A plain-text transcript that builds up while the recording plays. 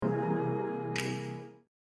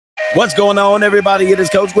What's going on, everybody? It is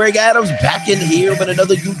Coach Greg Adams back in here with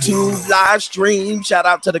another YouTube live stream. Shout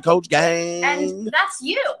out to the Coach Gang. And that's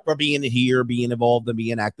you. For being here, being involved, and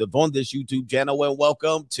being active on this YouTube channel. And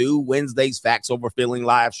welcome to Wednesday's Facts Over Feeling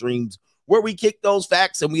live streams, where we kick those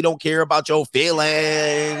facts and we don't care about your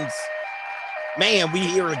feelings. Man, we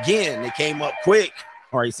here again. It came up quick.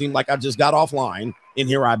 All right, seemed like I just got offline, and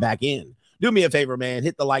here I back in. Do me a favor, man.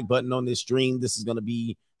 Hit the like button on this stream. This is going to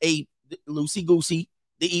be a loosey-goosey.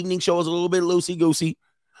 The evening show is a little bit loosey-goosey,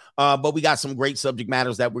 but we got some great subject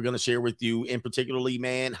matters that we're going to share with you, and particularly,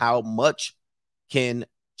 man, how much can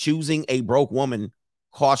choosing a broke woman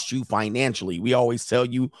cost you financially? We always tell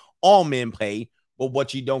you all men pay, but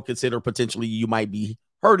what you don't consider, potentially you might be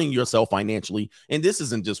hurting yourself financially. And this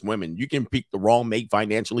isn't just women. You can pick the wrong mate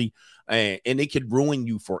financially, and it could ruin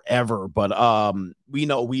you forever. But we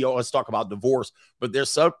know we always talk about divorce, but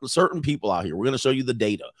there's certain people out here. We're going to show you the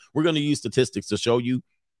data. We're going to use statistics to show you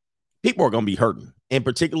people are going to be hurting, and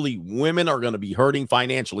particularly women are going to be hurting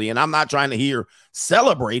financially. And I'm not trying to hear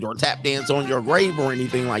celebrate or tap dance on your grave or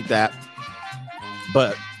anything like that,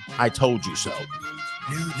 but I told you so.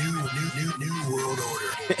 New world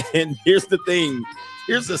order. And here's the thing.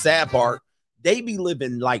 Here's the sad part. They be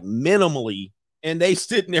living like minimally, and they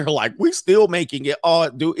sitting there like, we still making it. Oh,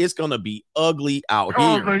 dude, it's going to be ugly out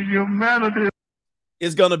here. The humanity.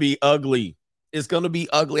 It's going to be ugly. It's going to be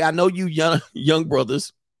ugly. I know you young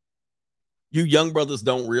brothers. You young brothers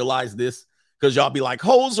don't realize this because y'all be like,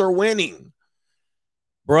 hoes are winning.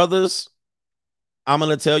 Brothers, I'm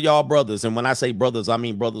going to tell y'all brothers, and when I say brothers, I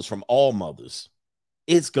mean brothers from all mothers.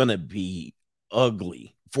 It's going to be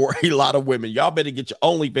ugly for a lot of women. Y'all better get your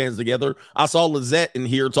OnlyFans together. I saw Lizette in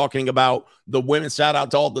here talking about the women. Shout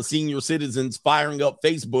out to all the senior citizens firing up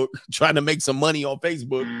Facebook, trying to make some money on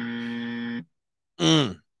Facebook.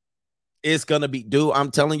 It's going to be, dude,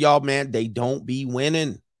 I'm telling y'all, man, they don't be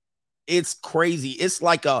winning. It's crazy. It's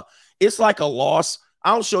like a loss.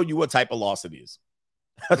 I'll show you what type of loss it is.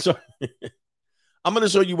 I'm going to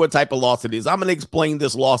show you what type of loss it is. I'm going to explain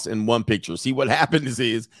this loss in one picture. See, what happens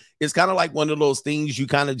is it's kind of like one of those things you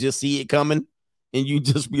kind of just see it coming, and you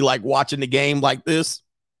just be like watching the game like this.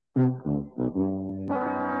 And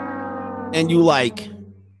you like,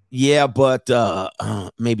 yeah, but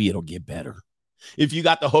maybe it'll get better. If you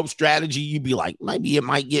got the hope strategy, you'd be like, maybe it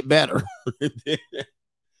might get better.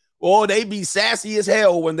 Oh, they be sassy as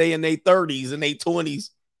hell when they in their 30s and their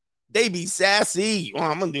 20s. They be sassy. Oh,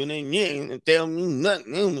 I'm going to do that. Yeah, tell me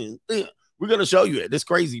nothing. We're going to show you it. It's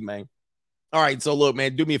crazy, man. All right, so look,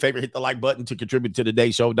 man, do me a favor. Hit the like button to contribute to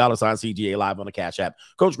today's show. $CGA Live on the Cash App.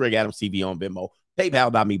 Coach Greg Adams TV on Venmo.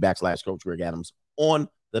 PayPal.me/Coach Greg Adams on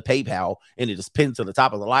the PayPal. And it is pinned to the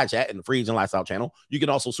top of the live chat in the Free Agent Lifestyle channel. You can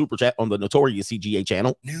also super chat on the Notorious CGA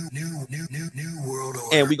channel. New world order.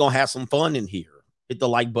 And we're going to have some fun in here. Hit the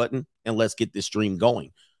like button and let's get this stream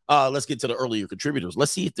going. Let's get to the earlier contributors.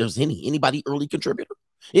 Let's see if there's anybody early contributor.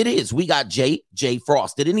 It is. We got J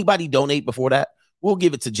Frost. Did anybody donate before that? We'll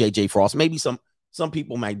give it to JJ Frost. Maybe some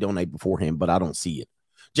people might donate before him, but I don't see it.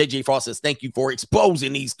 JJ Frost says, thank you for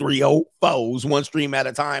exposing these 3-0 foes one stream at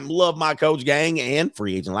a time. Love my Coach Gang and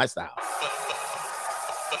Free Agent Lifestyle.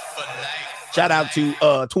 Shout out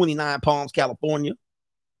to 29 Palms, California.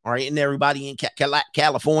 All right, and everybody in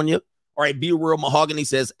California. All right, Be Real Mahogany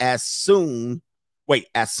says, as some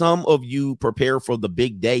of you prepare for the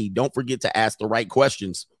big day, don't forget to ask the right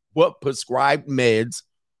questions. What prescribed meds,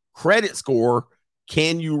 credit score,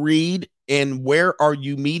 can you read, and where are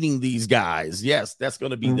you meeting these guys? Yes, that's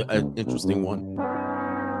going to be the interesting one.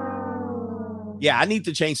 Yeah, I need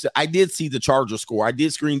to change I did see the Charger score. I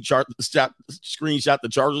did screenshot the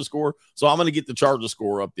Charger score, so I'm going to get the Charger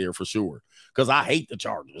score up there for sure because I hate the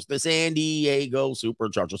Chargers. The San Diego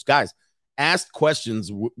Superchargers. Guys, ask questions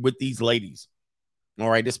with these ladies. All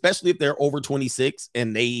right, especially if they're over 26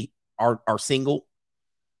 and they are single.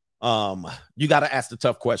 You got to ask the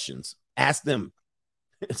tough questions. Ask them.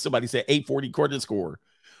 Somebody said 840 credit score.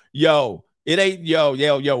 Yo, it ain't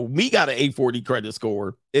yo. Me got an 840 credit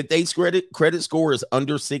score. If they credit score is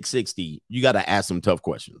under 660, you got to ask them tough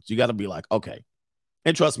questions. You got to be like, okay.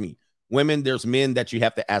 And trust me, women, there's men that you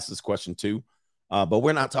have to ask this question to. But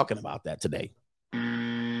we're not talking about that today.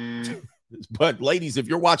 But ladies, if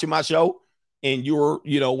you're watching my show and you're,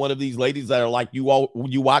 one of these ladies that are like, you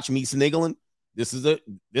watch me sniggling, this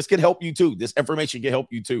could help you too. This information can help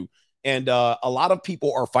you too. And a lot of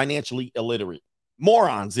people are financially illiterate,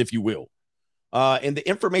 morons, if you will. And the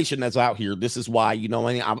information that's out here, this is why,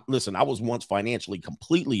 listen, I was once financially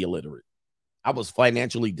completely illiterate. I was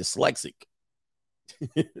financially dyslexic.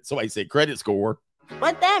 Somebody said credit score.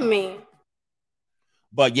 What that mean?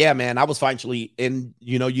 But yeah, man, I was financially, and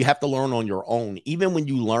you have to learn on your own. Even when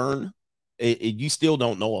you learn, you still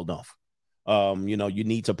don't know enough. You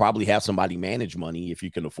need to probably have somebody manage money if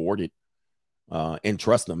you can afford it, and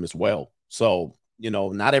trust them as well. So,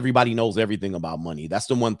 not everybody knows everything about money. That's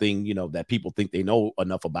the one thing, that people think they know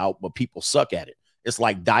enough about, but people suck at it. It's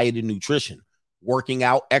like diet and nutrition, working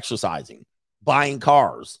out, exercising, buying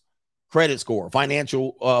cars, credit score,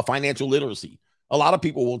 financial literacy. A lot of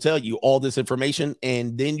people will tell you all this information,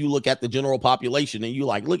 and then you look at the general population and you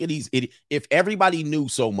like, look at these idiots. If everybody knew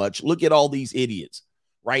so much, look at all these idiots,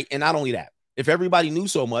 right? And not only that, if everybody knew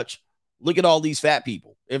so much, look at all these fat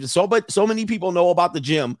people. If so many people know about the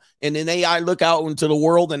gym, and then AI look out into the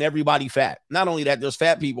world and everybody fat. Not only that, there's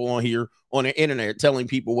fat people on here on the internet telling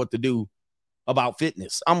people what to do about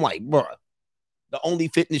fitness. I'm like, bro, the only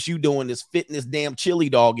fitness you doing is fitting this damn chili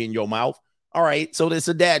dog in your mouth. All right, so that's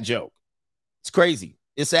a dad joke. It's crazy.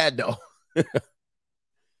 It's sad, though.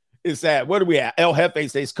 It's sad. Where do we at? El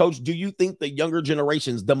Jefe says, Coach, do you think the younger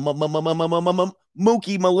generations, the mookie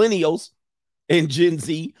millennials and Gen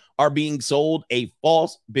Z, are being sold a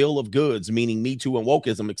false bill of goods, meaning Me Too and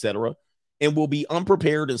wokeism, etc., and will be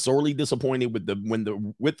unprepared and sorely disappointed with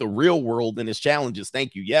the real world and its challenges?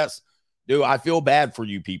 Thank you. Yes, dude, I feel bad for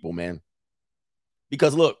you people, man.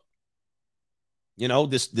 Because look,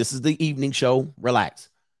 this is the evening show. Relax.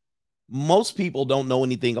 Most people don't know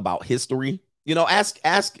anything about history. Ask,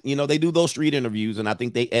 they do those street interviews, and I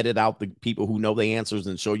think they edit out the people who know the answers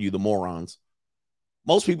and show you the morons.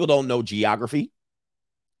 Most people don't know geography,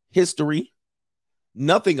 history,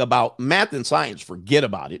 nothing about math and science. Forget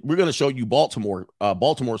about it. We're going to show you Baltimore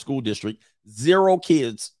school district. 0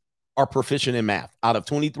 kids are proficient in math out of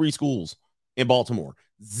 23 schools in Baltimore.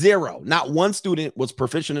 0. Not one student was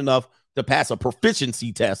proficient enough to pass a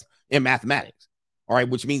proficiency test in mathematics. All right,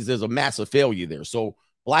 which means there's a massive failure there. So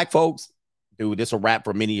black folks, dude, it's a wrap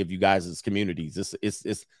for many of you guys' communities.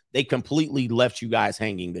 They completely left you guys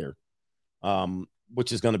hanging there,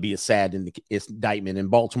 which is going to be a sad indictment. And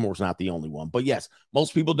Baltimore's not the only one. But yes,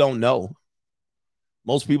 most people don't know.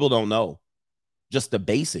 Most people don't know just the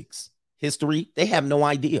basics. History, they have no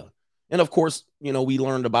idea. And of course, we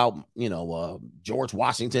learned about, George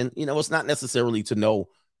Washington. It's not necessarily to know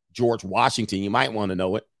George Washington. You might want to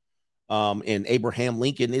know it. And Abraham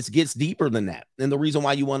Lincoln, it gets deeper than that. And the reason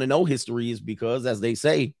why you want to know history is because, as they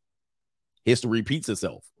say, history repeats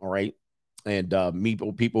itself. All right. And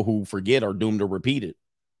people who forget are doomed to repeat it.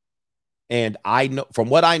 And I know, from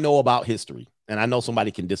what I know about history, and I know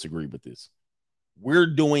somebody can disagree with this, we're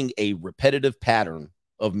doing a repetitive pattern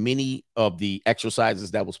of many of the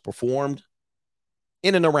exercises that was performed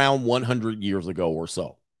in and around 100 years ago or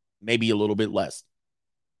so, maybe a little bit less.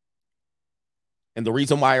 And the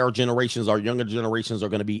reason why our younger generations are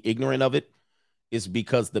going to be ignorant of it is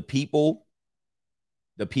because the people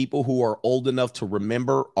who are old enough to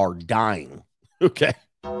remember are dying. Okay.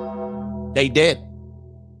 They did.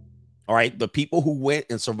 All right. The people who went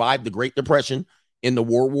and survived the Great Depression in the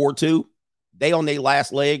World War II, they on their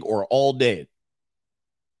last leg or all dead.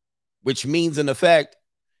 Which means, in effect,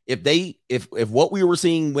 if what we were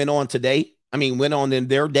seeing went on in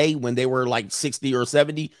their day when they were like 60 or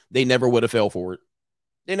 70, they never would have fell for it.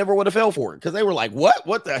 They never would have fell for it because they were like, what?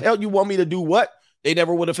 What the hell you want me to do? What? They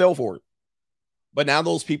never would have fell for it. But now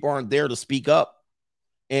those people aren't there to speak up.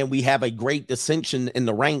 And we have a great dissension in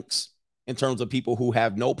the ranks in terms of people who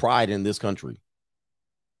have no pride in this country.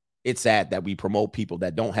 It's sad that we promote people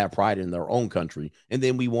that don't have pride in their own country. And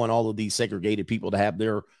then we want all of these segregated people to have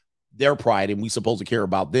their pride, and we supposed to care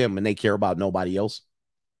about them, and they care about nobody else.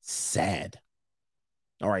 Sad.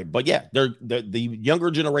 All right. But yeah, the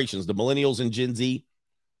younger generations, the millennials and Gen Z,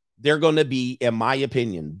 they're going to be, in my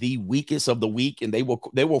opinion, the weakest of the weak, and they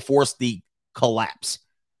will force the collapse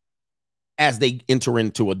as they enter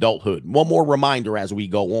into adulthood. One more reminder as we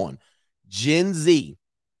go on. Gen Z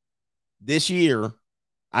this year,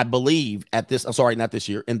 I believe in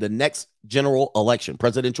the next general election,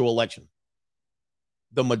 presidential election,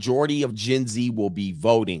 the majority of Gen Z will be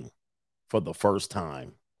voting for the first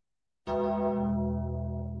time.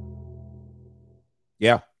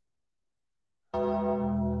 Yeah.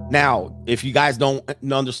 Now, if you guys don't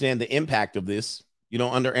understand the impact of this, you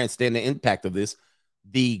don't understand the impact of this,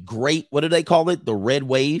 the great, what do they call it? The red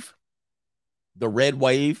wave. The red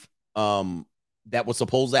wave that was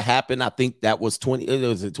supposed to happen. I think that was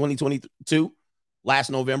 2022, last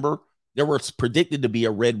November. There was predicted to be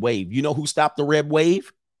a red wave. You know who stopped the red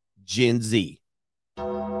wave? Gen Z.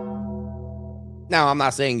 Now, I'm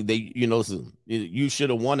not saying you should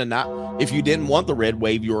have won or not. If you didn't want the red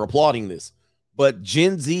wave, you're applauding this. But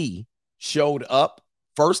Gen Z showed up,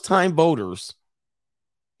 first-time voters,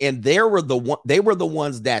 And they were the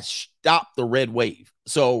ones that stopped the red wave.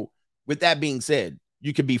 So with that being said,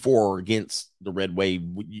 you could be for or against the red wave,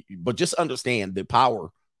 but just understand the power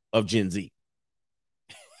of Gen Z.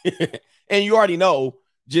 And you already know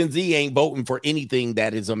Gen Z ain't voting for anything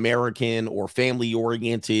that is American or family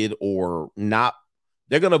oriented or not.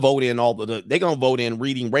 They're going to vote in they're going to vote in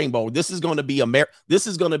Reading Rainbow. This is going to be this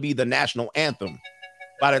is going to be the national anthem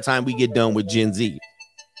by the time we get done with Gen Z.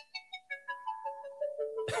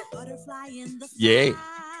 Yeah.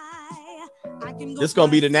 This is going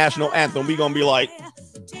to be the national anthem. We're going to be like,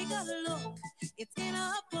 take a look. It's in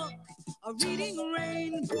a book, a reading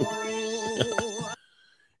rainbow.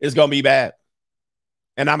 It's going to be bad.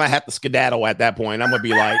 And I'm going to have to skedaddle at that point. I'm going to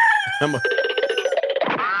be like,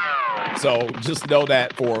 so just know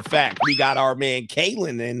that for a fact. We got our man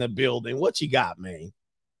Kalen in the building. What you got, man?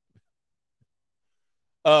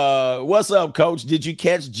 What's up, coach? Did you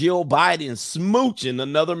catch Jill Biden smooching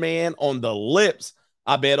another man on the lips?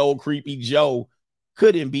 I bet old creepy Joe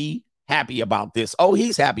couldn't be happy about this. Oh,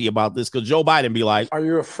 he's happy about this because Joe Biden be like, are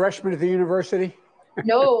you a freshman at the university?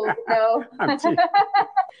 No.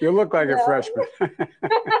 You look like a freshman.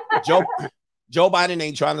 Joe Biden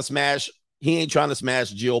ain't trying to smash. He ain't trying to smash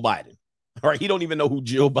Jill Biden. All right. He don't even know who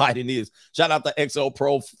Jill Biden is. Shout out to XO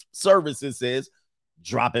Pro Services says,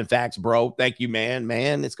 dropping facts, bro. Thank you, man.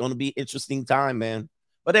 Man, it's going to be interesting time, man.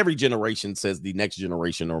 But every generation says the next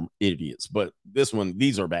generation are idiots. But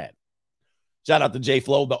these are bad. Shout out to J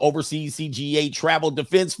Flow, the Overseas CGA Travel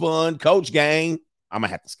Defense Fund, Coach Gang. I'm going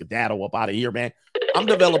to have to skedaddle up out of here, man. I'm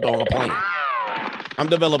developing a plan.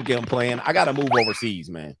 I got to move overseas,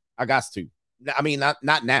 man. I got to. I mean, not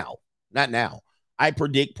now. Not now. I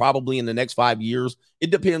predict probably in the next 5 years.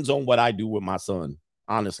 It depends on what I do with my son.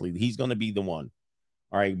 Honestly, he's going to be the one.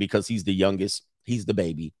 All right, because he's the youngest. He's the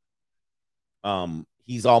baby.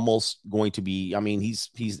 He's almost going to be, I mean, he's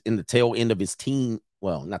in the tail end of his teen.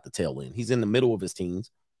 Well, not the tail end. He's in the middle of his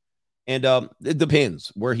teens. And it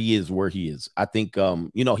depends where he is. I think,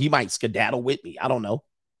 he might skedaddle with me. I don't know.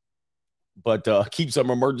 But keep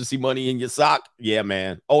some emergency money in your sock. Yeah,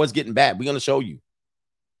 man. Oh, it's getting bad. We're going to show you.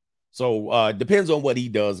 So depends on what he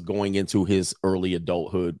does going into his early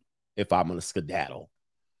adulthood if I'm going to skedaddle.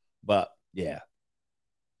 But, yeah.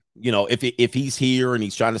 If he's here and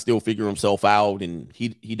he's trying to still figure himself out and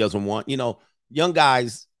he doesn't want, young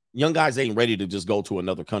guys ain't ready to just go to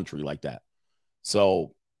another country like that.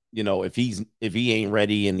 So, if he ain't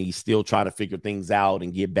ready and he's still trying to figure things out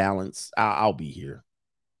and get balance, I'll be here.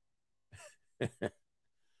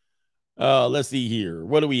 Let's see here.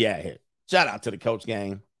 What are we at here? Shout out to the Coach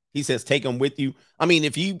Gang. He says, take him with you. I mean,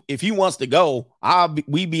 if he wants to go,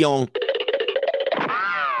 we be on.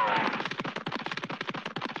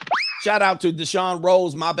 Shout out to Deshaun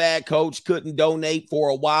Rose. My bad, coach. Couldn't donate for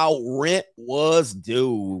a while. Rent was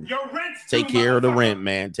due. Take care of the rent,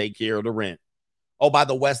 man. Take care of the rent. Oh, by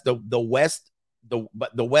the West, the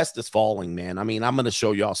West is falling, man. I mean, I'm going to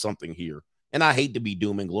show y'all something here. And I hate to be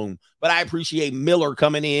doom and gloom, but I appreciate Miller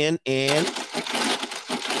coming in and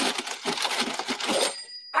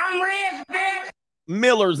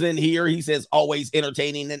Miller's in here. He says, always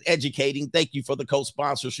entertaining and educating. Thank you for the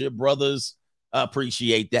co-sponsorship, brothers.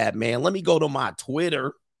 Appreciate that, man. Let me go to my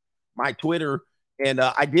Twitter, and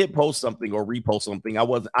I did post something or repost something.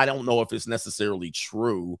 I don't know if it's necessarily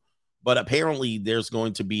true, but apparently there's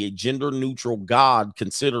going to be a gender-neutral God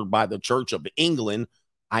considered by the Church of England.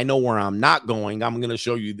 I know where I'm not going. I'm going to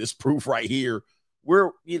show you this proof right here.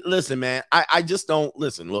 Listen, man, I just don't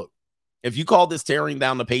listen. Look, if you call this tearing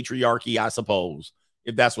down the patriarchy, I suppose,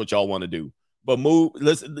 if that's what y'all want to do, but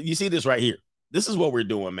listen, you see this right here. This is what we're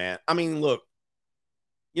doing, man. I mean, look,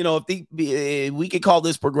 if we could call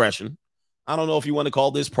this progression. I don't know if you want to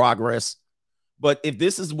call this progress, but if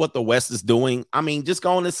this is what the West is doing, I mean, just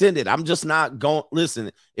go and send it. I'm just not going. Listen,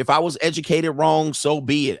 if I was educated wrong, so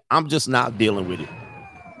be it. I'm just not dealing with it.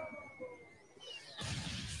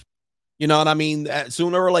 You know what I mean?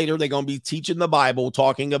 Sooner or later, they're going to be teaching the Bible,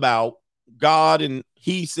 talking about God and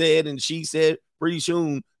he said and she said. Pretty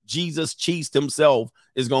soon, Jesus cheesed himself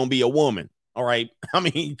is going to be a woman. All right. I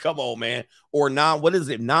mean, come on, man. Or what is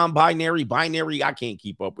it? Non-binary, binary. I can't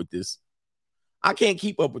keep up with this. I can't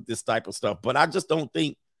keep up with this type of stuff, but I just don't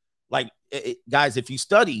think guys, if you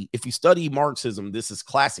study Marxism, this is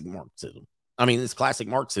classic Marxism. I mean, it's classic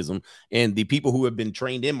Marxism, and the people who have been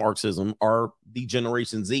trained in Marxism are the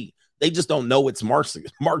Generation Z. They just don't know it's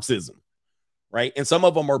Marxism, right? And some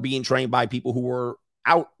of them are being trained by people who are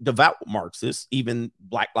devout Marxists, even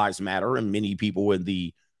Black Lives Matter, and many people in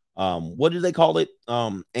the what do they call it?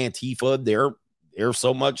 Antifa. They're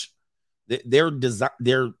so much.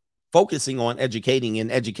 They're focusing on educating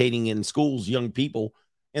in schools young people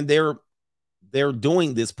And they're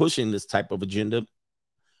doing this, pushing this type of agenda,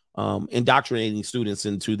 indoctrinating students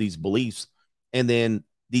into these beliefs. And then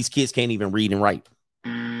these kids can't even read and write.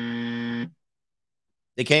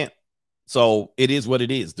 They can't. So it is what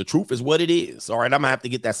it is. The truth is what it is. All right. I'm going to have to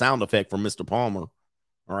get that sound effect from Mr. Palmer.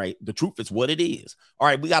 All right. The truth is what it is. All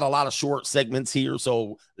right. We got a lot of short segments here.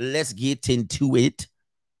 So let's get into it.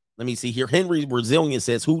 Let me see here. Henry Brazilian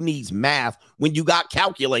says, who needs math when you got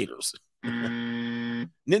calculators?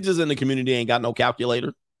 Ninjas in the community ain't got no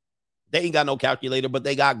calculator. They ain't got no calculator, but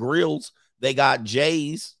they got grills. They got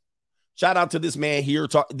J's. Shout out to this man here.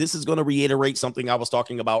 This is going to reiterate something I was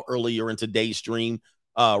talking about earlier in today's stream.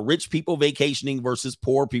 Rich people vacationing versus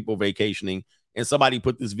poor people vacationing. And somebody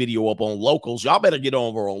put this video up on Locals. Y'all better get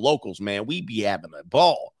over on Locals, man. We be having a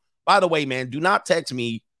ball. By the way, man, do not text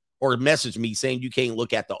me or message me saying you can't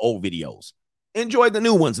look at the old videos. Enjoy the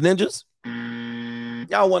new ones, ninjas.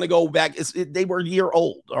 Y'all want to go back. They were a year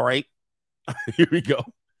old, all right? Here we go.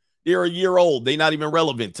 They're a year old. They're not even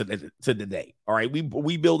relevant to the day, all right?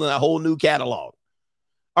 We building a whole new catalog.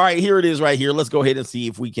 All right, here it is right here. Let's go ahead and see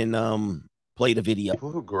if we can play the video.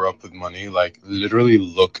 People who grow up with money, like, literally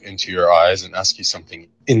look into your eyes and ask you something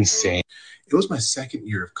insane. It was my second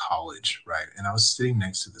year of college, right? And I was sitting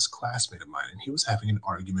next to this classmate of mine, and he was having an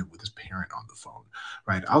argument with his parent on the phone,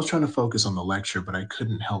 right? I was trying to focus on the lecture, but I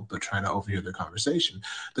couldn't help but try to overhear the conversation.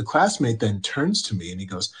 The classmate then turns to me and he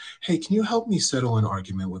goes, hey, can you help me settle an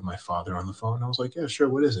argument with my father on the phone? I was like, yeah, sure.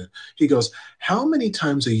 What is it? He goes, how many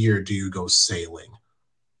times a year do you go sailing?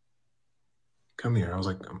 Come here. I was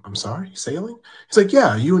like, I'm sorry, sailing? He's like,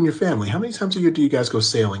 yeah, you and your family. How many times a year do you guys go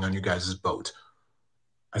sailing on your guys' boat?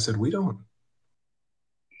 I said, we don't.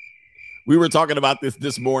 We were talking about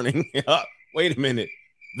this morning. Wait a minute.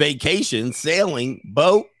 Vacation, sailing,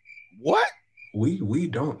 boat. What? We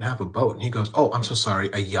don't have a boat. And he goes, oh, I'm so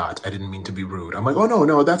sorry, a yacht. I didn't mean to be rude. I'm like, oh,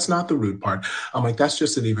 no, that's not the rude part. I'm like, that's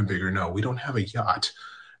just an even bigger no. We don't have a yacht.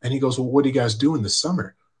 And he goes, well, what do you guys do in the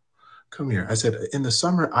summer? Come here. I said, in the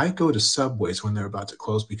summer, I go to Subways when they're about to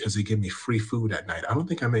close because they give me free food at night. I don't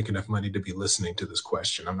think I make enough money to be listening to this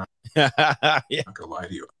question. I'm not, yeah. Not going to lie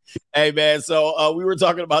to you. Hey, man, so we were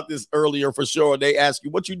talking about this earlier for sure. They ask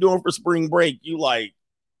you, what you doing for spring break? You like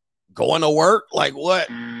going to work? Like what?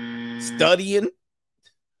 Studying?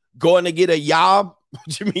 Going to get a job?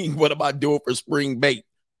 What you mean, what am I doing for spring break?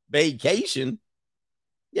 Vacation?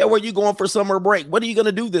 Yeah, where you going for summer break? What are you going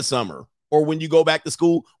to do this summer? Or when you go back to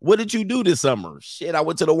school, what did you do this summer? Shit, I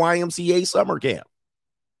went to the YMCA summer camp.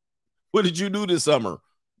 What did you do this summer?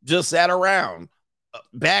 Just sat around,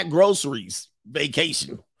 bag groceries,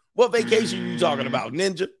 vacation. What vacation are you talking about,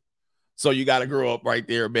 ninja? So you got to grow up right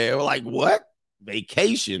there, man. We're like, what?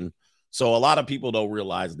 Vacation? So a lot of people don't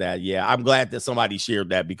realize that. Yeah, I'm glad that somebody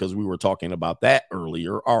shared that because we were talking about that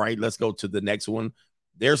earlier. All right, let's go to the next one.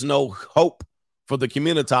 There's no hope for the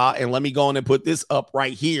community. And let me go on and put this up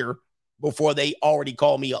right here before they already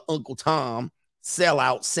call me a Uncle Tom,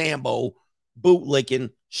 sellout, Sambo,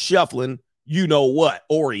 bootlicking, shuffling, you know what,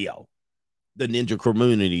 Oreo. The ninja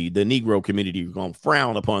community, the Negro community are going to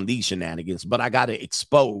frown upon these shenanigans, but I got to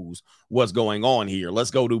expose what's going on here.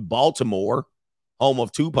 Let's go to Baltimore, home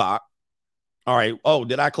of Tupac. All right. Oh,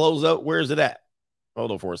 did I close up? Where is it at?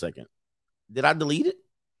 Hold on for a second. Did I delete it?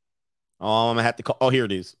 Oh, I'm going to have to call. Oh, here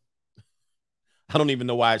it is. I don't even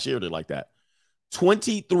know why I shared it like that.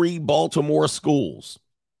 23 Baltimore schools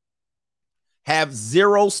have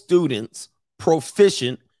 0 students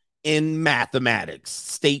proficient in mathematics.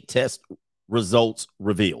 State test results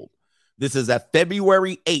revealed. This is at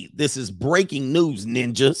February 8th. This is breaking news,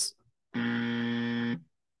 ninjas.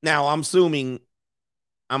 Now, I'm assuming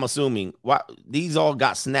why these all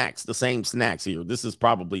got snacks, the same snacks here. This is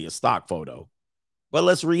probably a stock photo. But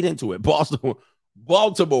let's read into it.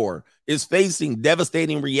 Baltimore is facing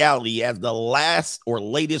devastating reality as the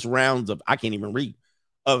latest rounds of, I can't even read,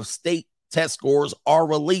 of state test scores are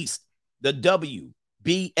released. The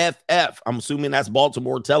WBFF, I'm assuming that's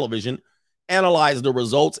Baltimore Television, analyzed the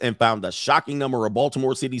results and found a shocking number of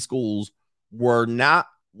Baltimore City schools were not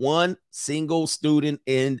one single student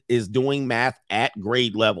is doing math at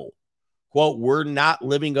grade level. Quote, we're not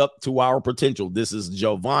living up to our potential. This is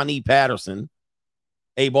Giovanni Patterson,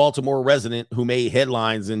 a Baltimore resident who made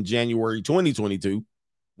headlines in January 2022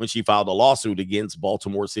 when she filed a lawsuit against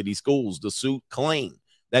Baltimore City schools. The suit claimed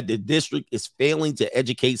that the district is failing to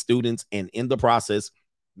educate students and in the process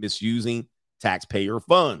misusing taxpayer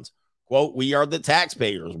funds. Quote, we are the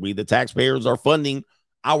taxpayers. We, the taxpayers, are funding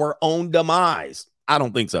our own demise. I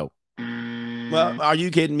don't think so. Well, are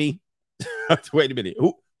you kidding me? Wait a minute.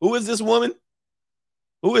 Who is this woman?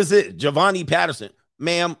 Who is it? Giovanni Patterson.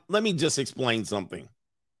 Ma'am, let me just explain something.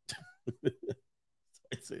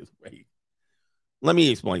 Wait. Let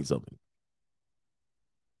me explain something.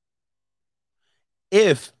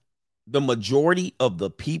 If the majority of the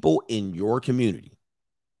people in your community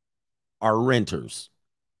are renters,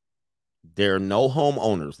 there are no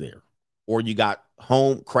homeowners there, or you got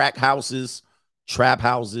home crack houses, trap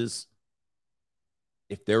houses.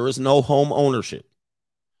 If there is no home ownership,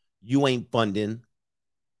 you ain't funding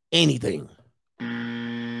anything.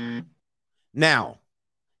 Now,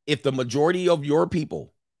 if the majority of your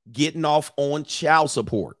people getting off on child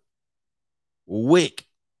support, WIC,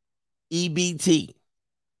 EBT,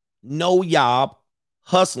 no job,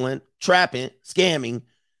 hustling, trapping, scamming.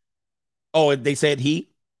 Oh, they said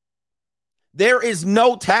there is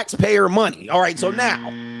no taxpayer money. All right, so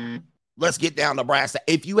now let's get down to brass.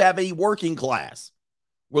 If you have a working class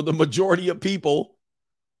where the majority of people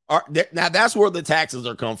are, now that's where the taxes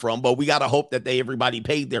are come from, but we got to hope that everybody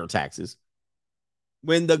paid their taxes.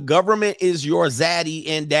 When the government is your zaddy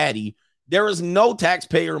and daddy, there is no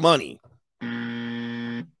taxpayer money.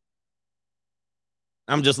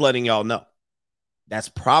 I'm just letting y'all know. That's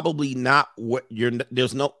probably not what you're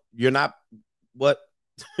not what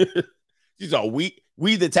these are we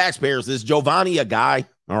the taxpayers. This Giovanni, a guy,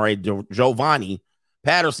 all right, Giovanni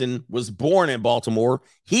Patterson was born in Baltimore.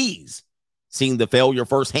 He's seen the failure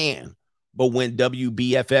firsthand. But when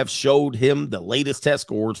WBFF showed him the latest test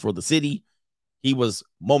scores for the city, he was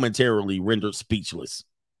momentarily rendered speechless.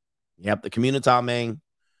 Yep, the community, man.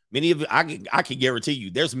 Many of I can guarantee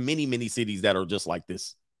you there's many cities that are just like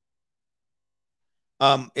this.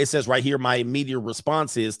 It says right here, my immediate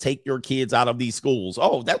response is take your kids out of these schools.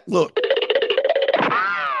 Oh, that look.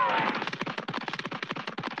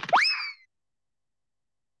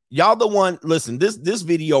 Y'all the one, listen, this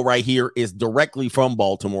video right here is directly from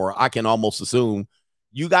Baltimore. I can almost assume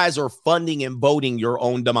you guys are funding and voting your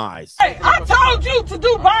own demise. Hey, I told you to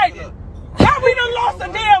do Biden. Now we done lost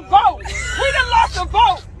a damn vote. We done lost a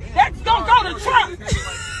vote. That's gonna go to Trump.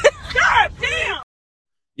 God damn.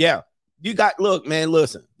 Yeah, you got, look, man,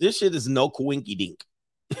 listen, this shit is no coinky dink.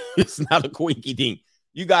 It's not a coinky dink.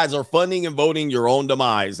 You guys are funding and voting your own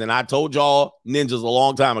demise. And I told y'all ninjas a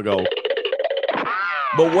long time ago.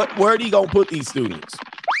 But where are you going to put these students?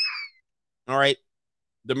 All right.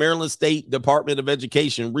 The Maryland State Department of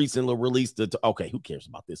Education recently released okay, who cares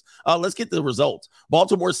about this? Let's get the results.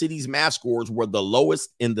 Baltimore City's math scores were the lowest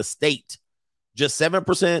in the state. Just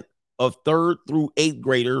 7% of 3rd through 8th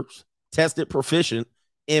graders tested proficient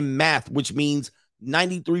in math, which means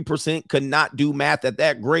 93% could not do math at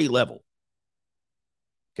that grade level.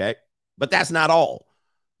 Okay. But that's not all.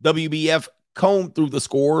 WBF combed through the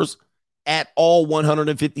scores at all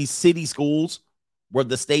 150 city schools where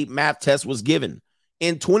the state math test was given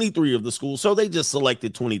in 23 of the schools. So they just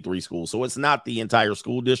selected 23 schools. So it's not the entire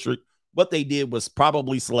school district. What they did was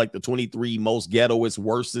probably select the 23 most ghettoest,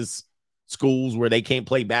 worstest schools where they can't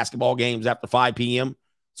play basketball games after 5 p.m.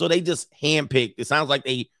 So they just handpicked. It sounds like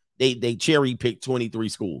they cherry picked 23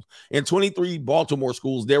 schools. In 23 Baltimore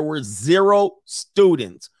schools, there were 0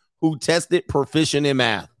 students who tested proficient in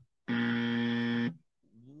math.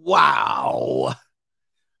 Wow.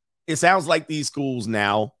 It sounds like these schools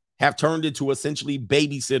now have turned into essentially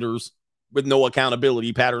babysitters with no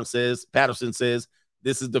accountability. Patterson says,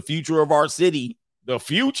 this is the future of our city. The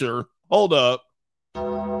future? Hold up.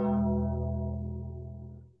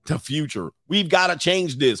 The future. We've got to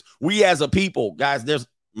change this. We as a people, guys,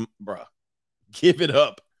 bruh, give it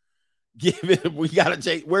up. We got to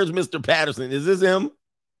change. Where's Mr. Patterson? Is this him?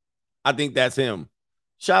 I think that's him.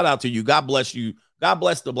 Shout out to you. God bless you. God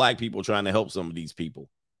bless the black people trying to help some of these people.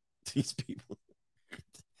 These people,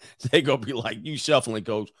 they gonna be like, you shuffling,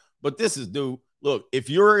 coach. But this is, dude, look, if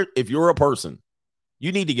you're a person,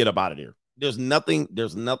 you need to get up out of there. There's nothing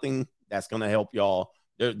that's gonna help y'all.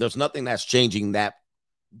 There's nothing that's changing that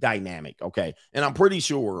dynamic. Okay. And I'm pretty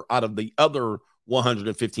sure out of the other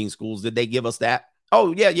 115 schools, did they give us that?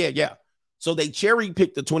 Oh, yeah. So they cherry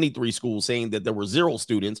picked the 23 schools saying that there were 0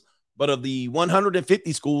 students, but of the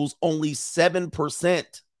 150 schools, only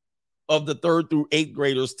 7% of the 3rd through 8th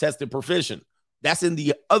graders tested proficient. That's in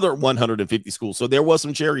the other 150 schools. So there was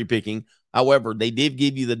some cherry picking. However, they did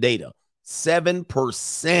give you the data.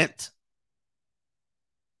 7%.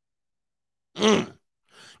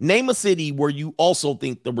 Name a city where you also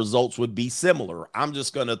think the results would be similar. I'm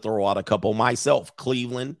just going to throw out a couple myself.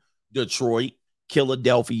 Cleveland, Detroit,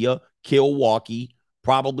 Philadelphia, Milwaukee,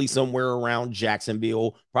 probably somewhere around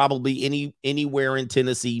Jacksonville, probably anywhere in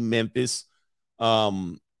Tennessee, Memphis.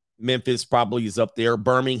 Memphis probably is up there.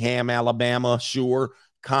 Birmingham, Alabama, sure.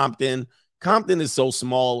 Compton is so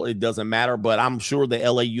small, it doesn't matter, but I'm sure the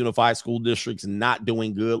LA Unified School District's not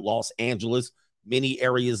doing good. Los Angeles, many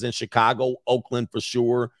areas in Chicago, Oakland for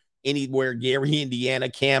sure, anywhere, Gary, Indiana,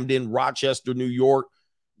 Camden, Rochester, New York.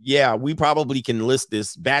 Yeah, we probably can list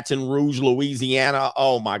this. Baton Rouge, Louisiana.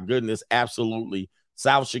 Oh, my goodness. Absolutely.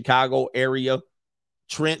 South Chicago area.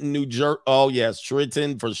 Trenton, New Jersey. Oh, yes.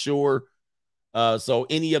 Trenton for sure. So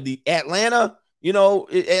any of the Atlanta,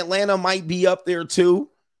 Atlanta might be up there too.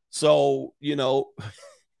 So,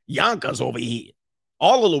 Yonkers over here.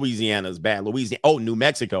 All of Louisiana is bad. Louisiana. Oh, New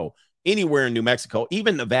Mexico. Anywhere in New Mexico.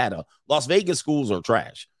 Even Nevada. Las Vegas schools are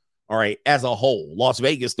trash. All right. As a whole, Las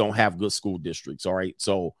Vegas don't have good school districts. All right.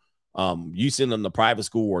 So you send them to private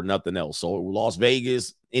school or nothing else. So Las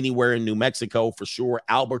Vegas, anywhere in New Mexico for sure.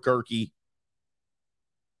 Albuquerque,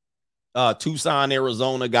 Tucson,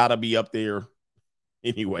 Arizona gotta be up there.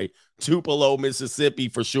 Anyway, Tupelo, Mississippi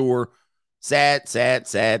for sure. Sad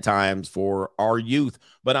times for our youth.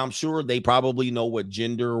 But I'm sure they probably know what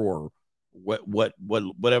gender or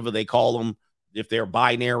whatever they call them, if they're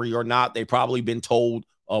binary or not. They've probably been told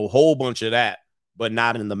a whole bunch of that, but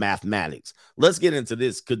not in the mathematics. Let's get into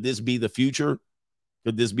this. Could this be the future?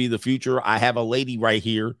 Could this be the future? I have a lady right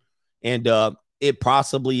here, and it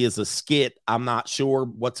possibly is a skit. I'm not sure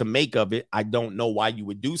what to make of it. I don't know why you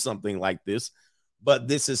would do something like this, but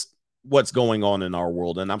this is what's going on in our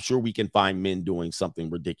world, and I'm sure we can find men doing something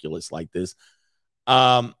ridiculous like this.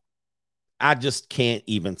 I just can't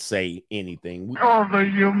even say anything. Oh, the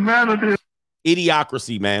humanity.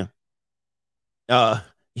 Idiocracy, man.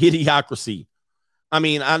 Idiocracy. I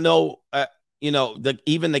mean, I know,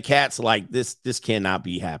 even the cat's like, this cannot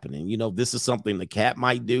be happening. This is something the cat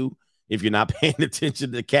might do. If you're not paying attention,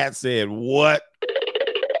 the cat said, what?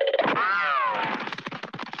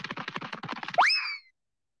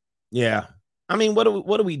 Yeah. I mean, what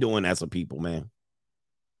are we doing as a people, man?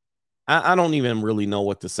 I don't even really know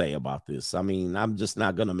what to say about this. I mean, I'm just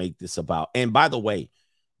not going to make this about. And by the way,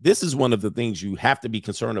 this is one of the things you have to be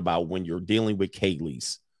concerned about when you're dealing with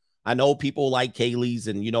Kaylee's. I know people like Kaylee's,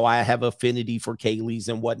 and, I have affinity for Kaylee's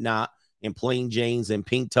and whatnot, and plain Janes and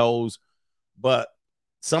pink toes. But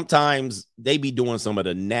sometimes they be doing some of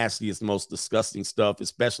the nastiest, most disgusting stuff,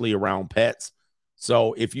 especially around pets.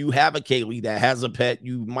 So if you have a Kaylee that has a pet,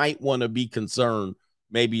 you might want to be concerned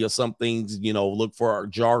maybe of some things, look for our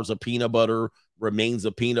jars of peanut butter, remains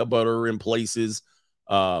of peanut butter in places,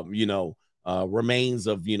 remains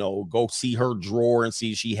of, go see her drawer and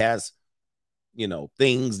see if she has,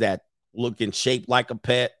 things that look and shape like a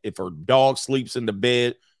pet. If her dog sleeps in the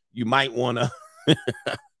bed, you might want to,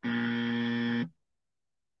 man,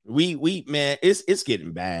 it's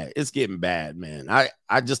getting bad. It's getting bad, man.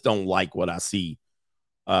 I just don't like what I see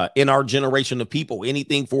in our generation of people.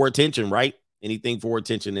 Anything for attention, right? Anything for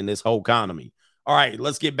attention in this whole economy. All right,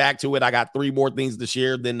 let's get back to it. I got 3 more things to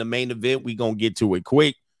share. Then the main event, we going to get to it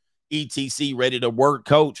quick. ETC ready to work,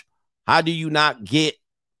 coach. How do you not get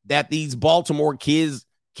that these Baltimore kids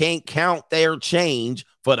can't count their change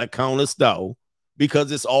for the corner store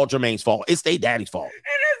because it's all Jermaine's fault? It's their daddy's fault. It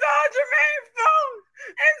is all Jermaine's fault.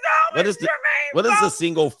 It's always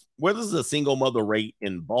Jermaine's fault. What is the single mother rate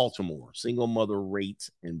in Baltimore? Single mother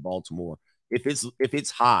rate in Baltimore. If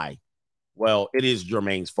it's high, well, it is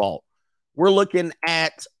Jermaine's fault. We're looking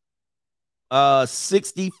at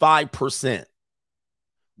 65%.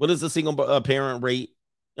 What is the single parent rate?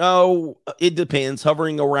 Oh, it depends.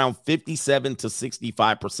 Hovering around 57 to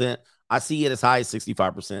 65%. I see it as high as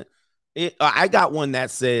 65%. I got one that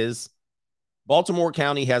says Baltimore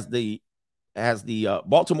County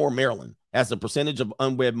Baltimore, Maryland has the percentage of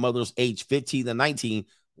unwed mothers aged 15 to 19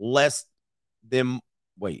 less than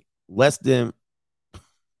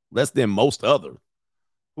most other.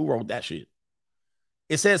 Who wrote that shit?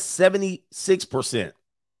 It says 76%.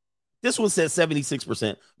 This one says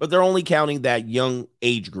 76%, but they're only counting that young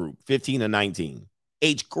age group, 15 to 19.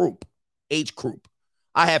 Age group.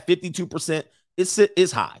 I have 52%.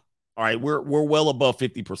 It's high. All right, we're well above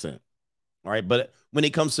 50%. All right, but when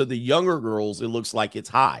it comes to the younger girls, it looks like it's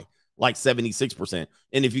high, like 76%.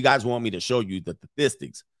 And if you guys want me to show you the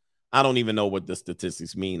statistics, I don't even know what the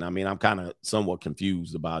statistics mean. I mean, I'm kind of somewhat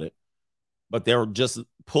confused about it. But they're just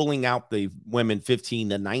pulling out the women 15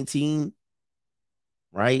 to 19,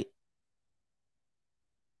 right?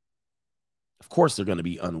 Of course they're going to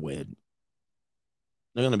be unwed.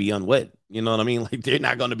 They're going to be unwed. You know what I mean? Like, they're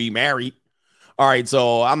not going to be married. All right,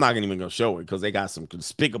 so I'm not even going to show it because they got some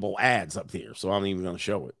despicable ads up there. So I'm not even going to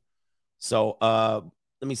show it. So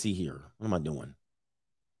let me see here. What am I doing?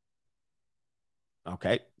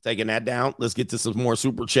 Okay, taking that down. Let's get to some more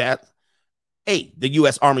super chat. Hey, the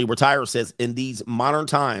U.S. Army retired says, in these modern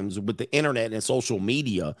times with the internet and social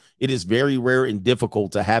media, it is very rare and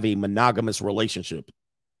difficult to have a monogamous relationship.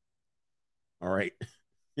 All right.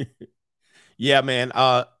 Yeah, man.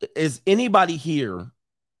 Is anybody here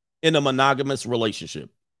in a monogamous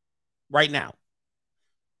relationship right now?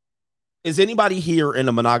 Is anybody here in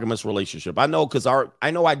a monogamous relationship? I know because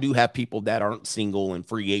I know I do have people that aren't single and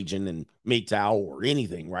free agent and MGTOW or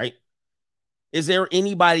anything, right? Is there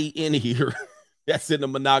anybody in here that's in a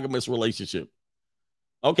monogamous relationship?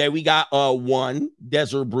 Okay, we got one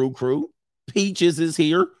Desert Brew Crew. Peaches is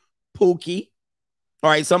here. Pookie.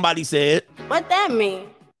 All right, somebody said. What that mean?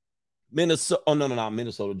 Minnesota. Oh, no,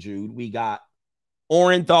 Minnesota Jude. We got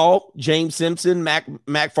Orenthal, James Simpson,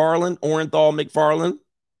 McFarland, Orenthal, McFarland.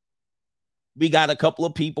 We got a couple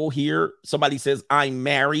of people here. Somebody says, I'm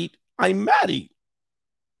married. I'm married.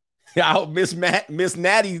 Oh, Miss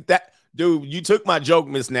Natty. That dude, you took my joke,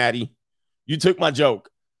 Miss Natty. You took my joke.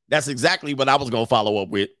 That's exactly what I was going to follow up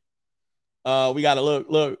with. We got to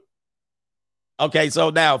look. Okay, so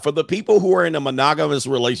now for the people who are in a monogamous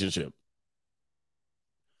relationship,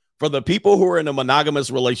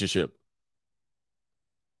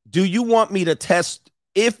 do you want me to test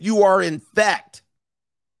if you are in fact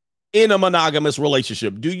in a monogamous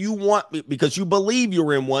relationship? Do you want me, because you believe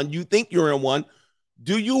you're in one, you think you're in one,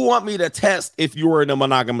 do you want me to test if you're in a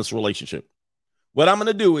monogamous relationship? What I'm going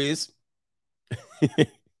to do is,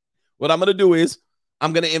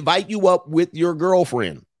 I'm going to invite you up with your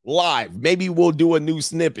girlfriend live. Maybe we'll do a new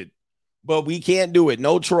snippet, but we can't do it.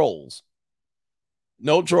 No trolls.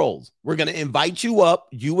 No trolls. We're going to invite you up,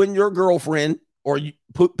 you and your girlfriend, or you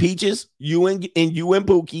put Peaches, you and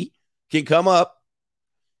Pookie can come up,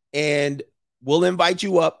 and we'll invite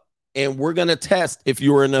you up, and we're going to test if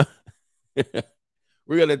you're in a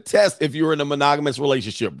monogamous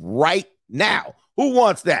relationship right now. Who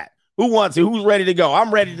wants that? Who wants it? Who's ready to go?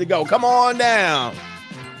 I'm ready to go. Come on down.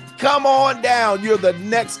 Come on down. You're the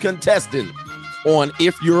next contestant on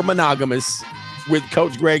If You're Monogamous with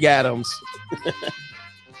Coach Greg Adams.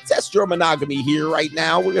 Test your monogamy here right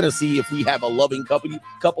now. We're going to see if we have a loving couple.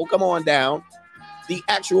 Come on down. The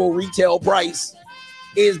actual retail price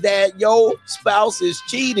is that your spouse is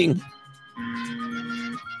cheating.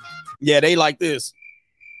 Yeah, they like this.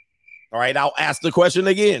 All right, I'll ask the question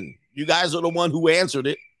again. You guys are the one who answered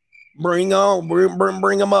it. Bring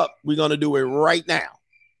them up. We're going to do it right now.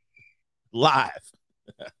 Live.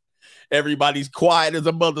 Everybody's quiet as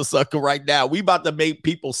a mother sucker right now. We about to make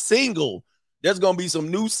people single. There's going to be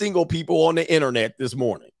some new single people on the internet this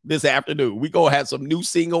afternoon. We going to have some new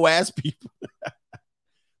single ass people.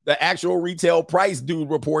 The actual retail price,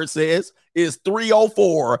 dude, report says is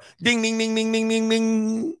 $304. Ding, ding, ding, ding, ding, ding,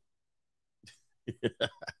 ding.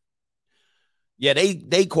 Yeah,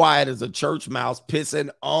 they quiet as a church mouse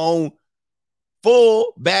pissing on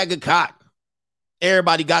full bag of cotton.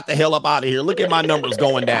 Everybody got the hell up out of here. Look at my numbers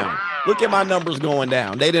going down.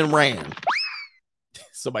 They didn't ran.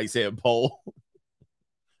 Somebody said poll.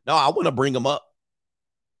 No, I want to bring them up.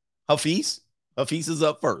 Hafiz is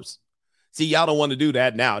up first. See, y'all don't want to do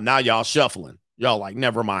that now. Now y'all shuffling. Y'all like,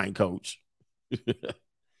 never mind, coach. Dude,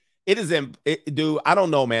 I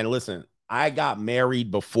don't know, man. Listen, I got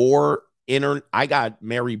married before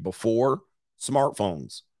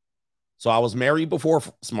smartphones. So I was married before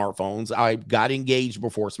smartphones. I got engaged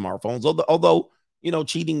before smartphones. Although,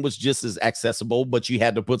 cheating was just as accessible, but you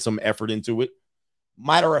had to put some effort into it.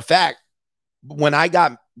 Matter of fact, when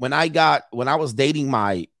I was dating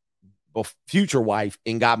my future wife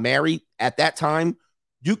and got married, at that time,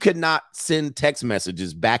 you could not send text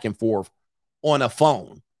messages back and forth on a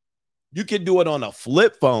phone. You could do it on a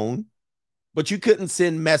flip phone, but you couldn't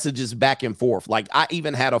send messages back and forth. Like, I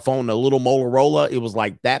even had a phone, a little Motorola. It was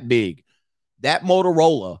like that big. That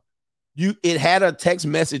Motorola, it had a text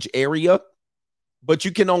message area, but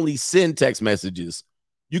you can only send text messages.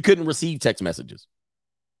 You couldn't receive text messages.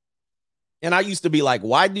 And I used to be like,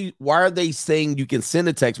 why are they saying you can send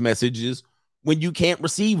a text messages when you can't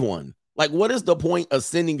receive one? Like, what is the point of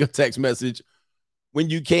sending a text message when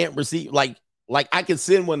you can't receive? Like I can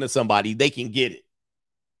send one to somebody, they can get it.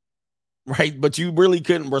 Right? But you really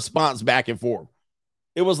couldn't respond back and forth.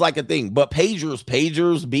 It was like a thing. But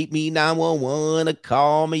pagers, beat me 911 to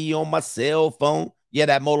call me on my cell phone. Yeah,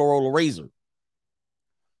 that Motorola Razr.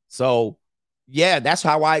 So, yeah,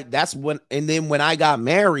 and then when I got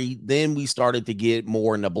married, then we started to get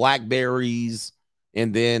more into Blackberries.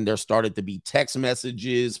 And then there started to be text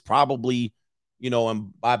messages, probably,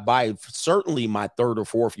 and by certainly my third or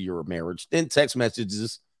fourth year of marriage, then text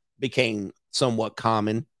messages became somewhat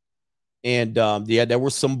common. And there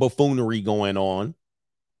was some buffoonery going on.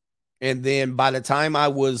 And then by the time I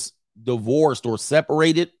was divorced or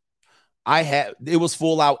separated, it was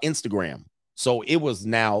full out Instagram. So it was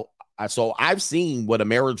so I've seen what a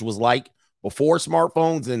marriage was like before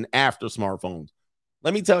smartphones and after smartphones.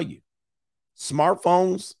 Let me tell you,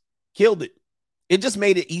 Smartphones killed it. It just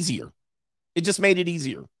made it easier. It just made it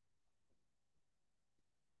easier.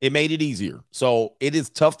 It made it easier. So it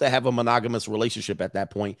is tough to have a monogamous relationship at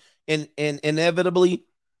that point. And inevitably,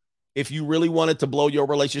 if you really wanted to blow your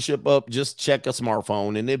relationship up, just check a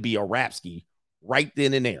smartphone and it'd be a rapski right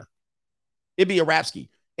then and there. It'd be a rapski.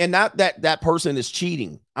 And not that that person is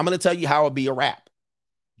cheating. I'm going to tell you how it'd be a rap.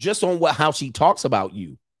 Just on how she talks about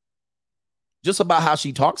you. Just about how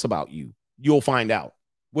she talks about you. You'll find out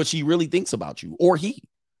what she really thinks about you, or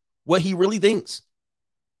what he really thinks.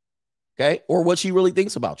 Okay? Or what she really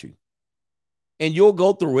thinks about you. And you'll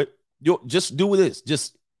go through it. You'll just do this.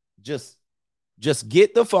 Just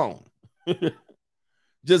get the phone.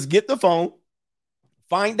 Just get the phone.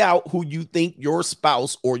 Find out who you think your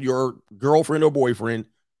spouse or your girlfriend or boyfriend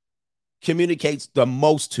communicates the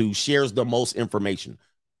most to, shares the most information.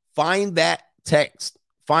 Find that text.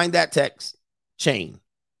 Find that text chain,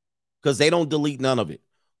 because they don't delete none of it.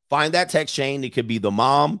 Find that text chain. It could be the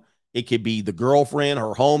mom. It could be the girlfriend,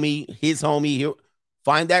 her homie, his homie.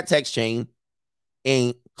 Find that text chain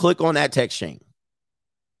and click on that text chain.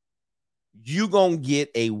 You're going to get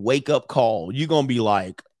a wake-up call. You're going to be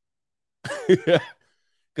like,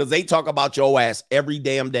 because they talk about your ass every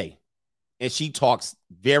damn day. And she talks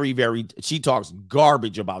she talks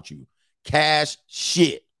garbage about you. Cash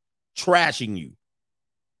shit. Trashing you.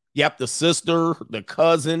 Yep, the sister, the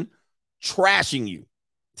cousin, trashing you.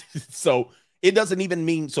 So it doesn't even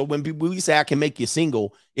mean, so when we say I can make you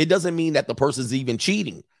single, it doesn't mean that the person's even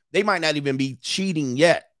cheating. They might not even be cheating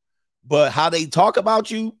yet. But how they talk about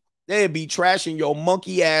you, they'd be trashing your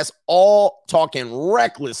monkey ass, all talking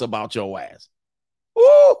reckless about your ass.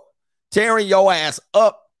 Woo! Tearing your ass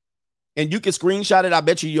up. And you can screenshot it. I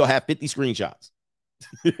bet you'll have 50 screenshots.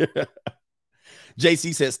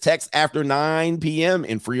 JC says text after 9 p.m.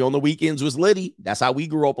 and free on the weekends was litty. That's how we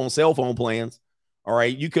grew up on cell phone plans. All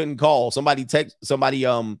right. You couldn't call. Somebody send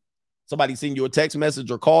you a text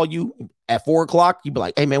message or call you at 4 o'clock. You'd be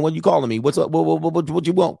like, hey man, when you calling me? What's up? What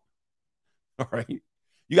you want? All right.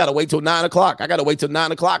 You got to wait till 9 o'clock. I got to wait till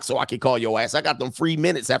 9 o'clock so I can call your ass. I got them free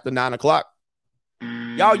minutes after 9 o'clock.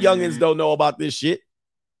 Y'all youngins don't know about this shit.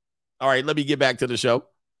 All right, let me get back to the show.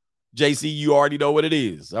 JC, you already know what it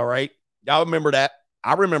is. All right. Y'all remember that.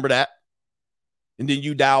 I remember that. And then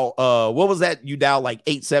you dial, what was that? You dial like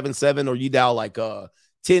 877 or you dial like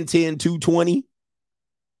 1010 220.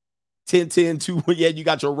 1010 2. Yeah, you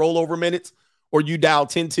got your rollover minutes. Or you dial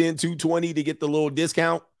 1010 220 to get the little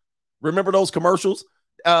discount. Remember those commercials?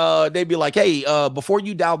 They'd be like, hey, before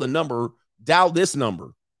you dial the number, dial this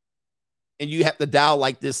number. And you have to dial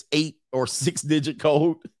like this 8 or 6 digit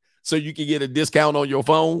code so you can get a discount on your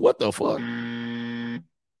phone. What the fuck?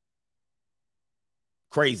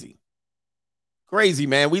 Crazy. Crazy,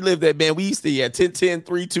 man. We lived that, man. We used to 1010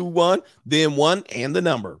 321, then 1 and the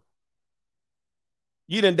number.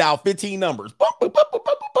 You done dial 15 numbers.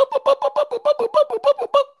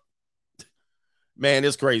 Man,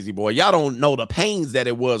 it's crazy, boy. Y'all don't know the pains that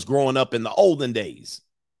it was growing up in the olden days.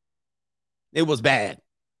 It was bad.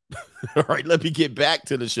 All right, let me get back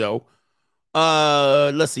to the show.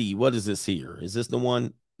 Let's see. What is this here? Is this the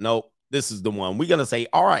one? No, this is the one. We're going to say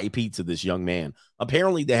RIP to this young man.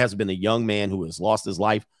 Apparently, there has been a young man who has lost his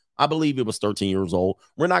life. I believe it was 13 years old.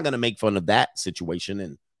 We're not going to make fun of that situation,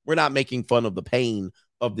 and we're not making fun of the pain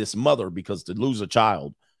of this mother, because to lose a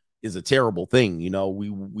child is a terrible thing. You know,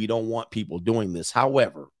 we don't want people doing this.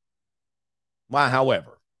 However,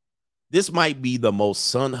 this might be the most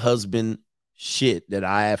son-husband shit that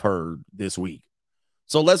I have heard this week.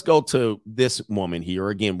 So let's go to this woman here.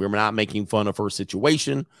 Again, we're not making fun of her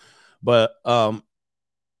situation, but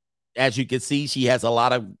as you can see, she has a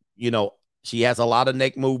lot of,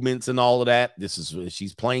 neck movements and all of that.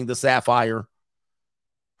 She's playing the Sapphire.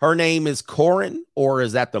 Her name is Corin, or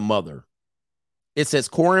is that the mother? It says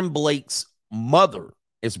Corin Blake's mother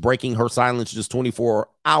is breaking her silence just 24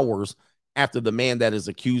 hours after the man that is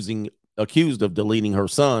accused of deleting her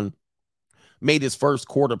son made his first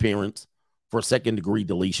court appearance for second-degree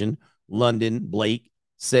deletion. London Blake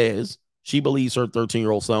says she believes her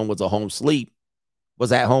 13-year-old son was at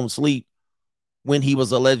home asleep when he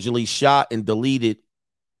was allegedly shot and deleted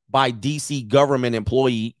by D.C. government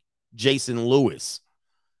employee Jason Lewis.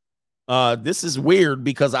 This is weird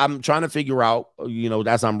because I'm trying to figure out,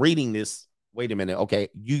 as I'm reading this, wait a minute. Okay,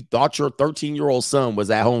 you thought your 13-year-old son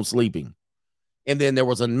was at home sleeping, and then there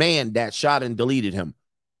was a man that shot and deleted him.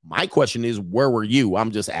 My question is, where were you?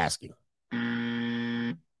 I'm just asking.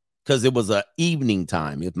 Because it was an evening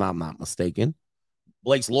time, if I'm not mistaken.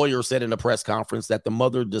 Blake's lawyer said in a press conference that the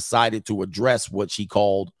mother decided to address what she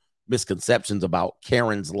called misconceptions about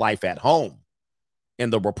Karen's life at home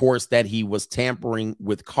and the reports that he was tampering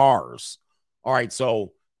with cars. All right,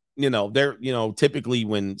 so typically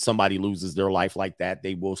when somebody loses their life like that,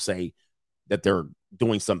 they will say that they're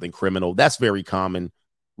doing something criminal. That's very common.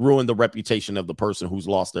 Ruin the reputation of the person who's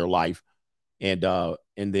lost their life, and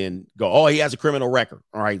then go, oh, he has a criminal record.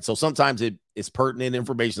 All right, so sometimes it's pertinent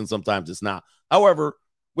information, sometimes it's not. However,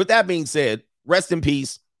 with that being said, rest in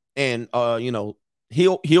peace, and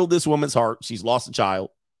heal this woman's heart. She's lost a child,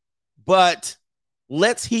 but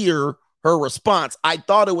let's hear her response. I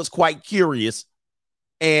thought it was quite curious,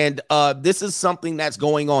 and this is something that's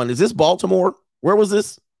going on. Is this Baltimore? Where was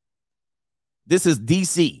this? This is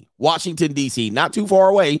D.C., Washington, D.C., not too far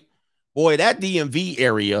away. Boy, that DMV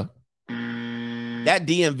area.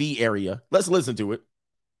 Let's listen to it.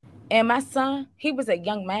 And my son, he was a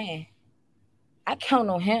young man. I count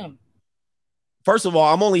on him. First of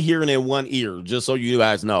all, I'm only hearing in one ear, just so you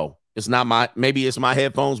guys know. It's not maybe it's my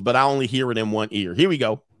headphones, but I only hear it in one ear. Here we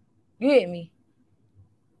go. You hear me?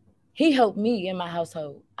 He helped me in my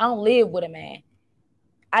household. I don't live with a man.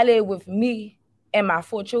 I live with me and my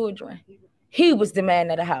 4 children. He was the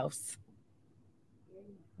man of the house.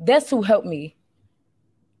 That's who helped me.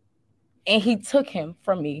 And he took him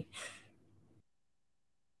from me.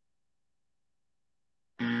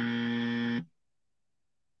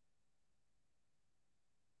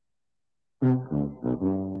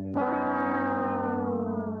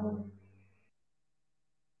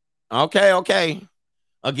 Okay.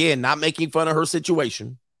 Again, not making fun of her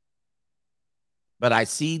situation, but I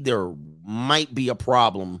see there might be a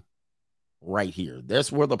problem right here.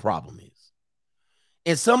 That's where the problem is.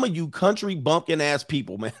 And some of you country bumpkin ass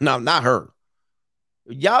people, man, no, not her.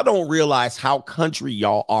 Y'all don't realize how country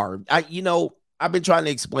y'all are. I've been trying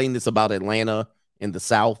to explain this about Atlanta in the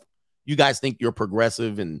South. You guys think you're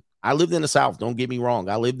progressive, and I lived in the South. Don't get me wrong.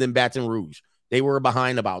 I lived in Baton Rouge. They were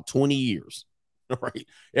behind about 20 years. Right?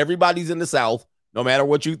 Everybody's in the South. No matter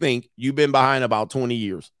what you think, you've been behind about 20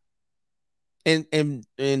 years. And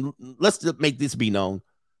let's just make this be known.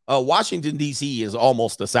 Washington, D.C. is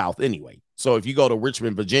almost the South anyway. So if you go to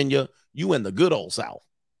Richmond, Virginia, you in the good old South.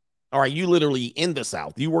 All right, you literally in the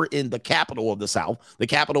South. You were in the capital of the South, the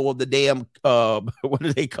capital of the damn, what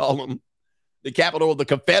do they call them? The capital of the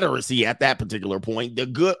Confederacy at that particular point, the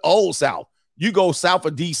good old South. You go south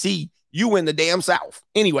of D.C., you in the damn South.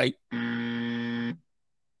 Anyway.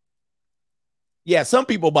 Yeah, some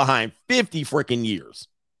people behind 50 freaking years.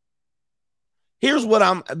 Here's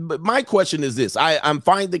what my question is this. I'm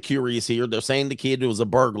finding the curious here. They're saying the kid was a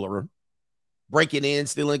burglar, breaking in,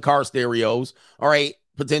 stealing car stereos. All right,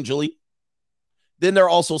 potentially. Then they're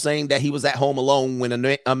also saying that he was at home alone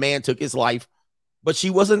when a man took his life, but she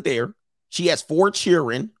wasn't there. She has 4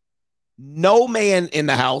 children. No man in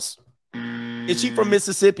the house. Is she from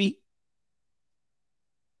Mississippi?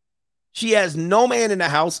 She has no man in the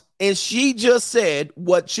house, and she just said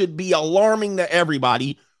what should be alarming to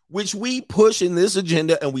everybody, which we push in this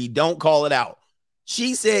agenda and we don't call it out.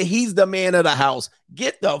 She said he's the man of the house.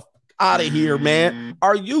 Get the f- out of here, man.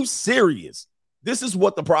 Are you serious? This is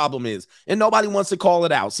what the problem is, and nobody wants to call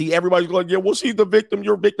it out. See, everybody's like, yeah, well, she's the victim.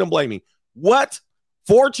 You're victim blaming. What?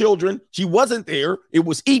 4 children. She wasn't there. It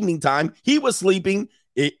was evening time. He was sleeping,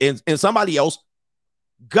 and somebody else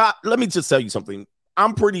got. Let me just tell you something.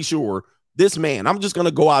 I'm pretty sure this man, I'm just going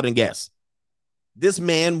to go out and guess. This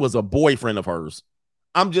man was a boyfriend of hers.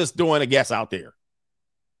 I'm just doing a guess out there.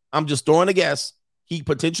 I'm just throwing a guess. He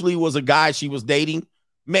potentially was a guy she was dating.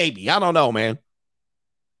 Maybe. I don't know, man.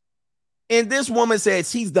 And this woman says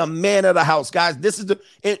he's the man of the house. Guys, this is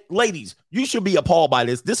ladies, you should be appalled by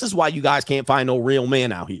this. This is why you guys can't find no real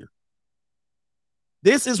men out here.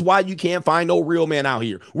 This is why you can't find no real men out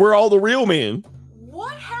here. Where are all the real men?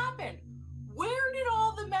 What happened? Where did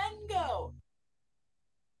all the men go?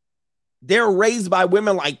 They're raised by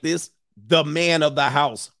women like this. The man of the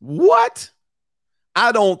house. What?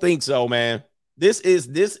 I don't think so, man. This is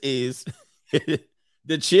the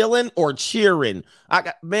chilling or cheering.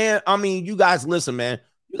 You guys listen, man.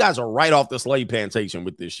 You guys are right off the slave plantation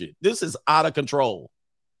with this shit. This is out of control.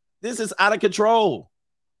 This is out of control.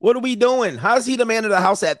 What are we doing? How is he the man of the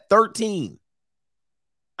house at 13?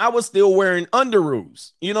 I was still wearing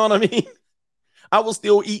underoos. You know what I mean? I was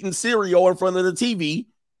still eating cereal in front of the TV,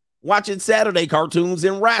 watching Saturday cartoons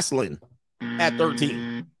and wrestling at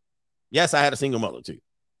 13. Yes, I had a single mother too.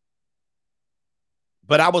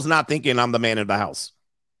 But I was not thinking I'm the man of the house.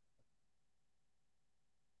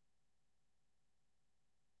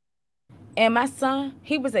 And my son,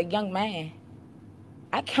 he was a young man.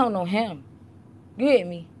 I count on him. You hear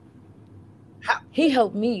me? He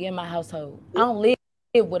helped me in my household. I don't live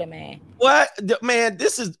with a man. What? Man,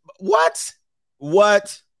 this is what?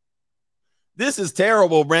 This is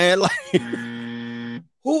terrible, man. Like,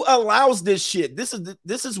 who allows this shit? This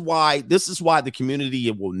is why the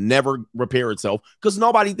community will never repair itself, because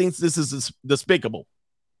nobody thinks this is despicable.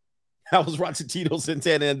 I was watching Tito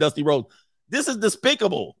Santana and Dusty Rhodes. This is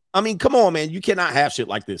despicable. I mean, come on, man. You cannot have shit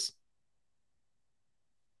like this.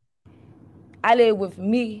 I live with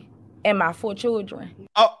me and my 4 children.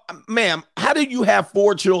 Oh, ma'am, how do you have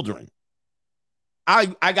 4 children?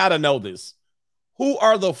 I gotta know this. Who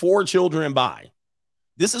are the 4 children by?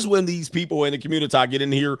 This is when these people in the community get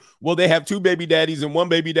in here. Well, they have 2 baby daddies, and one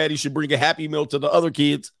baby daddy should bring a Happy Meal to the other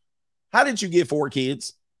kids. How did you get 4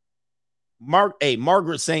 kids?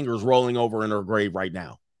 Margaret Sanger's rolling over in her grave right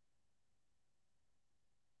now.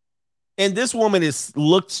 And this woman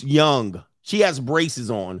looks young. She has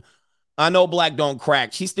braces on. I know black don't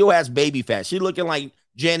crack. She still has baby fat. She's looking like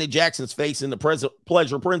Janet Jackson's face in the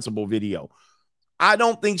Pleasure Principle video. I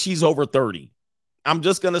don't think she's over 30. I'm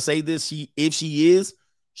just going to say this. If she is,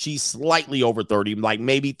 she's slightly over 30, like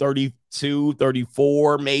maybe 32,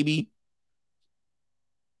 34, maybe.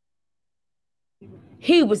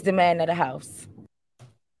 He was the man of the house.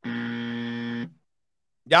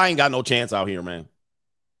 Y'all ain't got no chance out here, man.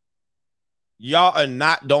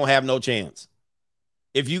 Y'all don't have no chance.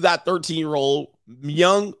 If you got 13-year-old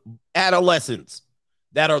young adolescents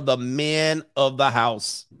that are the men of the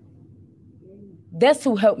house. That's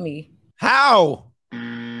who helped me. How?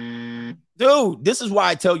 Dude, this is why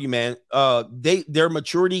I tell you, man, their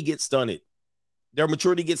maturity gets stunted. Their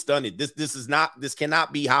maturity gets stunted. This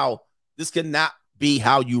cannot be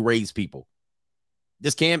how you raise people.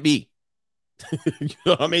 This can't be. You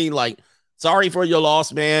know what I mean? Like, sorry for your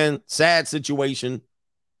loss, man. Sad situation.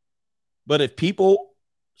 But if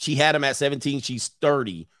she had him at 17, she's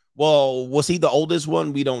 30. Well, was he the oldest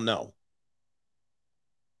one? We don't know.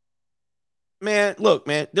 Man, look,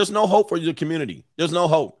 man, there's no hope for your community. There's no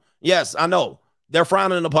hope. Yes, I know. They're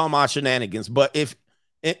frowning upon my shenanigans. But if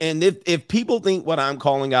people think what I'm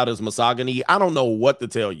calling out is misogyny, I don't know what to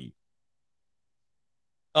tell you.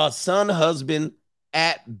 A son husband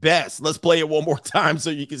at best. Let's play it one more time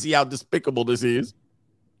so you can see how despicable this is.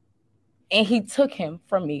 And he took him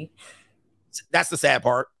from me. That's the sad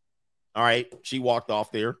part. All right. She walked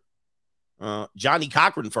off there. Johnny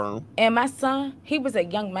Cochran firm. And my son, he was a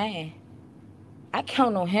young man. I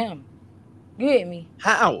count on him. You hear me?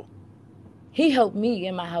 How? He helped me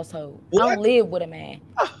in my household. What? I don't live with a man.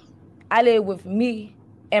 I live with me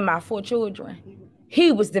and my 4 children.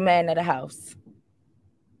 He was the man of the house.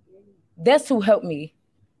 That's who helped me.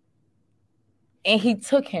 And he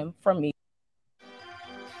took him from me.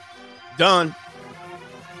 Done.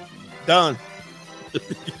 You know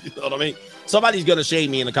what I mean? Somebody's going to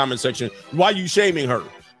shame me in the comment section. Why are you shaming her?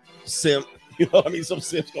 Simp. You know what I mean? Some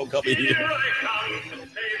simp's going to come in here.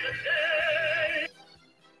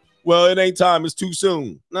 Well, it ain't time. It's too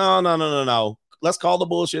soon. No. Let's call the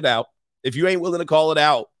bullshit out. If you ain't willing to call it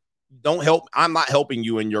out, don't help. I'm not helping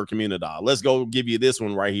you in your community. Let's go give you this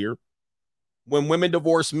one right here. When women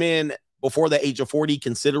divorce men before the age of 40,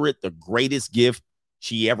 consider it the greatest gift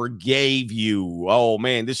she ever gave you. Oh,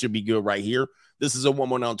 man, this should be good right here. This is a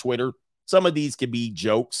woman on Twitter. Some of these could be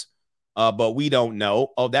jokes, but we don't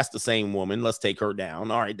know. Oh, that's the same woman. Let's take her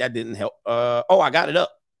down. All right, that didn't help. I got it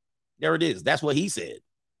up. There it is. That's what he said.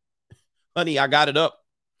 Honey, I got it up.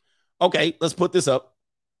 Okay, let's put this up.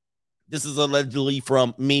 This is allegedly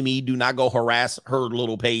from Mimi. Do not go harass her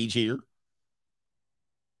little page here.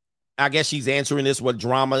 I guess she's answering this. What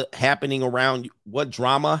drama happening around you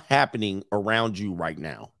right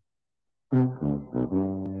now?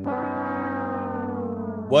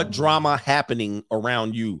 What drama happening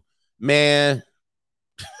around you? Man.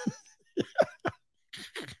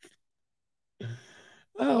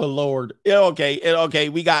 Oh, Lord. Okay.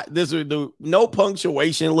 We got this. No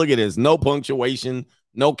punctuation. Look at this. No punctuation.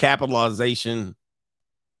 No capitalization.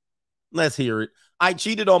 Let's hear it. I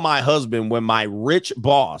cheated on my husband when my rich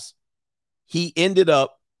boss, he ended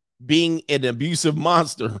up being an abusive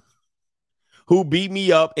monster who beat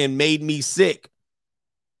me up and made me sick.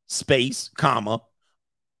 Space, comma,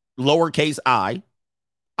 lowercase I.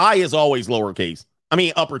 I is always lowercase. I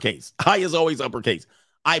mean, uppercase. I is always uppercase.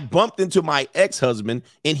 I bumped into my ex-husband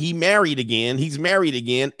and he married again. He's married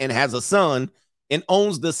again and has a son and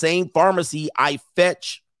owns the same pharmacy I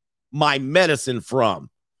fetch my medicine from.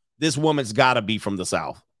 This woman's got to be from the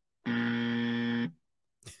South.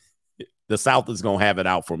 The South is going to have it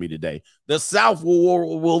out for me today. The South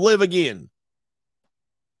will live again.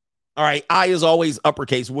 All right. I is always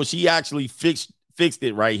uppercase. Well, she actually fixed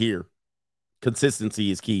it right here.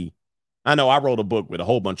 Consistency is key. I know I wrote a book with a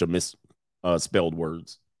whole bunch of misspelled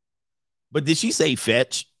words. But did she say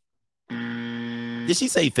fetch? Did she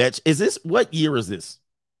say fetch? Is this, what year is this?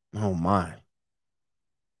 Oh my.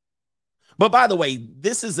 But by the way,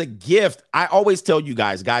 this is a gift. I always tell you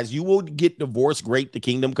guys, you will get divorced, great, the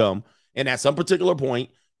kingdom come. And at some particular point,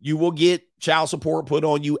 you will get child support put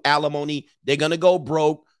on you, alimony. They're going to go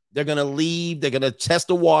broke. They're going to leave. They're going to test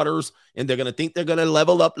the waters, and they're going to think they're going to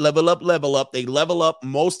level up. They level up.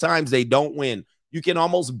 Most times they don't win. You can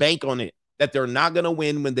almost bank on it that they're not going to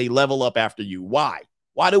win when they level up after you. Why?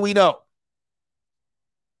 Why do we know?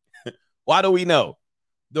 Why do we know?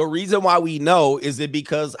 The reason why we know is that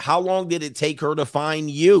because how long did it take her to find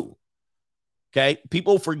you? Okay.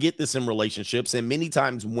 People forget this in relationships, and many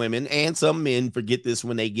times women and some men forget this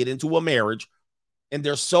when they get into a marriage, and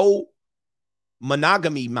they're so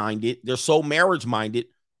monogamy minded, they're so marriage minded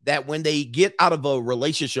that when they get out of a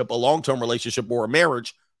relationship, a long-term relationship or a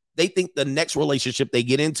marriage, they think the next relationship they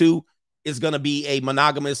get into is going to be a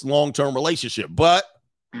monogamous long-term relationship. But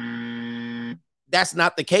that's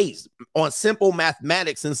not the case. On simple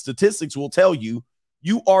mathematics and statistics will tell you,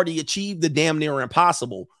 you already achieved the damn near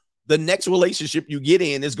impossible. The next relationship you get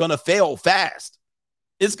in is going to fail fast.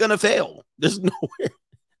 It's going to fail. There's nowhere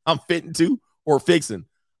I'm fitting to or fixing.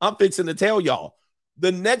 I'm fixing to tell y'all,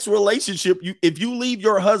 the next relationship, if you leave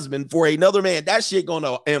your husband for another man, that shit going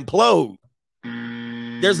to implode.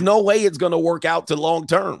 There's no way it's going to work out to long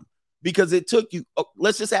term, because it took you,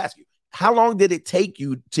 let's just ask you, how long did it take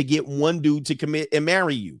you to get one dude to commit and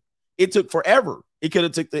marry you? It took forever. It could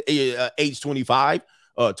have took the age 25,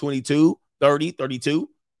 22, 30, 32.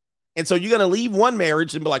 And so you're going to leave one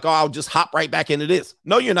marriage and be like, oh, I'll just hop right back into this.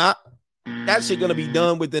 No, you're not. That shit going to be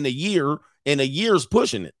done within a year, and a year's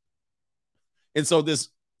pushing it. And so this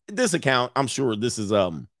account, I'm sure this is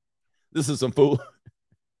some fool.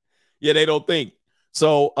 Yeah, they don't think.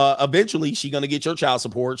 So eventually she's going to get your child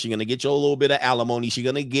support. She's going to get you a little bit of alimony. She's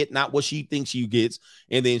going to get not what she thinks she gets.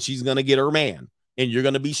 And then she's going to get her man. And you're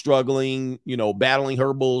going to be struggling, battling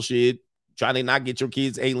her bullshit, trying to not get your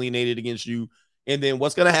kids alienated against you. And then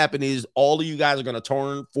what's going to happen is all of you guys are going to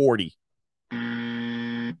turn 40.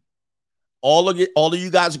 All of you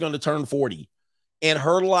guys are going to turn 40. And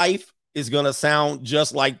her life is going to sound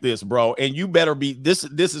just like this, bro. And you better be, this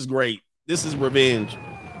is great. This is revenge.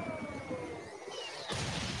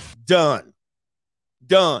 Done.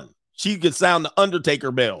 She could sound the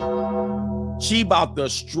Undertaker bell. She about to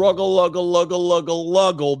struggle,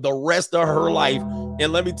 luggle the rest of her life.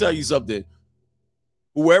 And let me tell you something.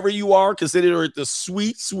 Whoever you are, consider it the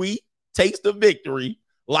sweet taste of victory.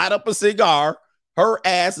 Light up a cigar. Her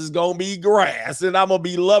ass is going to be grass, and I'm going to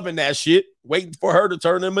be loving that shit, waiting for her to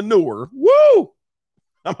turn in manure. Woo!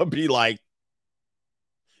 I'm going to be like,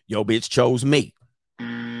 yo, bitch chose me.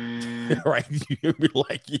 Right? You'll be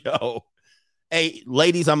like, yo. Hey,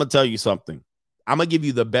 ladies, I'm going to tell you something. I'm going to give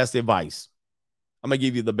you the best advice. I'm going to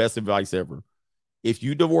give you the best advice ever. If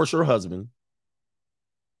you divorce your husband,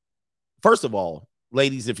 first of all,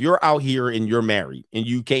 ladies, if you're out here and you're married and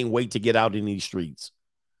you can't wait to get out in these streets,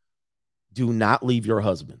 do not leave your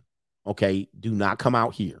husband. Okay? Do not come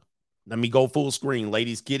out here. Let me go full screen.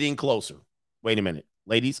 Ladies, get in closer. Wait a minute.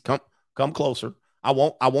 Ladies, come closer. I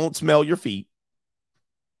won't smell your feet.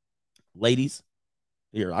 Ladies,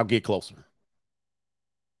 here, I'll get closer.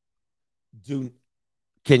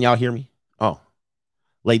 Can y'all hear me? Oh,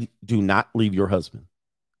 lady, do not leave your husband.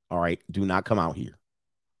 All right? Do not come out here.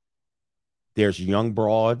 There's young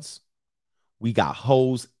broads. We got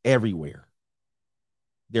hoes everywhere.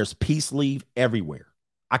 There's peace leave everywhere.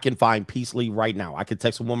 I can find peace leave right now. I can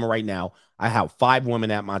text a woman right now. I have 5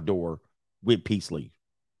 women at my door with peace leave.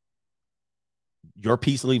 Your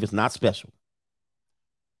peace leave is not special.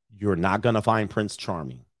 You're not going to find Prince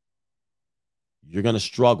Charming. You're going to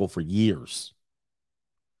struggle for years.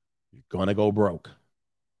 You're going to go broke.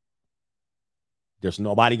 There's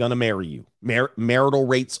nobody going to marry you. Marital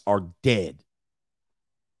rates are dead.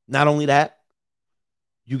 Not only that,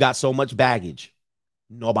 you got so much baggage.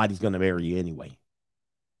 Nobody's going to marry you anyway.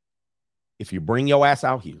 If you bring your ass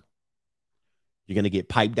out here, you're going to get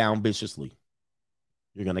piped down viciously.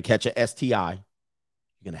 You're going to catch a STI.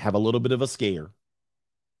 You're going to have a little bit of a scare.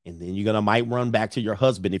 And then you're going to might run back to your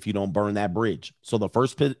husband if you don't burn that bridge. So the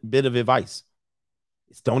first bit of advice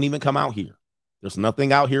is don't even come out here. There's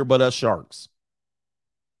nothing out here but us sharks.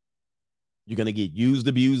 You're going to get used,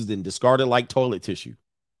 abused, and discarded like toilet tissue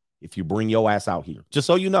if you bring your ass out here. Just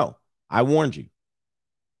so you know, I warned you.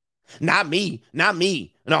 Not me.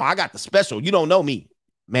 No, I got the special. You don't know me.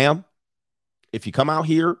 Ma'am, if you come out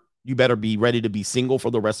here, you better be ready to be single for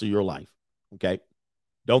the rest of your life. Okay?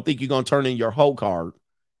 Don't think you're going to turn in your hoe card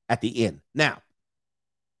at the end. Now,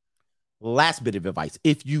 last bit of advice.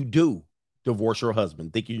 If you do divorce your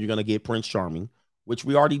husband, thinking you're going to get Prince Charming which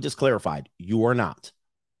we already just clarified, you are not.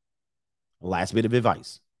 Last bit of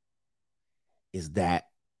advice is that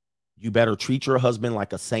you better treat your husband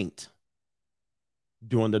like a saint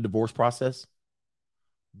during the divorce process,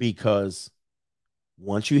 because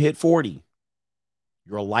once you hit 40,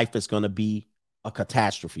 your life is going to be a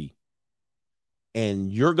catastrophe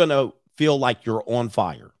and you're going to feel like you're on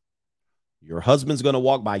fire. Your husband's going to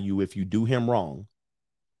walk by you if you do him wrong,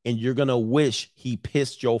 and you're going to wish he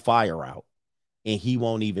pissed your fire out, and he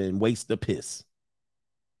won't even waste the piss.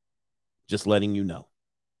 Just letting you know.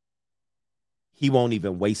 He won't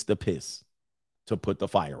even waste the piss to put the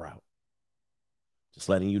fire out. Just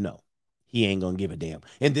letting you know. He ain't going to give a damn.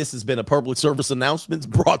 And this has been a public service announcement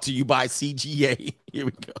brought to you by CGA. Here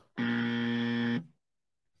we go.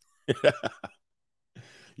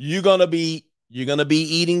 You're going to be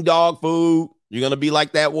eating dog food. You're going to be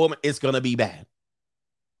like that woman. It's going to be bad.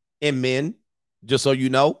 And men, just so you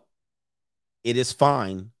know, it is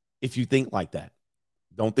fine if you think like that.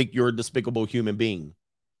 Don't think you're a despicable human being.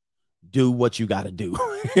 Do what you got to do.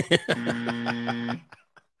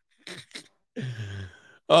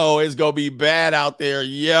 Oh, it's going to be bad out there.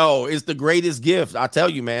 Yo, it's the greatest gift. I tell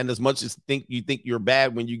you, man, as much as you think you're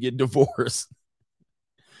bad when you get divorced.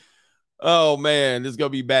 Oh, man, it's going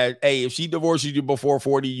to be bad. Hey, if she divorces you before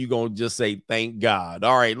 40, you're going to just say, thank God.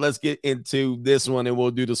 All right, let's get into this one, and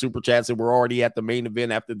we'll do the super chats. And we're already at the main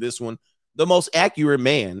event after this one. The most accurate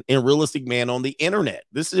man and realistic man on the internet.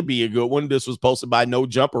 This should be a good one. This was posted by No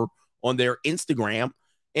Jumper on their Instagram.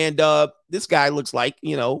 And this guy looks like,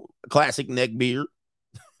 a classic neck beard.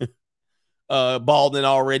 Balding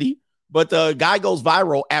already. But the guy goes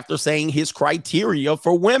viral after saying his criteria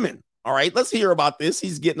for women. All right, let's hear about this.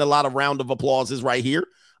 He's getting a lot of round of applauses right here.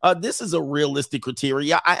 This is a realistic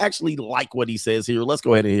criteria. I actually like what he says here. Let's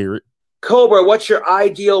go ahead and hear it. Cobra, what's your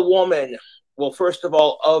ideal woman? Well, first of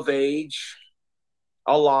all, of age,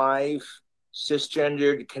 alive,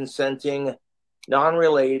 cisgendered, consenting,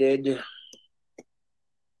 non-related,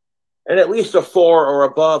 and at least a 4 or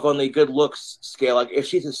above on the good looks scale. Like if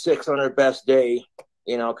she's a 6 on her best day,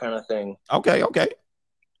 kind of thing. Okay.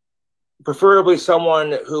 Preferably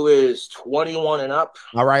someone who is 21 and up.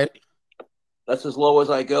 All right. That's as low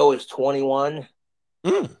as I go, is 21.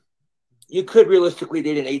 You could realistically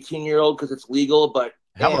date an 18-year-old because it's legal, but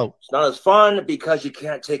hello, it's not as fun because you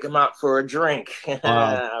can't take them out for a drink.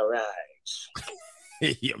 All right.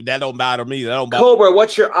 That don't matter to me. That don't matter. Cobra,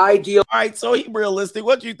 what's your ideal? All right, so he realistic.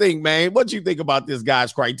 What you think, man? What you think about this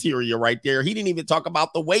guy's criteria right there? He didn't even talk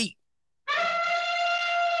about the weight.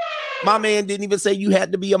 My man didn't even say you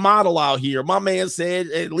had to be a model out here. My man said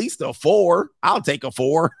at least a 4. I'll take a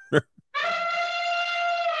 4.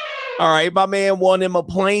 All right, my man wanted him a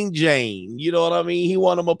plain Jane. You know what I mean? He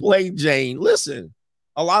wanted him a plain Jane. Listen,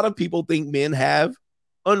 a lot of people think men have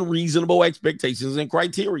unreasonable expectations and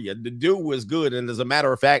criteria. The dude was good, and as a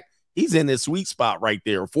matter of fact, he's in his sweet spot right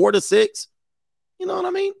there. 4 to 6. You know what I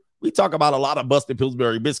mean? We talk about a lot of busted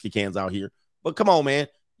Pillsbury biscuit cans out here, but come on, man.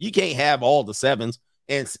 You can't have all the 7s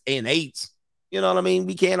and 8s. You know what I mean?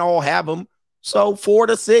 We can't all have them. So 4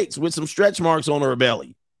 to 6 with some stretch marks on her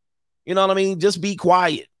belly. You know what I mean? Just be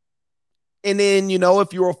quiet. And then,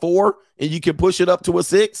 if you're a 4 and you can push it up to a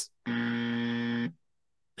 6, 4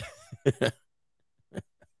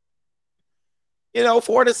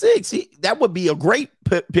 to 6, that would be a great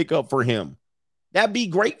pickup for him. That'd be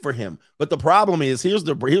great for him. But the problem is, here's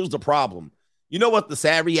the problem. You know what the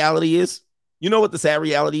sad reality is?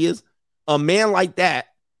 A man like that,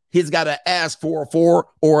 he's got to ask for a 4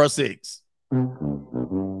 or a 6.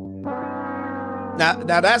 Now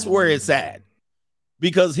that's where it's sad.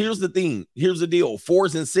 Because here's the thing. Here's the deal.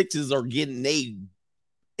 4s and 6s are getting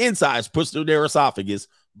insides pushed through their esophagus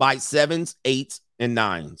by 7s, 8s, and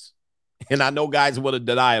 9s. And I know guys want to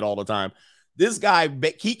deny it all the time. This guy,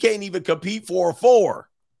 he can't even compete for a 4.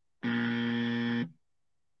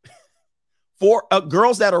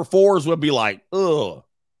 Girls that are 4s would be like, ugh.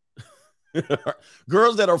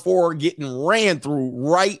 Girls that are 4 are getting ran through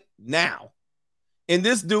right now. And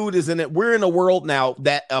this dude we're in a world now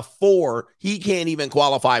that a 4, he can't even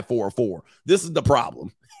qualify for a 4. This is the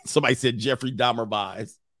problem. Somebody said Jeffrey Dahmer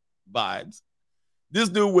vibes. This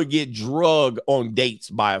dude would get drugged on dates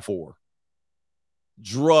by a 4.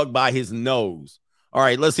 Drugged by his nose. All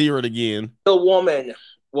right, let's hear it again. The woman,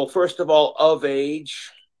 well, first of all, of age,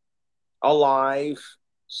 alive.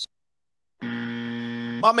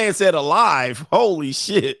 My man said alive. Holy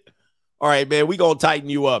shit. All right, man, we going to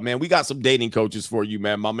tighten you up, man. We got some dating coaches for you,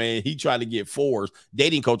 man. My man, he tried to get 4s.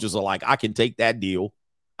 Dating coaches are like, I can take that deal.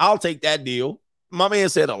 I'll take that deal. My man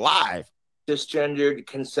said alive. Cisgendered,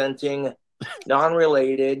 consenting,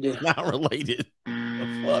 non-related. Not related.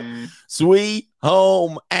 fuck? Sweet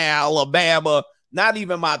home Alabama. Not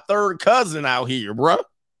even my third cousin out here, bro.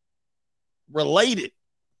 Related.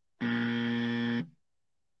 Hey,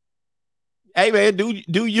 man, do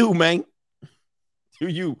you, man. Do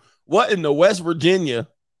you. What in the West Virginia,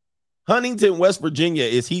 Huntington, West Virginia,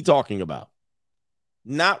 is he talking about?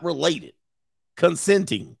 Not related.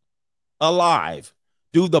 Consenting. Alive.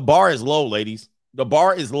 Dude, the bar is low, ladies. The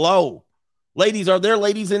bar is low. Ladies, are there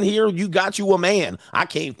ladies in here? You got you a man. I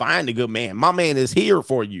can't find a good man. My man is here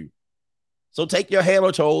for you. So take your hand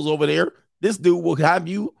or toes over there. This dude will have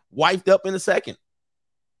you wifed up in a second.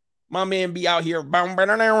 My man be out here. My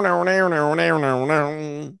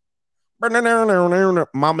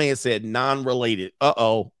man said non-related.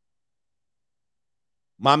 Uh-oh.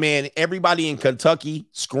 My man, everybody in Kentucky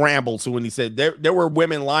scrambled. So when he said there were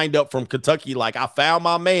women lined up from Kentucky, like, I found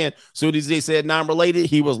my man. Soon as they said non-related,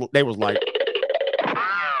 they was like,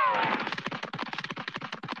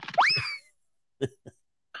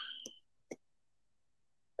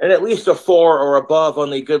 and at least a 4 or above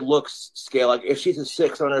on the good looks scale. Like if she's a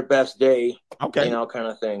 6 on her best day, okay, kind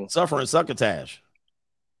of thing. Suffering succotash.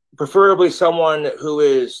 Preferably someone who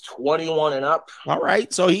is 21 and up. All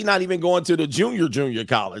right. So he's not even going to the junior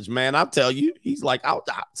college, man. I'll tell you. He's like out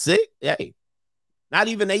sick. Hey, not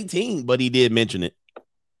even 18, but he did mention it.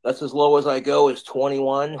 That's as low as I go is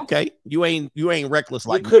 21. Okay. You ain't reckless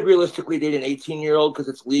like you could realistically date an 18-year-old because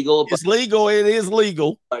it's legal. It's legal. It is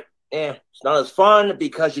legal. But it's not as fun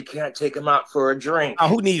because you can't take them out for a drink. Oh,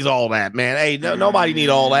 who needs all that, man? Hey, nobody need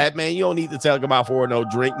all that, man. You don't need to take them out for no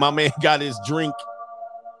drink. My man got his drink.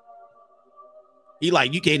 He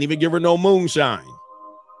like, you can't even give her no moonshine.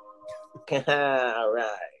 All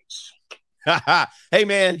right. Hey,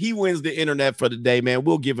 man, he wins the internet for the day, man.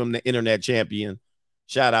 We'll give him the internet champion.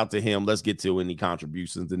 Shout out to him. Let's get to any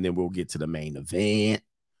contributions, and then we'll get to the main event.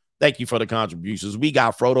 Thank you for the contributions. We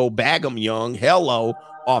got Frodo Bagum Young. Hello,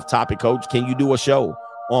 off topic, coach. Can you do a show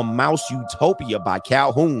on Mouse Utopia by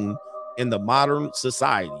Calhoun in the Modern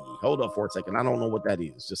Society? Hold up for a second. I don't know what that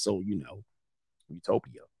is, just so you know.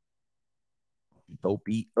 Utopia.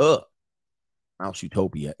 Mouse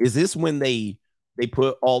Utopia. Is this when they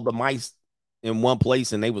put all the mice in one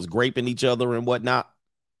place and they was graping each other and whatnot?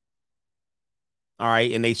 All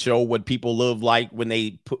right, and they show what people live like when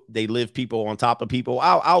they live people on top of people.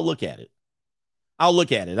 I'll look at it.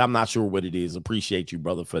 I'm not sure what it is. Appreciate you,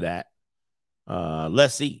 brother, for that.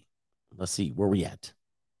 Let's see where we at.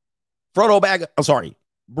 Frodo Bag. I'm sorry,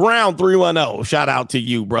 Brown 310. Shout out to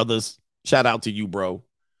you, brothers. Shout out to you, bro.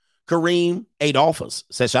 Kareem Adolphus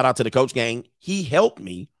says, shout out to the coach gang. He helped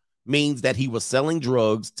me means that he was selling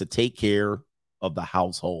drugs to take care of the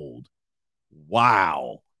household.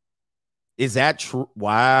 Wow. Is that true?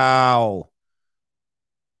 Wow.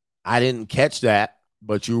 I didn't catch that,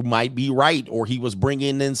 but you might be right. Or he was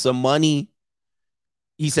bringing in some money.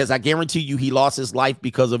 He says, I guarantee you he lost his life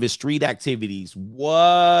because of his street activities.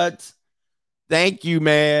 What? Thank you,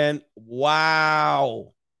 man.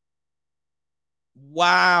 Wow.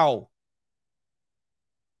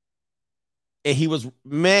 And he was,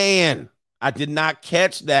 man, I did not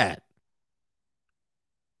catch that.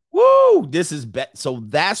 Woo, this is bad. So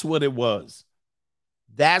that's what it was.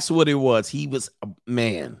 He was,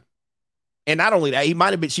 man. And not only that,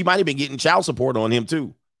 she might have been getting child support on him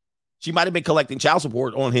too. She might have been collecting child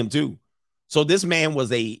support on him too. So this dude was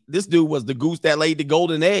the goose that laid the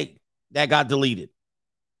golden egg that got deleted.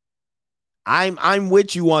 I'm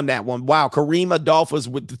with you on that one. Wow, Kareem Adolphus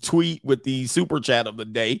with the tweet, with the super chat of the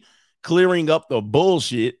day, clearing up the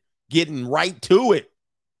bullshit, getting right to it.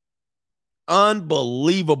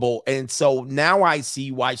 Unbelievable. And so now I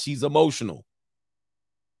see why she's emotional.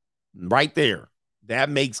 Right there. That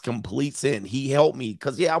makes complete sense. He helped me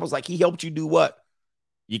because, I was like, he helped you do what?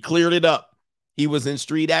 You cleared it up. He was in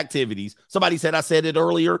street activities. Somebody said I said it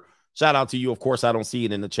earlier. Shout out to you. Of course, I don't see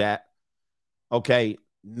it in the chat. Okay.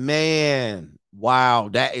 Man, wow,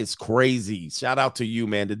 that is crazy. Shout out to you,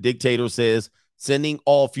 man. The dictator says, sending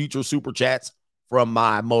all future super chats from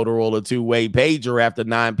my Motorola two-way pager after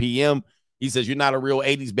 9 p.m. He says, you're not a real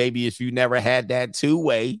 80s baby if you never had that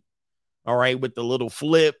two-way. All right, with the little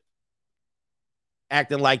flip.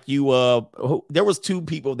 Acting like you, there was two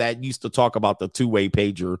people that used to talk about the two-way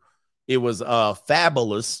pager. It was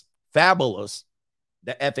Fabulous, the Faboulous,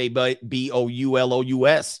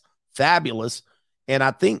 Fabulous. And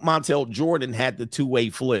I think Montel Jordan had the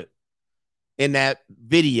two-way flip in that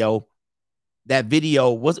video. That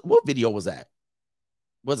video was, what video was that?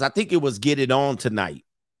 I think it was Get It On Tonight.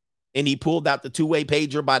 And he pulled out the two-way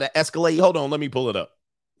pager by the Escalade. Hold on, let me pull it up.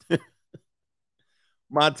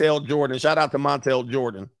 Montel Jordan. Shout out to Montel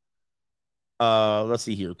Jordan. Let's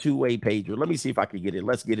see here. Two-way pager. Let me see if I can get it.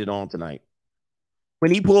 Let's get it on tonight.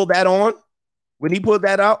 When he pulled that on, when he pulled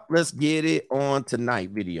that out, let's get it on tonight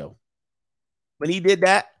video. When he did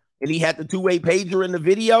that and he had the two-way pager in the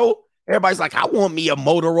video, everybody's like, I want me a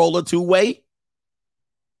Motorola two-way.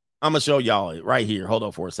 I'm going to show y'all it right here. Hold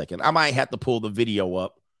on for a second. I might have to pull the video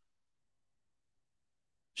up.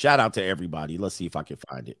 Shout out to everybody. Let's see if I can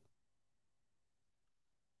find it.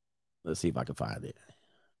 Let's see if I can find it.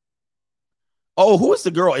 Oh, who is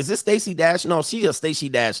the girl? Is this Stacey Dash? No, she a Stacey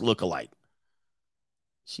Dash lookalike.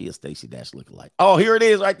 She a Stacey Dash lookalike. Oh, here it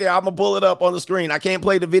is right there. I'm going to pull it up on the screen. I can't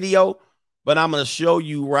play the video, but I'm going to show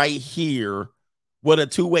you right here what a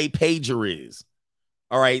two-way pager is.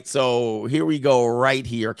 All right, so here we go right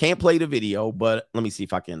here. Can't play the video, but let me see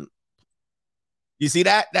if I can. You see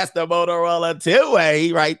that? That's the Motorola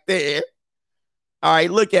two-way right there. All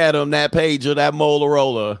right, look at him, that pager, that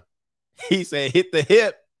Motorola. He said, hit the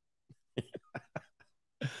hip.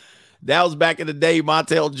 That was back in the day.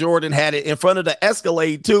 Montel Jordan had it in front of the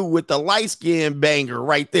Escalade, too, with the light-skin banger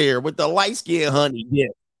right there, with the light-skin honey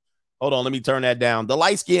dip. Hold on, let me turn that down. The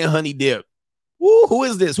light-skin honey dip. Ooh, who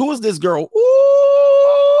is this? Who is this girl?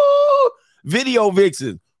 Ooh, Video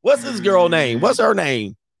Vixen. What's this girl name? What's her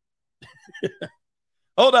name?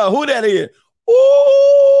 Hold on, who that is?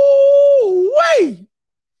 Ooh, wait.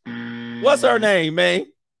 What's her name, man?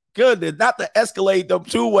 Goodness, not the Escalade, the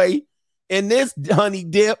two-way. And this honey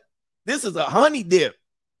dip. This is a honey dip.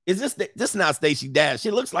 Is this not Stacey Dash? She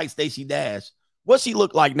looks like Stacey Dash. What she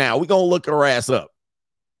look like now? We're going to look her ass up.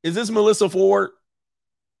 Is this Melissa Ford?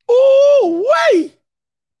 Ooh, wait.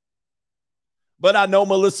 But I know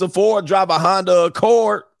Melissa Ford drive a Honda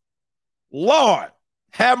Accord. Lord,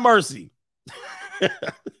 have mercy.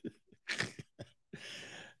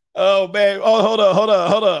 Oh, man. Oh,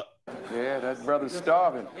 hold up. Yeah, that brother's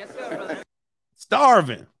starving. Yes, sir, brother.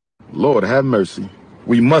 Starving. Lord, have mercy.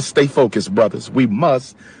 We must stay focused, brothers. We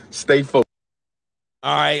must stay focused.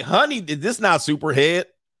 All right, honey, is this not Superhead?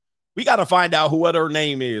 We got to find out what her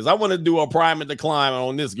name is. I want to do a prime and decline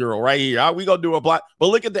on this girl right here. We going to do a plot. But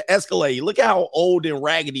look at the Escalade. Look at how old and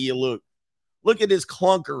raggedy it look. Look at this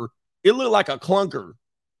clunker. It looked like a clunker.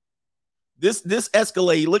 This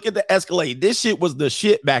Escalade, look at the Escalade. This shit was the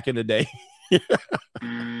shit back in the day.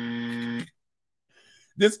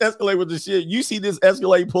 This Escalade was the shit. You see this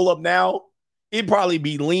Escalade pull up now, it'd probably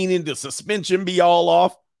be leaning, the suspension be all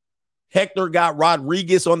off. Hector got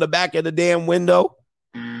Rodriguez on the back of the damn window.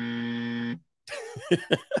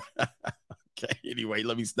 Okay, anyway,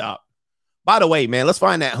 let me stop. By the way, man, let's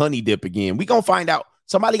find that honey dip again. We gonna find out.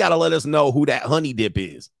 Somebody got to let us know who that honey dip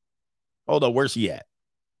is. Hold on, where's she at?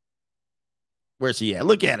 Where's she at?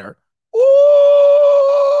 Look at her.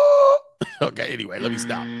 Ooh! Okay, anyway, let me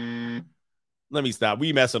stop.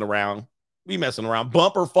 We messing around.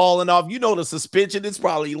 Bumper falling off. You know the suspension is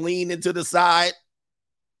probably leaning to the side.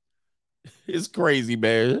 It's crazy,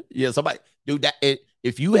 man. Yeah, somebody, dude, that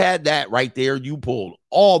if you had that right there, you pulled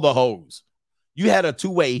all the hose. You had a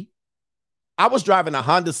two-way. I was driving a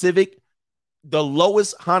Honda Civic, the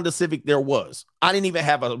lowest Honda Civic there was. I didn't even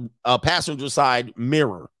have a passenger side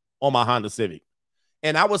mirror on my Honda Civic.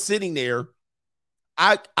 And I was sitting there.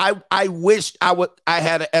 I wished I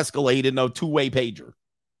had an Escalade and a two-way pager.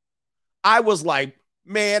 I was like,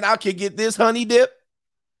 man, I could get this honey dip.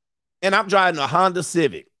 And I'm driving a Honda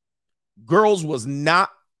Civic. Girls was not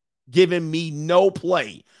giving me no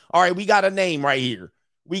play. All right, we got a name right here.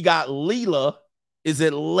 We got Leela. Is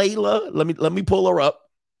it Layla? Let me pull her up.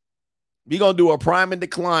 We're going to do a prime and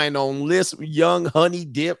decline on this young honey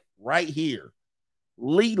dip right here.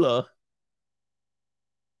 Leela.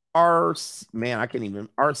 Arcieri.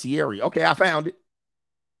 Okay, I found it.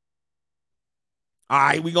 All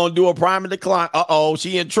right, we're going to do a prime and decline. Uh-oh,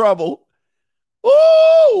 she in trouble.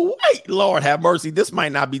 Oh, wait, Lord have mercy. This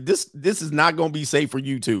might not be, this is not going to be safe for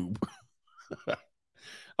YouTube.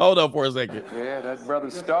 Hold up for a second. Yeah, that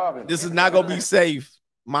brother's starving. This is not going to be safe.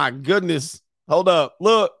 My goodness. Hold up.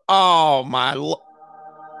 Look. Oh, my.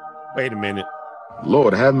 Wait a minute.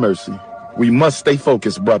 Lord, have mercy. We must stay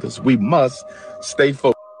focused, brothers. We must stay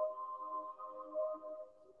focused.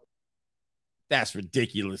 That's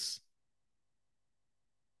ridiculous.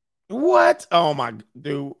 What? Oh, my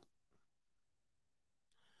dude.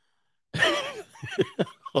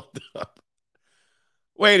 Hold up.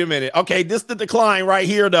 Wait a minute. Okay, this is the decline right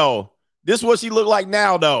here, though. This is what she look like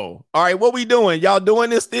now, though. All right, what we doing? Y'all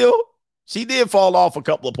doing this still? She did fall off a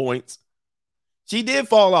couple of points. She did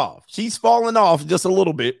fall off. She's falling off just a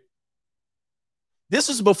little bit. This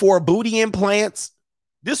is before booty implants.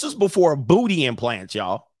 This is before booty implants,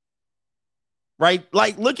 y'all. Right?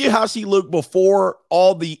 Like, look at how she looked before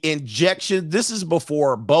all the injections. This is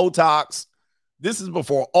before Botox. This is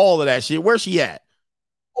before all of that shit. Where's she at?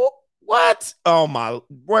 Oh, what? Oh my,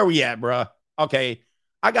 where we at, bruh? Okay,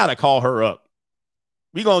 I gotta call her up.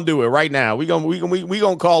 We gonna do it right now. We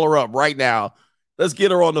gonna call her up right now. Let's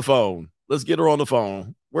get her on the phone. Let's get her on the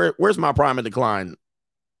phone. Where's my prime and decline?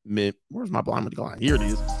 Where's my prime and decline? Here it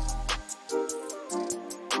is.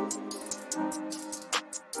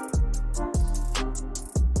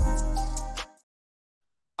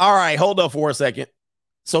 All right, hold up for a second.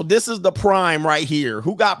 So this is the prime right here.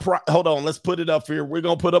 Who got prime? Hold on, let's put it up here. We're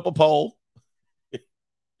gonna put up a poll.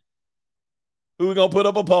 Who we gonna put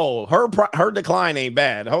up a poll? Her decline ain't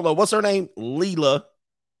bad. Hold on, what's her name? Leela.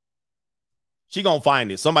 She gonna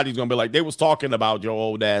find it. Somebody's gonna be like, they was talking about your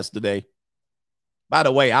old ass today. By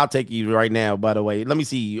the way, I'll take you right now. By the way, let me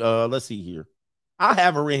see. Let's see here. I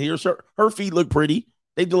have her in here. Her feet look pretty.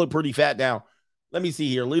 They do look pretty fat now. Let me see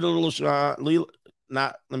here. Leela.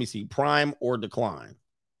 Not, let me see, prime or decline.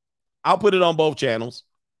 I'll put it on both channels.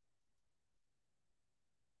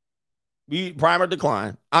 Prime or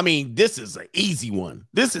decline. I mean, this is an easy one.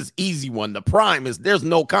 This is easy one. The prime is, there's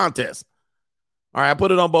no contest. All right, I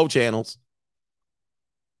put it on both channels.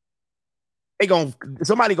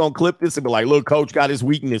 Somebody gonna clip this and be like, look, coach got his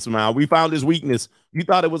weakness now. We found his weakness. You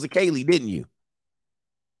thought it was a Kaylee, didn't you?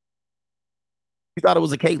 You thought it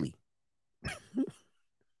was a Kaylee.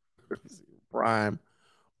 Prime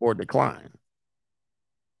or decline.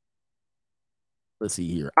 Let's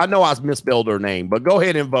see here. I know I misspelled her name, but go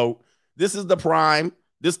ahead and vote. This is the prime.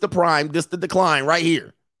 This the prime. This the decline right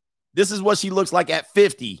here. This is what she looks like at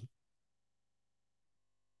 50.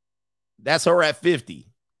 That's her at 50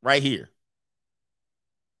 right here.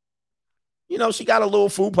 You know, she got a little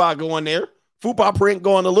fupa going there. Fupa print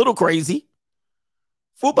going a little crazy.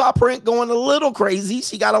 Fupa print going a little crazy.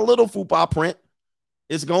 She got a little fupa print.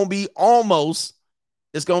 It's going to be almost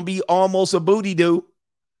a booty do.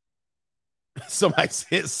 Somebody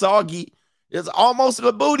said soggy. It's almost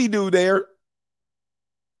a booty do there.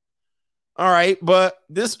 All right, but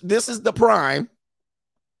this is the prime.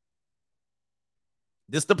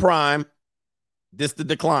 This the prime. This the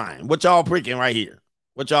decline. What y'all picking right here?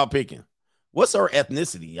 What y'all picking? What's her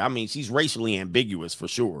ethnicity? I mean, she's racially ambiguous for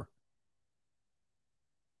sure.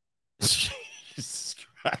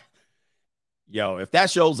 Yo, if that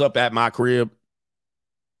shows up at my crib,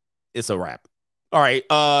 it's a wrap. All right.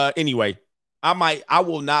 Anyway, I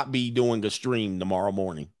will not be doing a stream tomorrow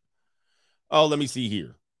morning. Oh, let me see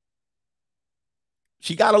here.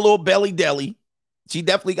 She got a little belly deli. She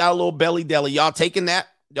definitely got a little belly deli. Y'all taking that?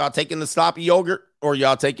 Y'all taking the sloppy yogurt or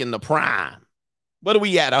y'all taking the prime? What are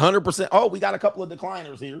we at? 100%. Oh, we got a couple of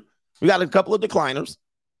decliners here.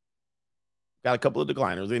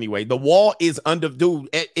 Anyway, the wall is undefeated.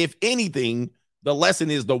 If anything, the lesson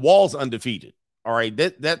is the wall's undefeated. All right.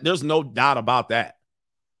 That there's no doubt about that.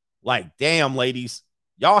 Like, damn, ladies,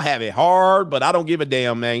 y'all have it hard, but I don't give a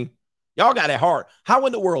damn, man. Y'all got it hard. How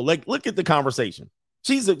in the world? Like, look at the conversation.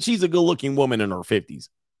 She's a good-looking woman in her 50s.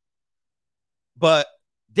 But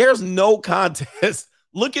there's no contest.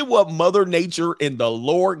 Look at what Mother Nature and the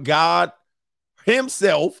Lord God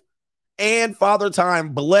himself and Father Time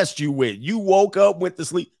blessed you with. You woke up, went to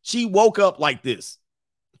sleep. She woke up like this.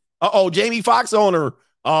 Jamie Foxx owner.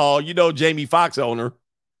 Oh, you know Jamie Foxx owner.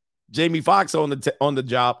 Jamie Foxx on the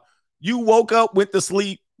job. You woke up, went to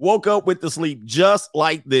sleep just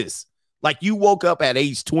like this. Like you woke up at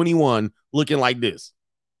age 21 looking like this.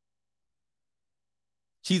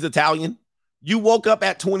 She's Italian. You woke up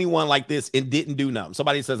at 21 like this and didn't do nothing.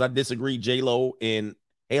 Somebody says, I disagree. J-Lo and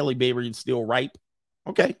Hailey Bailey is still ripe.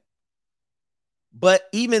 Okay. But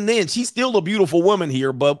even then, she's still a beautiful woman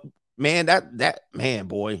here. But man, man,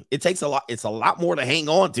 boy, it takes a lot. It's a lot more to hang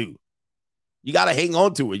on to. You got to hang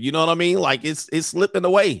on to it. You know what I mean? Like it's slipping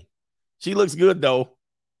away. She looks good though.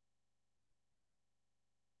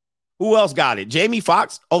 Who else got it? Jamie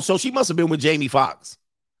Foxx. Oh, so she must have been with Jamie Foxx.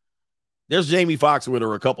 There's Jamie Foxx with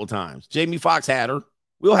her a couple times. Jamie Foxx had her.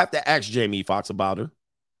 We'll have to ask Jamie Foxx about her.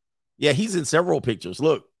 Yeah, he's in several pictures.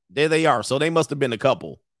 Look, there they are. So they must have been a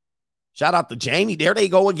couple. Shout out to Jamie. There they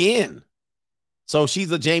go again. So she's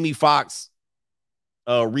a Jamie Foxx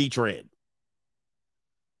retread.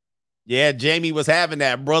 Yeah, Jamie was having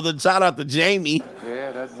that, brother. Shout out to Jamie.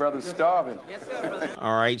 Yeah, that brother's starving. Yes, sir, brother.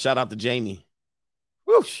 All right, shout out to Jamie.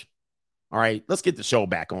 Whoosh. All right, let's get the show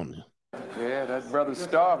back on. Yeah, that brother's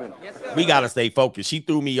starving. Yes, sir, We got to stay focused. She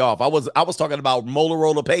threw me off. I was talking about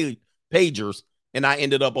Motorola pagers, and I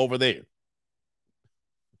ended up over there.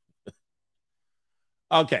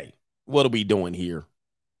 Okay, what are we doing here?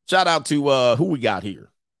 Shout out to who we got here.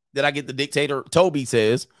 Did I get the dictator? Toby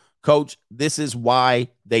says, Coach, this is why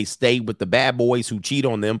they stay with the bad boys who cheat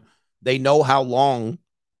on them. They know how long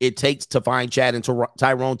it takes to find Chad and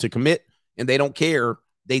Tyrone to commit, and they don't care.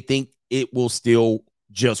 They think it will still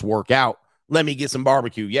just work out. Let me get some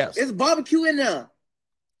barbecue. Yes. It's barbecue in there.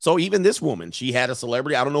 So even this woman, she had a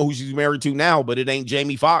celebrity. I don't know who she's married to now, but it ain't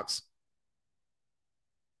Jamie Foxx.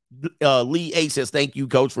 Lee A says, thank you,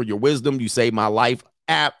 coach, for your wisdom. You saved my life.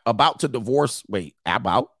 You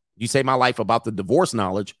saved my life about the divorce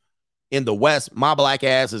knowledge. In the West, my black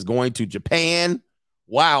ass is going to Japan.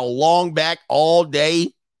 Wow, long back all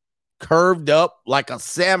day, curved up like a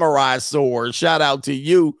samurai sword. Shout out to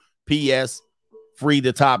you. P.S. Free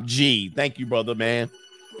the top G. Thank you, brother, man.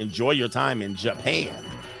 Enjoy your time in Japan.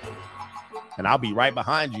 And I'll be right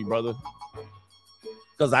behind you, brother.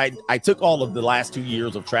 Because I took all of the last 2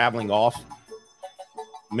 years of traveling off,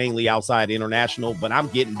 mainly outside international, but I'm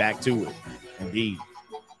getting back to it. Indeed.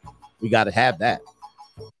 We got to have that.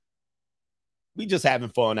 We just having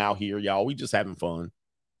fun out here, y'all. We just having fun.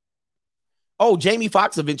 Oh, Jamie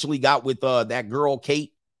Foxx eventually got with that girl,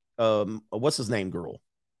 Kate. What's his name, girl?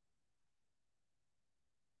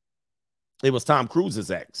 It was Tom Cruise's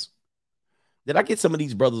ex. Did I get some of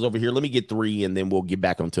these brothers over here? Let me get 3, and then we'll get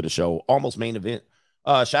back onto the show. Almost main event.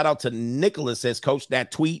 Shout out to Nicholas, says, Coach,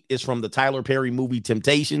 that tweet is from the Tyler Perry movie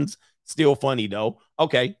Temptations. Still funny, though.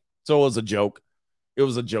 Okay, so it was a joke. It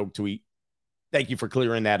was a joke tweet. Thank you for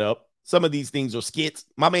clearing that up. Some of these things are skits.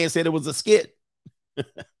 My man said it was a skit.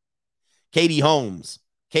 Katie Holmes.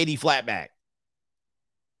 Katie Flatback.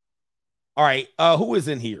 All right, who is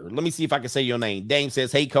in here? Let me see if I can say your name. Dame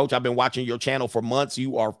says, hey, coach, I've been watching your channel for months.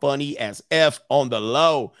 You are funny as F on the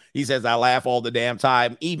low. He says, I laugh all the damn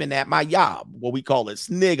time, even at my job. What we call it,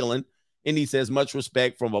 sniggling. And he says, much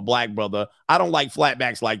respect from a black brother. I don't like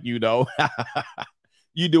flatbacks like you, though.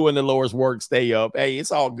 You doing the Lord's work. Stay up. Hey,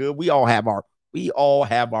 it's all good. We all have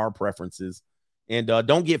our preferences. And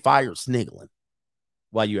don't get fired sniggling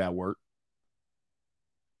while you at work.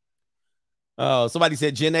 Somebody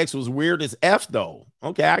said Gen X was weird as F, though.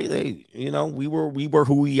 Okay, we were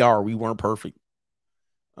who we are. We weren't perfect.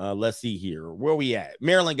 Let's see here. Where we at?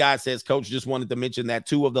 Maryland guy says, Coach, just wanted to mention that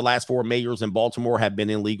 2 of the last 4 mayors in Baltimore have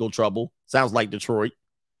been in legal trouble. Sounds like Detroit.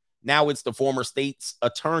 Now it's the former state's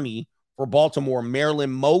attorney for Baltimore,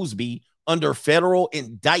 Marilyn Mosby, under federal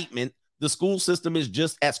indictment. The school system is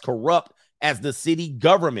just as corrupt as the city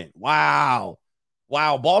government. Wow.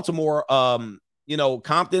 Baltimore,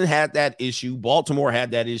 Compton had that issue. Baltimore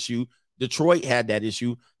had that issue. Detroit had that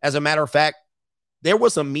issue. As a matter of fact, there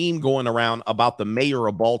was a meme going around about the mayor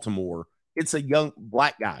of Baltimore. It's a young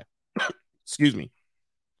black guy. Excuse me.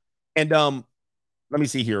 And let me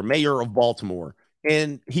see here. Mayor of Baltimore.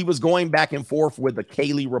 And he was going back and forth with a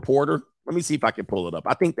Kaylee reporter. Let me see if I can pull it up.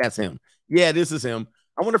 I think that's him. Yeah, this is him.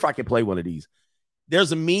 I wonder if I can play one of these.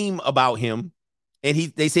 There's a meme about him, and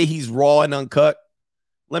they say he's raw and uncut.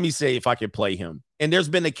 Let me see if I can play him. And there's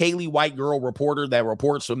been a Kaylee white girl reporter that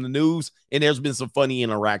reports from the news, and there's been some funny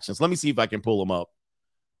interactions. Let me see if I can pull them up.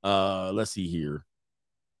 Let's see here.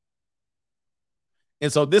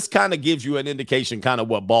 And so this kind of gives you an indication kind of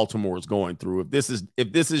what Baltimore is going through.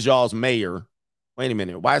 If this is y'all's mayor, wait a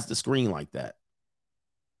minute. Why is the screen like that?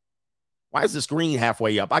 Why is the screen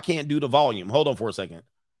halfway up? I can't do the volume. Hold on for a second.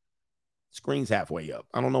 Screen's halfway up.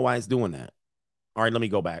 I don't know why it's doing that. All right, let me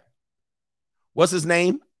go back. What's his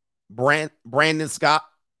name? Brandon Scott.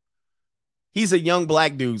 He's a young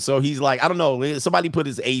black dude. So he's like, I don't know. Somebody put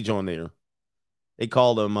his age on there. They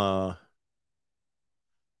called him,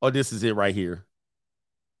 this is it right here.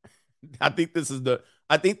 I think this is the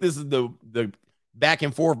back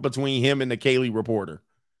and forth between him and the Kaylee reporter.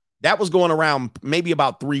 That was going around maybe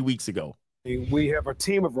about 3 weeks ago. We have a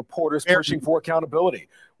team of reporters pushing for accountability.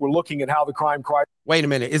 We're looking at how the crime crisis. Wait a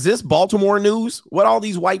minute. Is this Baltimore news? What all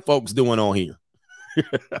these white folks doing on here?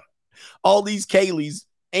 All these Kayleys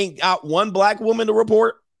ain't got one black woman to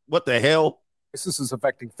report? What the hell? This is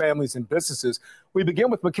affecting families and businesses. We begin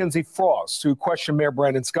with Mackenzie Frost, who questioned Mayor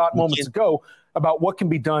Brandon Scott moments ago about what can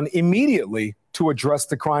be done immediately to address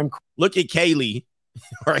the crime. Look at Kaylee.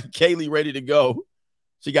 All right, Kaylee ready to go.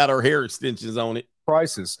 She got her hair extensions on it.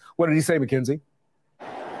 Crisis. What did he say, Mackenzie?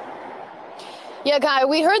 Yeah, Guy,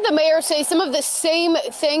 we heard the mayor say some of the same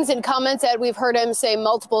things in comments that we've heard him say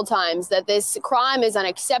multiple times, that this crime is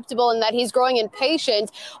unacceptable and that he's growing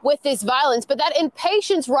impatient with this violence. But that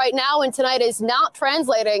impatience right now and tonight is not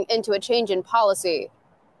translating into a change in policy.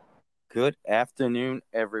 Good afternoon,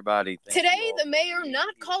 everybody. Today, the mayor not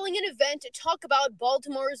calling an event to talk about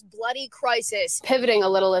Baltimore's bloody crisis. Pivoting a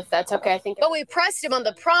little, if that's okay, I think. But we pressed him on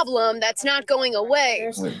the problem that's not going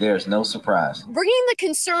away. There's no surprise. Bringing the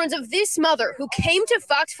concerns of this mother who came to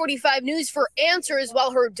Fox 45 News for answers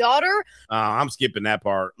while her daughter... I'm skipping that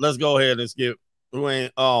part. Let's go ahead and skip.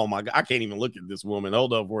 Oh my God, I can't even look at this woman.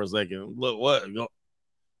 Hold up for a second. Look, what?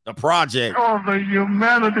 The project. Oh, the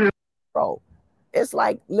humanity. Bro, it's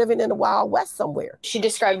like living in the Wild West somewhere. She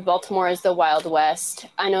described Baltimore as the Wild West.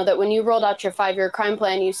 I know that when you rolled out your 5-year crime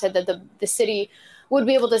plan, you said that the city would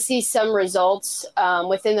be able to see some results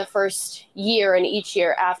within the first year and each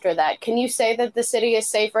year after that. Can you say that the city is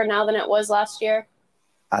safer now than it was last year?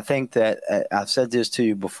 I think that I've said this to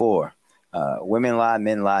you before. Women lie,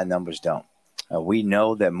 men lie, numbers don't. We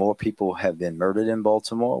know that more people have been murdered in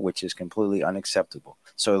Baltimore, which is completely unacceptable.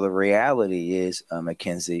 So the reality is,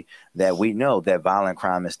 Mackenzie, that we know that violent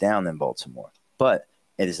crime is down in Baltimore. But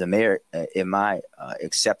is the mayor, am I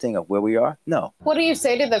accepting of where we are? No. What do you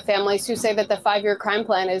say to the families who say that the 5-year crime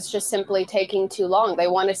plan is just simply taking too long? They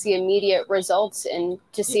want to see immediate results and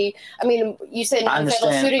to see, I mean, you say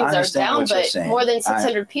non-fatal shootings are down, but more than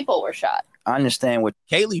 600 people were shot. I understand what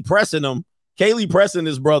Kaylee pressing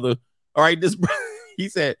his brother. All right, he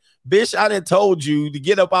said, "Bitch, I done told you to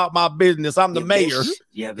get up out my business. I'm the mayor." Bitch.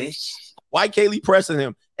 Yeah, bitch. Why Kaylee pressing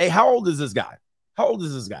him? Hey, how old is this guy?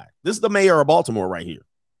 This is the mayor of Baltimore right here.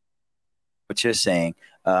 What you're saying,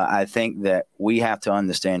 I think that we have to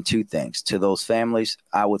understand two things. To those families,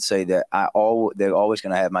 I would say that they're always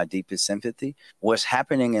going to have my deepest sympathy. What's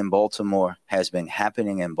happening in Baltimore has been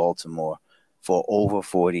happening in Baltimore for over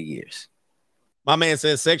 40 years. My man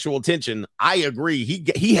says sexual tension. I agree.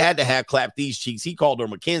 He had to have clapped these cheeks. He called her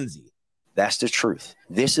Mackenzie. That's the truth.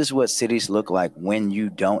 This is what cities look like when you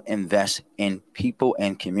don't invest in people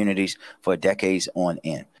and communities for decades on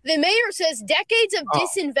end. The mayor says decades of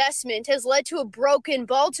disinvestment has led to a broken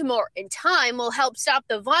Baltimore, and time will help stop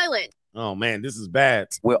the violence. Oh, man, this is bad.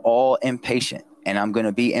 We're all impatient, and I'm going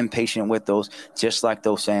to be impatient with those, just like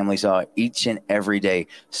those families are each and every day,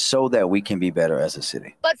 so that we can be better as a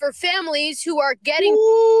city. But for families who are getting...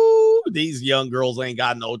 Ooh, these young girls ain't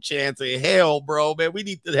got no chance in hell, bro, man. We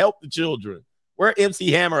need to help the children. Where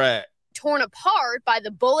MC Hammer at? Torn apart by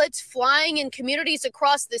the bullets flying in communities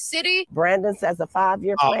across the city. Brandon says a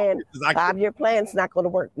 5-year plan. 5-year plan's not going to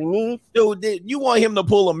work. We need... Dude, you want him to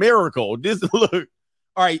pull a miracle. Look.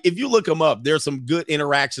 All right, if you look him up, there's some good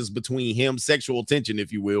interactions between him, sexual tension,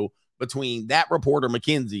 if you will, between that reporter,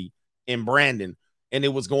 Mackenzie, and Brandon, and it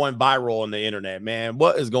was going viral on the internet, man.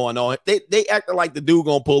 What is going on? They acting like the dude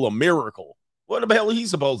gonna pull a miracle. What the hell is he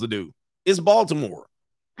supposed to do? It's Baltimore.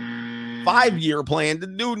 5-year plan. The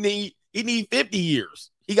dude need 50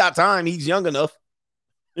 years. He got time. He's young enough.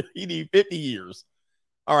 He need 50 years.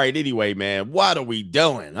 All right, anyway, man, what are we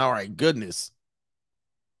doing? All right, goodness.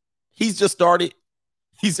 He's just started.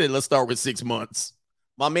 He said, let's start with 6 months.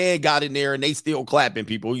 My man got in there and they still clapping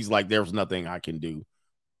people. He's like, there's nothing I can do.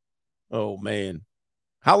 Oh, man.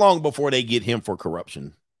 How long before they get him for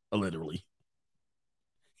corruption? Literally.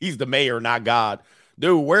 He's the mayor, not God.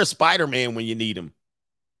 Dude, where's Spider-Man when you need him?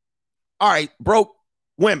 All right, broke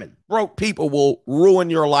women, broke people will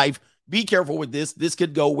ruin your life. Be careful with this. This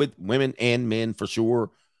could go with women and men for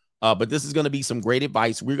sure. But this is going to be some great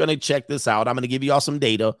advice. We're going to check this out. I'm going to give you all some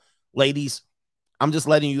data. Ladies, I'm just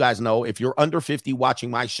letting you guys know, if you're under 50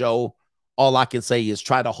 watching my show, all I can say is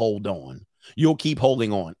try to hold on. You'll keep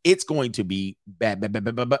holding on. It's going to be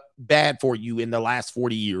bad for you in the last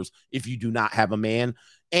 40 years if you do not have a man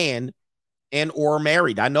and or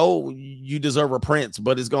married. I know you deserve a prince,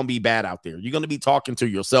 but it's going to be bad out there. You're going to be talking to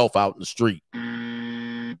yourself out in the street.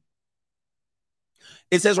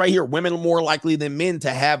 It says right here, women are more likely than men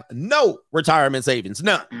to have no retirement savings.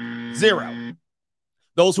 None. Zero.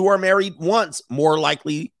 Those who are married once more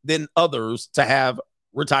likely than others to have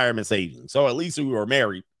retirement savings. So at least who are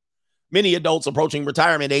married. Many adults approaching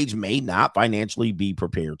retirement age may not financially be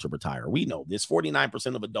prepared to retire. We know this.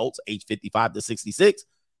 49% of adults age 55 to 66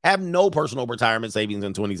 have no personal retirement savings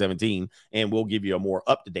in 2017. And we'll give you a more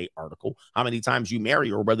up-to-date article. How many times you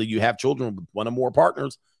marry or whether you have children with one or more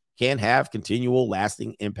partners can have continual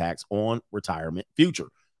lasting impacts on retirement future.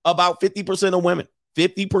 About 50% of women,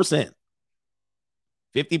 50%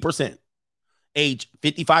 age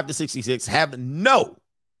 55 to 66 have no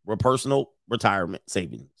personal retirement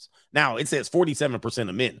savings. Now, it says 47%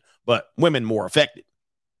 of men, but women more affected.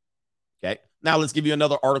 Okay. Now, let's give you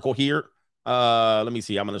another article here. Let me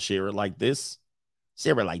see. I'm going to share it like this.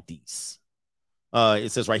 Share it like this.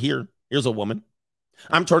 It says right here, here's a woman.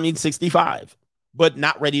 I'm turning 65, but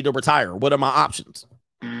not ready to retire. What are my options?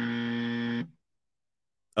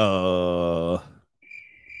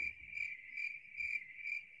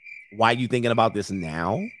 Why are you thinking about this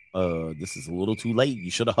now? This is a little too late. You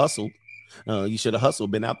should have hustled.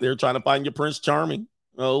 Been out there trying to find your Prince Charming.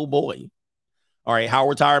 Oh, boy. All right, how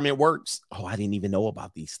retirement works. Oh, I didn't even know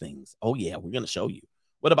about these things. Oh, yeah, we're going to show you.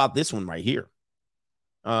 What about this one right here?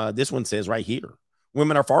 This one says right here,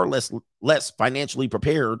 Women are far less financially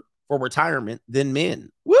prepared for retirement than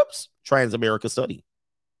men. Whoops. Transamerica study.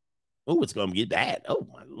 Oh, it's going to get bad. Oh,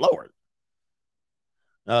 my Lord.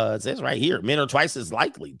 It says right here, men are twice as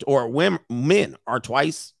likely, or men are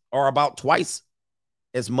about twice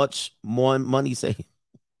as much money saved.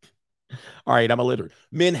 All right, I'm illiterate.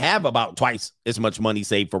 Men have about twice as much money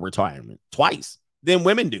saved for retirement, twice, than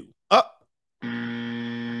women do.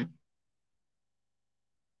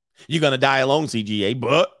 You're going to die alone, CGA,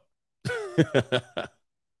 but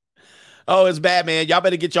oh, it's bad, man. Y'all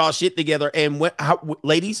better get y'all shit together. And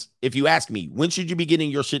ladies, if you ask me, when should you be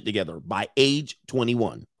getting your shit together? By age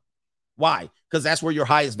 21. Why? Because that's where your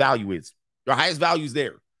highest value is. Your highest value is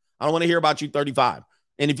there. I don't want to hear about you 35.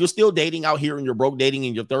 And if you're still dating out here and you're broke dating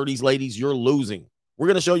in your 30s, ladies, you're losing. We're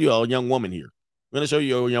going to show you a young woman here. We're going to show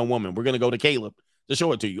you a young woman. We're going to go to Caleb to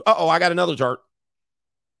show it to you. I got another chart.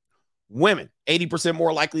 Women, 80%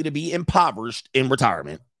 more likely to be impoverished in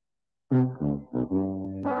retirement.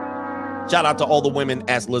 Shout out to all the women,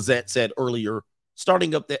 as Lizette said earlier,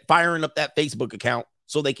 firing up that Facebook account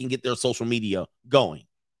so they can get their social media going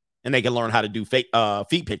and they can learn how to do feet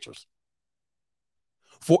pictures.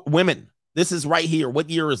 For women, this is right here. What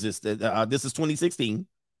year is this? This is 2016.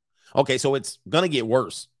 Okay, so it's going to get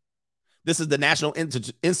worse. This is the National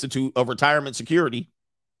Institute of Retirement Security.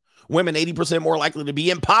 Women 80% more likely to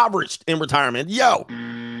be impoverished in retirement. Yo.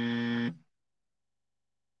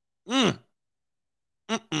 You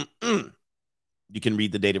can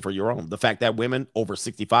read the data for your own. The fact that women over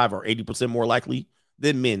 65 are 80% more likely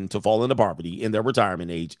than men to fall into poverty in their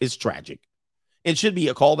retirement age is tragic. It should be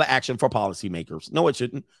a call to action for policymakers. No, it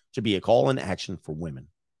shouldn't. It should be a call and action for women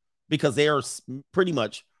because they are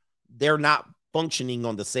they're not functioning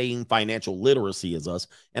on the same financial literacy as us.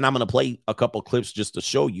 And I'm going to play a couple clips just to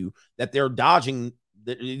show you that they're dodging,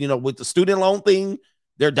 with the student loan thing,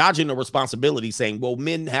 they're dodging the responsibility saying, well,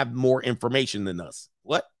 men have more information than us.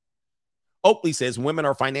 What? Oakley says women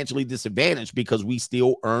are financially disadvantaged because we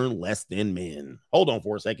still earn less than men. Hold on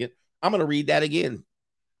for a second. I'm going to read that again.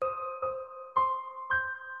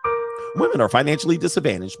 Women are financially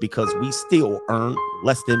disadvantaged because we still earn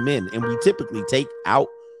less than men, and we typically take out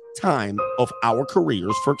time of our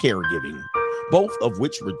careers for caregiving, both of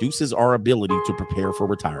which reduces our ability to prepare for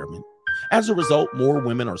retirement. As a result, more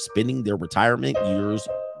women are spending their retirement years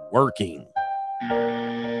working.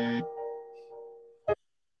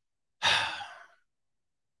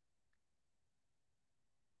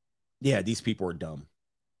 Yeah, these people are dumb.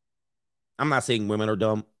 I'm not saying women are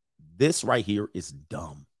dumb. This right here is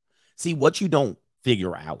dumb. See, what you don't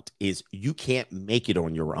figure out is you can't make it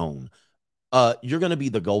on your own. You're going to be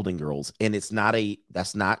the Golden Girls, and that's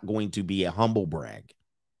not going to be a humble brag.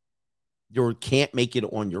 You can't make it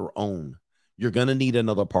on your own. You're going to need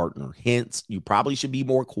another partner. Hence, you probably should be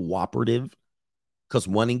more cooperative because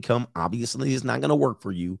one income obviously is not going to work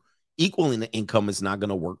for you. Equaling the income is not going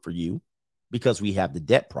to work for you because we have the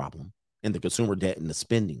debt problem and the consumer debt and the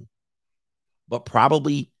spending. But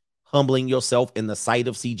probably humbling yourself in the sight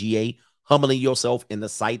of CGA, humbling yourself in the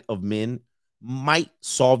sight of men might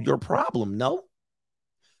solve your problem, no?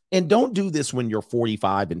 And don't do this when you're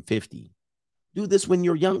 45 and 50. Do this when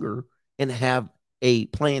you're younger and have a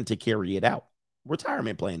plan to carry it out.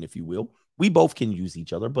 Retirement plan, if you will. We both can use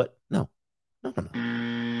each other, but no.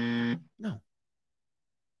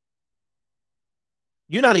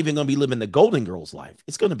 You're not even going to be living the Golden Girls life.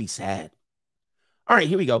 It's going to be sad. All right,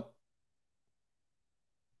 here we go.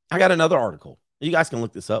 I got another article. You guys can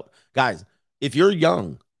look this up. Guys, if you're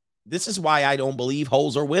young, this is why I don't believe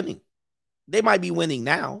hoes are winning. They might be winning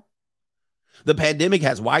now. The pandemic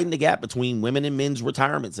has widened the gap between women and men's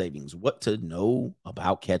retirement savings. What to know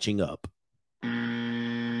about catching up?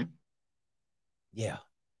 Yeah.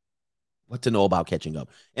 What to know about catching up.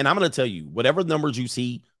 And I'm going to tell you, whatever numbers you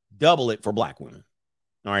see, double it for black women.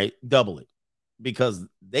 All right, double it. Because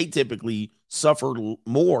they typically suffer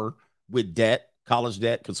more with debt, college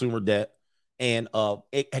debt, consumer debt, and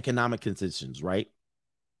economic conditions, right?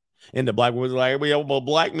 And the black women's like, we have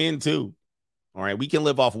black men too. All right, we can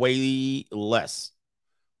live off way less.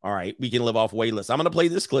 All right, we can live off way less. I'm going to play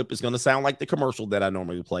this clip. It's going to sound like the commercial that I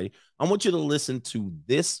normally play. I want you to listen to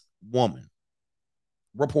this woman,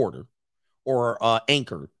 reporter or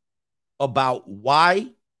anchor, about why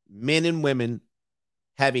men and women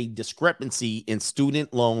have a discrepancy in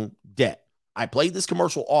student loan debt. I play this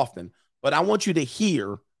commercial often, but I want you to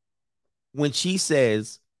hear when she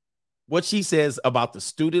says what she says about the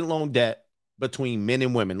student loan debt between men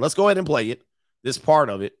and women. Let's go ahead and play it. This part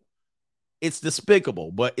of it. It's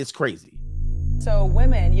despicable, but it's crazy. So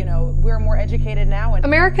women, we're more educated now. And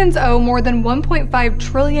Americans owe more than $1.5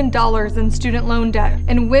 trillion in student loan debt,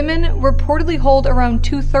 and women reportedly hold around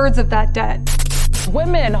 2/3 of that debt.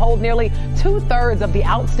 Women hold nearly 2/3 of the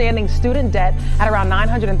outstanding student debt at around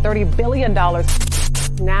 $930 billion.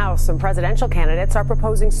 Now, some presidential candidates are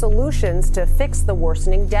proposing solutions to fix the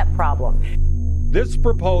worsening debt problem. This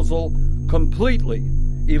proposal completely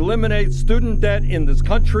eliminates student debt in this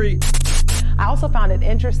country. I also found it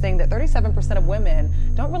interesting that 37% of women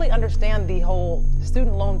don't really understand the whole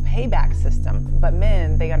student loan payback system, but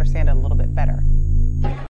men, they understand it a little bit better.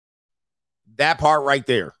 That part right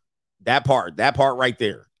there. That part right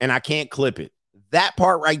there. And I can't clip it. That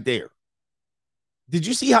part right there. Did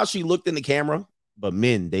you see how she looked in the camera? But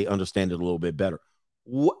men, they understand it a little bit better.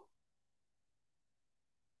 What?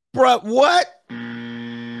 Bruh, what?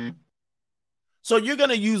 So you're going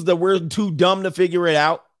to use the word too dumb to figure it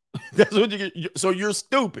out? That's what so you're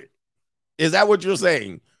stupid. Is that what you're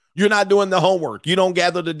saying? You're not doing the homework. You don't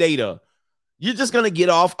gather the data. You're just going to get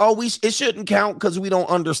off. Oh, it shouldn't count because we don't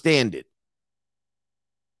understand it.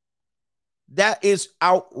 That is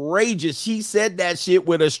outrageous. She said that shit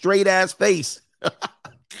with a straight ass face.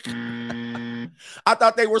 I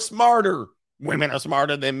thought they were smarter. Women are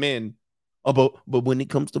smarter than men. But when it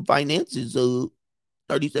comes to finances,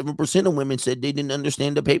 37% of women said they didn't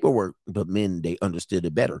understand the paperwork, but men, they understood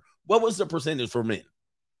it better. What was the percentage for men?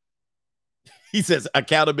 He says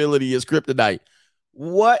accountability is kryptonite.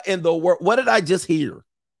 What in the world? What did I just hear?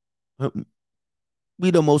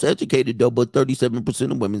 We the most educated though, but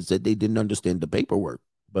 37% of women said they didn't understand the paperwork,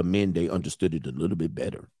 but men, they understood it a little bit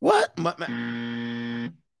better. What?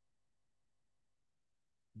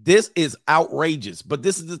 This is outrageous, but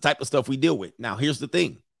this is the type of stuff we deal with. Now, here's the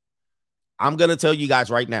thing. I'm going to tell you guys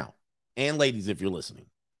right now, and ladies, if you're listening,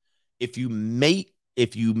 if you mate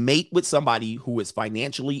with somebody who is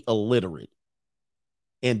financially illiterate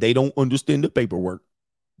and they don't understand the paperwork,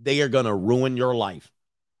 they are going to ruin your life.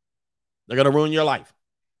 They're going to ruin your life.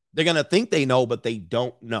 They're going to think they know, but they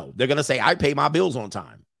don't know. They're going to say, I pay my bills on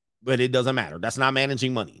time, but it doesn't matter. That's not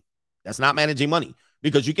managing money. That's not managing money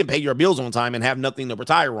because you can pay your bills on time and have nothing to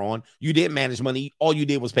retire on. You didn't manage money. All you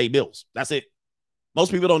did was pay bills. That's it. Most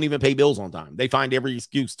people don't even pay bills on time. They find every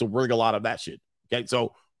excuse to wriggle out of that shit. Okay,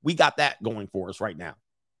 so we got that going for us right now.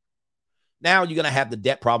 Now you're going to have the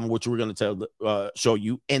debt problem, which we're going to show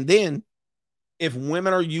you. And then if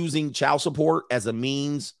women are using child support as a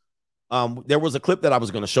means, there was a clip that I was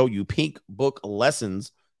going to show you. Pink Book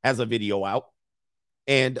Lessons has a video out.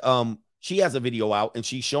 And she has a video out, and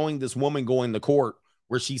she's showing this woman going to court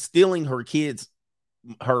where she's stealing her kids,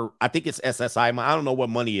 I think it's SSI. I don't know what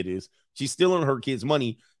money it is. She's stealing her kids'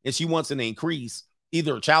 money, and she wants an increase,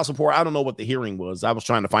 either child support. I don't know what the hearing was. I was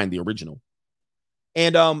trying to find the original.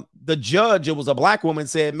 And the judge, it was a black woman,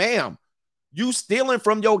 said, ma'am, you stealing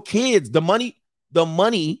from your kids. The money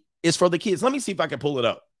is for the kids. Let me see if I can pull it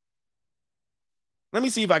up.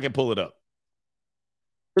 The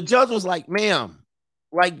judge was like, ma'am,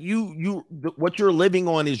 like what you're living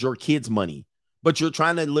on is your kids' money, but you're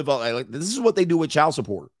trying to live on. Like, this is what they do with child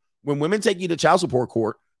support. When women take you to child support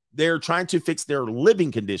court, they're trying to fix their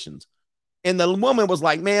living conditions. And the woman was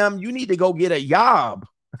like, ma'am, you need to go get a job.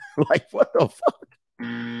 Like, what the fuck?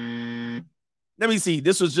 Let me see.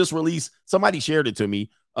 This was just released. Somebody shared it to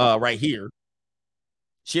me right here.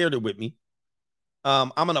 Shared it with me.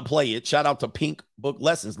 I'm going to play it. Shout out to Pink Book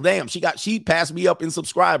Lessons. Damn, she passed me up in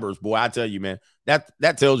subscribers. Boy, I tell you, man,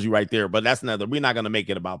 that tells you right there. But that's another. We're not going to make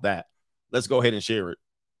it about that. Let's go ahead and share it.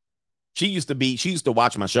 She used to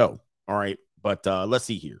watch my show. All right. But let's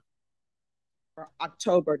see here.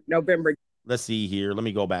 October, November. Let's see here. Let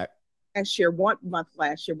me go back. Last year, 1 month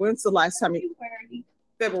last year. When's the last time you?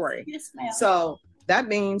 February. Yes, ma'am. So that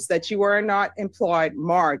means that you were not employed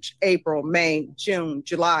March, April, May, June,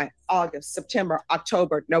 July, August, September,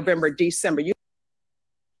 October, November, December.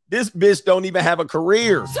 This bitch don't even have a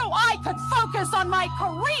career. So I could focus on my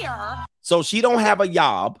career. So she don't have a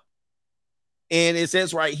job. And it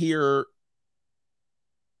says right here,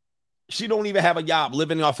 she don't even have a job,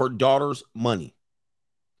 living off her daughter's money.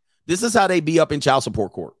 This is how they be up in child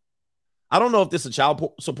support court. I don't know if this is a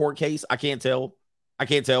child support case. I can't tell,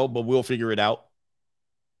 but we'll figure it out.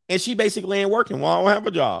 And she basically ain't working. Well, I don't have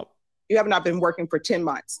a job. You have not been working for 10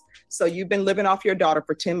 months. So you've been living off your daughter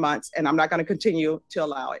for 10 months, and I'm not going to continue to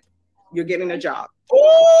allow it. You're getting a job.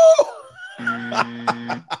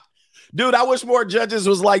 Dude, I wish more judges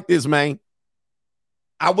was like this, man.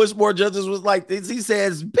 I wish more judges was like this. He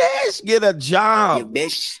says, bitch, get a job.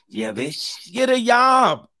 Yeah, bitch. Get a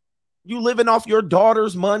job. You living off your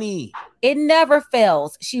daughter's money. It never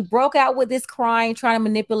fails. She broke out with this crying, trying to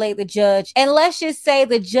manipulate the judge. And let's just say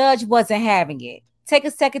the judge wasn't having it. Take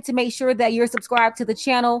a second to make sure that you're subscribed to the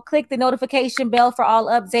channel. Click the notification bell for all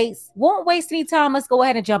updates. Won't waste any time. Let's go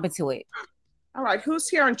ahead and jump into it. All right, who's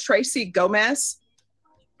here on Tracy Gomez?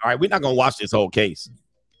 All right, we're not going to watch this whole case.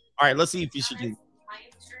 All right, let's see if she can.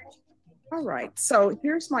 All right, so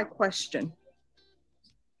here's my question.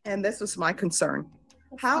 And this was my concern.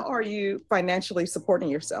 How are you financially supporting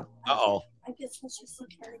yourself? Uh-oh. I get Social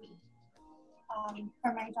Security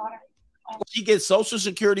for my daughter. She gets Social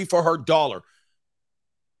Security for her daughter.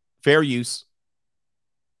 Fair use.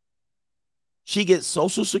 She gets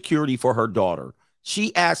Social Security for her daughter.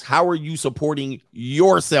 She asks, how are you supporting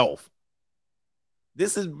yourself?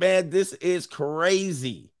 This is bad. This is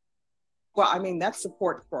crazy. Well, I mean, that's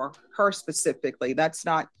support for her specifically. That's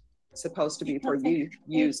not supposed to be for you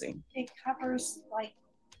using. It covers, like,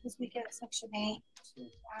 because we get Section 8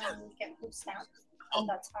 and we get food stamps. And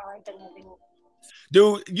that's how I've been living.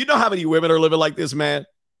 Dude, you know how many women are living like this, man?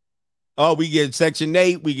 Oh, we get Section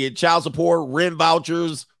 8, we get child support, rent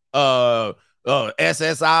vouchers, SSI,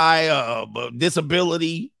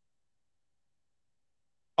 disability.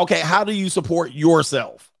 Okay, how do you support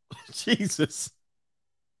yourself? Jesus.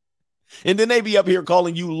 And then they be up here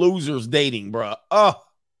calling you losers dating, bro. Oh,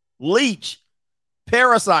 leech,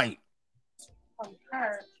 parasite. From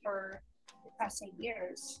her for the past 8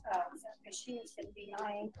 years, because she is going to be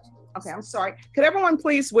 9. Okay, I'm sorry. Could everyone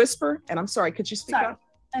please whisper? And I'm sorry, could you speak up?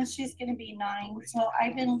 And she's going to be 9. So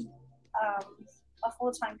I've been a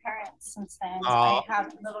full-time parent since then. I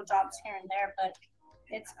have little jobs here and there, but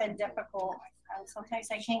it's been difficult. Sometimes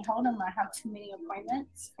I can't hold them. I have too many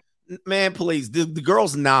appointments. Man, please. The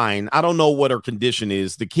girl's 9. I don't know what her condition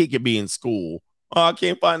is. The kid could be in school. Oh, I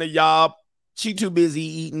can't find a job. She too busy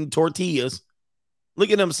eating tortillas. Look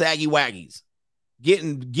at them saggy waggies.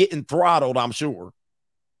 Getting throttled, I'm sure.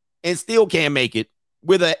 And still can't make it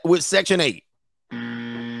with Section 8.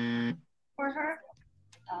 For her.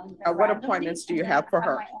 What appointments do you have for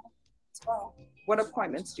her? What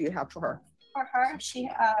appointments do you have for her? For her,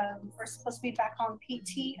 we're supposed to be back on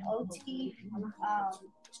PT, OT.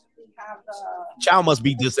 We have child must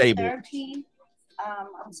be disabled. Therapy.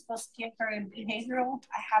 I'm supposed to give her in behavioral.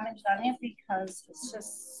 I haven't done it because it's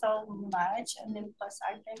just so much. And then plus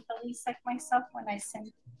I've been feeling sick myself when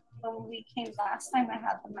we came last time. I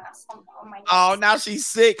had the mask on my nose. Oh, now she's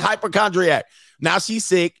sick. Hypochondriac. Now she's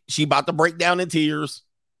sick. She about to break down in tears.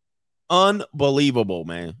 Unbelievable,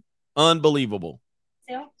 man. Unbelievable.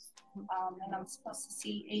 Still. And I'm supposed to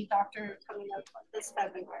see a doctor coming up this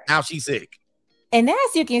February. Now she's sick. And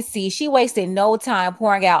as you can see, she wasted no time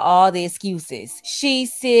pouring out all the excuses.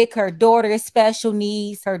 She's sick. Her daughter is special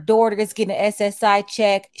needs. Her daughter is getting an SSI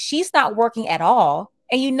check. She's not working at all.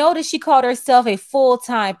 And you notice she called herself a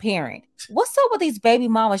full-time parent. What's up with these baby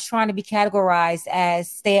mamas trying to be categorized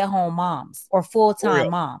as stay-at-home moms or full-time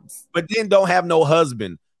moms? But then don't have no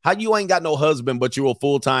husband. How you ain't got no husband, but you're a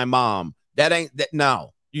full-time mom?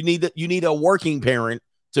 No. You need a working parent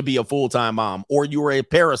to be a full-time mom, or you're a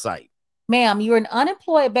parasite. Ma'am, you're an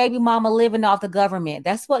unemployed baby mama living off the government.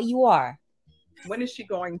 That's what you are. When is she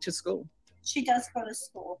going to school? She does go to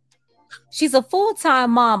school. She's a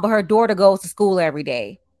full-time mom, but her daughter goes to school every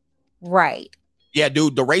day. Right. Yeah,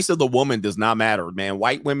 dude, the race of the woman does not matter, man.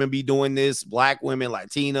 White women be doing this, black women,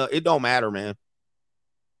 Latina. It don't matter, man.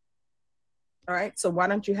 All right. So why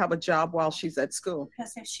don't you have a job while she's at school?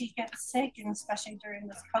 Because if she gets sick, and especially during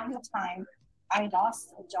this COVID time, I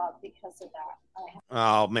lost a job because of that.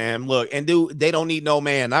 Oh, man, look, and dude, they don't need no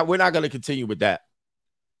man. We're not going to continue with that.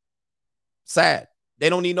 Sad. They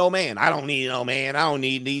don't need no man. I don't need no man. I don't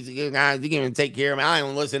need these guys. You can even take care of me. I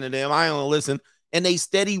don't listen to them. I don't listen. And they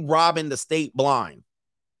steady robbing the state blind.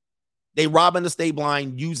 They robbing the state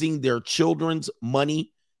blind using their children's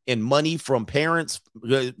money and money from parents,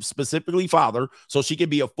 specifically father, so she could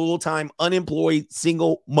be a full-time unemployed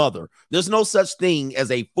single mother. There's no such thing as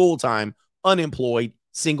a full-time unemployed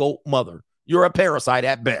single mother. You're a parasite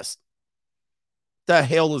at best. The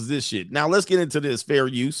hell is this shit? Now let's get into this fair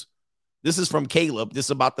use. This is from Caleb. This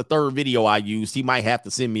is about the 3rd video I used. He might have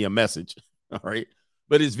to send me a message. All right.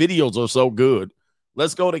 But his videos are so good.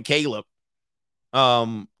 Let's go to Caleb.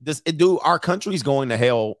 Dude, our country's going to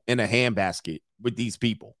hell in a handbasket with these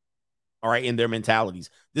people. All right. In their mentalities.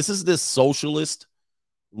 This is this socialist,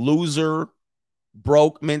 loser,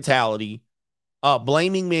 broke mentality.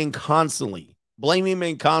 Blaming men constantly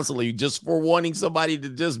just for wanting somebody to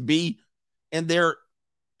just be, and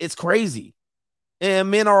it's crazy. And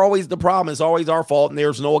men are always the problem. It's always our fault, and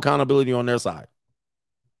there's no accountability on their side.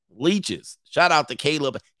 Leeches. Shout out to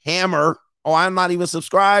Caleb Hammer. Oh, I'm not even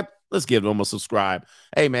subscribed. Let's give them a subscribe.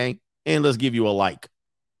 Hey, man, and let's give you a like.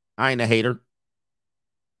 I ain't a hater.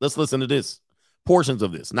 Let's listen to this. Portions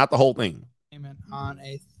of this, not the whole thing. On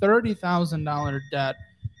a $30,000 debt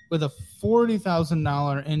with a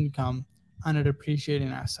 $40,000 income on a depreciating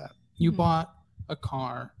asset. You bought a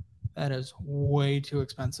car that is way too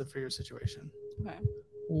expensive for your situation. Okay.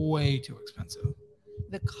 Way too expensive.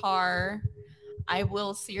 The car, I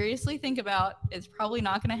will seriously think about. It's probably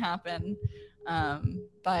not going to happen.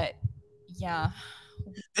 But yeah.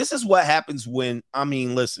 This is what happens when,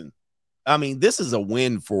 listen. This is a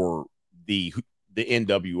win for the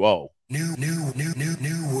NWO. New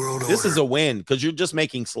world order. This is a win because you're just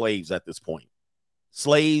making slaves at this point.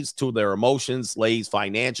 Slaves to their emotions, slaves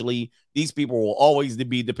financially. These people will always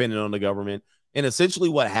be dependent on the government. And essentially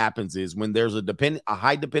what happens is when there's a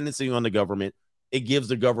high dependency on the government, it gives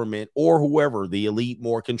the government or whoever, the elite,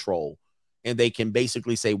 more control. And they can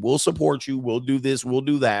basically say, we'll support you, we'll do this, we'll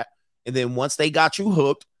do that. And then once they got you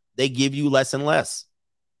hooked, they give you less and less.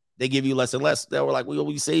 They give you less and less. They were like,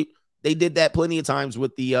 we say they did that plenty of times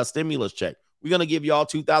with the stimulus check. We're going to give you all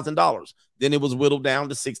 $2,000. Then it was whittled down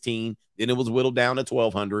to $1,600. Then it was whittled down to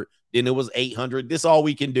 $1,200. Then it was $800. This is all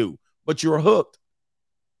we can do. But you're hooked.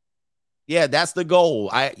 Yeah, that's the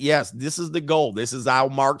goal. Yes, this is the goal. This is how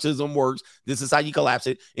Marxism works. This is how you collapse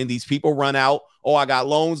it. And these people run out. Oh, I got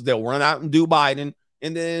loans. They'll run out and do Biden.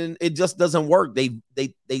 And then it just doesn't work. They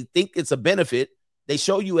think it's a benefit. They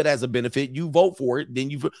show you it as a benefit. You vote for it.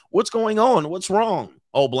 Then what's going on? What's wrong?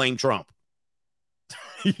 Oh, blame Trump.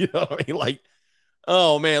 You know what I mean? Like,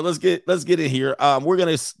 oh man, let's get in here. We're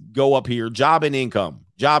gonna go up here. Job and income.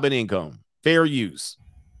 Fair use.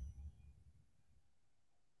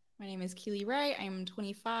 My name is Keely Wright. I'm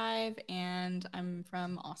 25 and I'm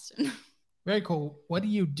from Austin. Very cool. What do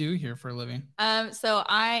you do here for a living? So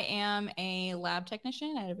I am a lab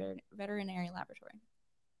technician at a veterinary laboratory.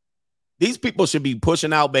 These people should be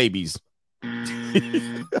pushing out babies.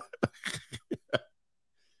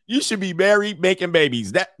 You should be married, making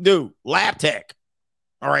babies. That dude, lab tech.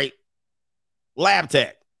 All right. Lab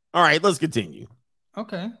tech. All right, let's continue.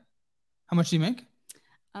 Okay. How much do you make?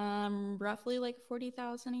 Roughly like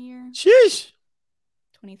 $40,000 a year. Sheesh.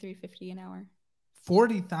 $23.50 an hour.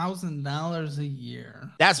 $40,000 a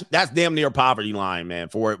year. That's damn near poverty line, man.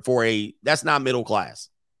 For a that's not middle class.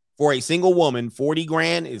 For a single woman, 40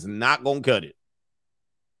 grand is not gonna cut it.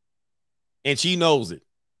 And she knows it.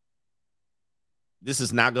 This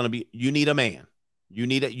is not gonna be. You need a man. You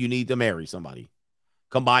need to marry somebody.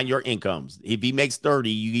 Combine your incomes. If he makes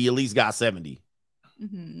 30, you at least got 70.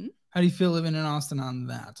 Mm-hmm. How do you feel living in Austin on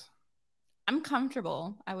that? I'm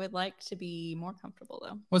comfortable. I would like to be more comfortable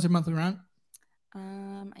though. What's your monthly rent?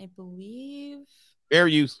 I believe fair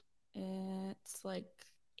use. It's like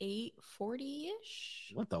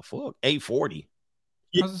 $840-ish. What the fuck? $840.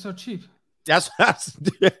 How's it so cheap? That's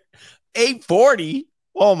 $840.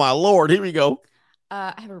 Oh my Lord. Here we go.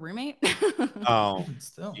 I have a roommate. Oh,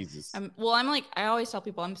 still. Jesus. I always tell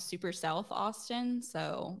people I'm super South Austin,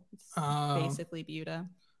 so it's basically Buda.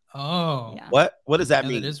 Oh, yeah. What does that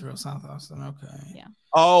mean? It is real South Austin. Okay. Yeah.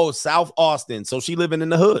 Oh, South Austin. So she living in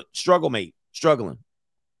the hood. Struggling.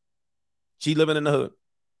 She living in the hood.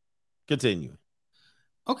 Continue.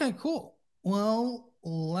 Okay, cool. Well,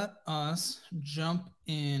 let us jump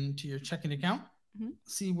into your checking account,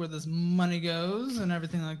 see where this money goes and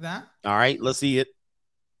everything like that. All right, let's see it.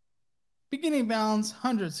 Beginning balance,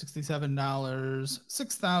 $167,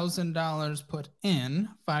 $6,000 put in,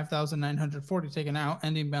 $5,940 taken out,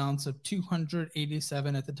 ending balance of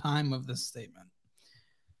 $287 at the time of this statement.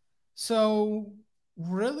 So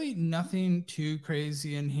really nothing too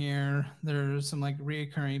crazy in here. There's some like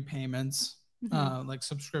reoccurring payments, like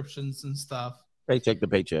subscriptions and stuff. Paycheck to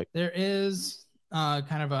paycheck. There is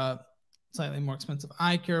kind of a slightly more expensive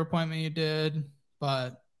eye care appointment you did,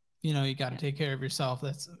 but you got to take care of yourself.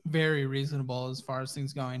 That's very reasonable as far as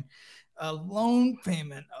things going. A loan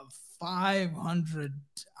payment of $500.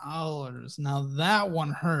 Now that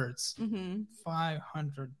one hurts. $500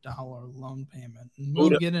 loan payment.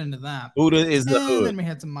 We'll get into that. Buda is the hood. Then we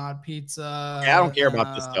had some Mod Pizza. Yeah, I don't care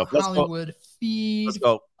about this stuff. Let's Hollywood Feed. Let's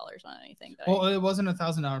go. On anything. Well, it wasn't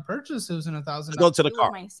 $1,000 purchase. It was $1,000. Let's go to the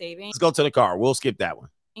car. My savings. Let's go to the car. We'll skip that one.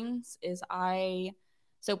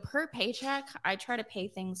 So per paycheck, I try to pay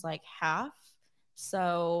things like half.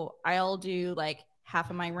 So I'll do like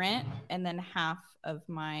half of my rent and then half of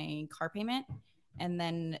my car payment. And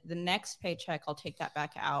then the next paycheck, I'll take that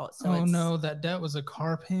back out. So no, that debt was a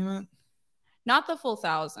car payment? Not the full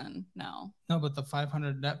 $1,000, no. No, but the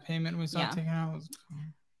 $500 debt payment we saw taken out was...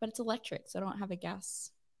 But it's electric, so I don't have a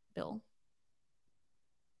gas bill.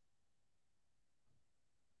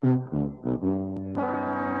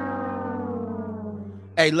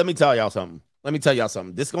 Hey, let me tell y'all something.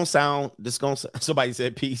 Somebody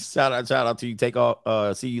said peace. Shout out to you. Take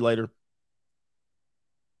off. See you later.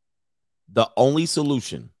 The only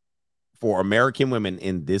solution for American women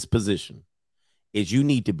in this position is you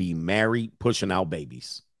need to be married, pushing out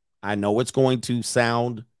babies. I know it's going to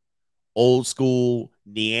sound old school,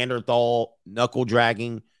 Neanderthal, knuckle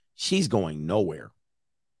dragging. She's going nowhere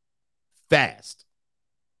fast.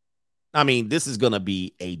 I mean, this is going to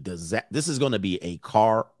be a disaster. This is going to be a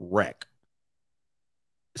car wreck.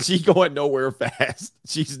 She's going nowhere fast.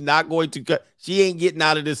 She's not going to cut. She ain't getting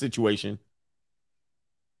out of this situation.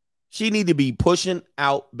 She need to be pushing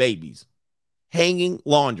out babies, hanging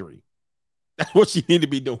laundry. That's what she need to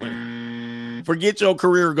be doing. Forget your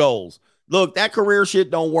career goals. Look, that career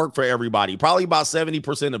shit don't work for everybody. Probably about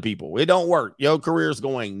 70% of people. It don't work. Your career is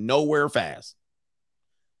going nowhere fast.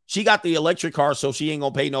 She got the electric car, so she ain't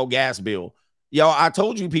gonna pay no gas bill. Yo, I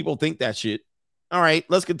told you people think that shit. All right,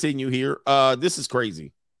 let's continue here. This is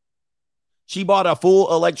crazy. She bought a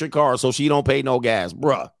full electric car, so she don't pay no gas,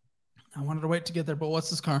 bruh. I wanted to wait to get there, but what's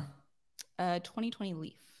this car? 2020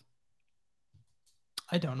 Leaf.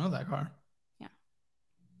 I don't know that car. Yeah.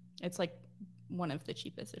 It's like one of the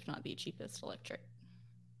cheapest, if not the cheapest electric.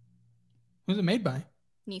 Who's it made by?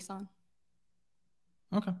 Nissan.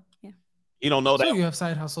 Okay. Yeah. You don't know that. So you have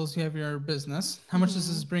side hustles, you have your business. How much does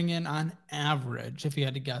this bring in on average, if you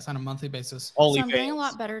had to guess, on a monthly basis? So I'm doing a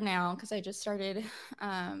lot better now because I just started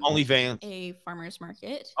OnlyFans. A farmer's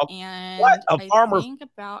market. Oh, And what? A I farmer's- think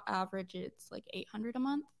about average it's like $800 a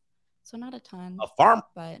month. So not a ton. A farm,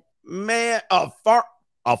 but man, a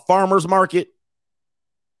farmer's market,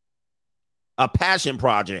 a passion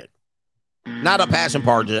project, not a passion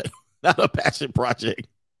project, not a passion project.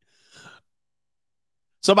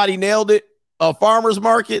 Somebody nailed it. A farmer's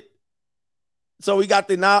market. So we got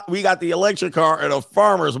the electric car at a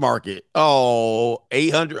farmer's market. Oh,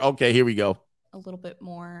 800. Okay, here we go. a little bit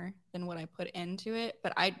more than what I put into it,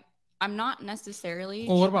 but I'm not necessarily.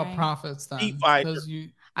 Well, what about profits then? Because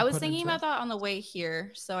I was thinking about that on the way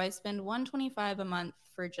here. So I spend $125 a month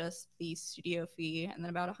for just the studio fee, and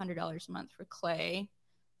then about $100 a month for clay.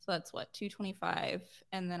 So that's what, $225,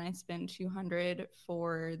 and then I spend $200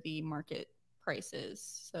 for the market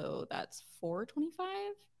prices. So that's $425.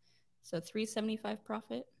 So $375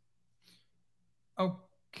 profit.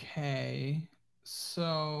 Okay,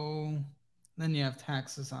 so then you have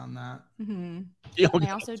taxes on that. Mm-hmm. I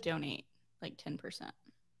also donate like 10%.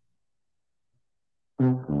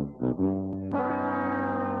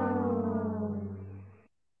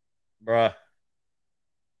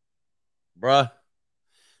 Bruh.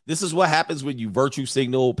 This is what happens when you virtue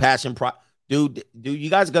signal passion. Dude, you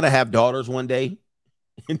guys gonna have daughters one day,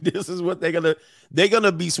 and this is what they're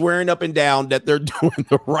gonna be swearing up and down that they're doing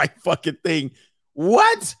the right fucking thing.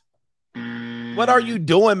 What are you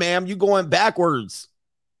doing, ma'am? You going backwards.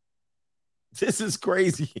 This is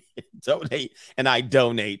crazy. Donate, and I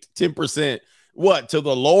donate 10%. What, to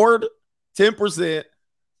the Lord? 10%.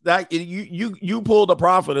 That you pulled a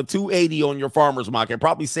profit of $280 on your farmer's market.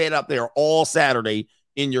 Probably sat up there all Saturday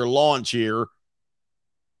in your lawn chair,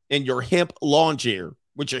 in your hemp lawn chair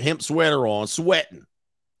with your hemp sweater on, sweating.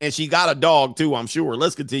 And she got a dog too, I'm sure.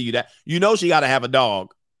 Let's continue that. You know she got to have a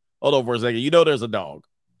dog. Hold on for a second. You know there's a dog.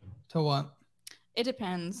 To what? It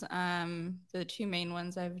depends. The two main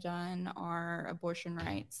ones I've done are abortion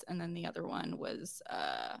rights, and then the other one was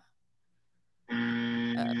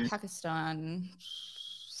Pakistan.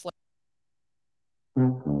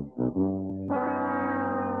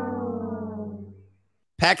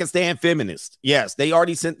 Pakistan feminist. Yes, they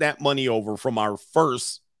already sent that money over from our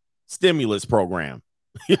first stimulus program.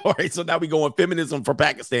 All right, so now we go on feminism for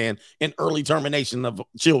Pakistan and early termination of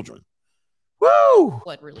children. Woo!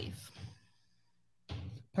 Flood relief.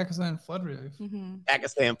 Pakistan flood relief. Mm-hmm.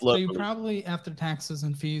 Pakistan flood So you relief. probably, after taxes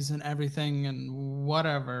and fees and everything and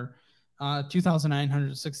whatever,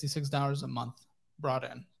 $2,966 a month brought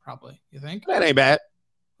in. Probably, you think? That ain't bad.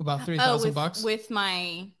 About $3,000 bucks with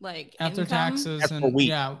my after income? taxes That's per and week.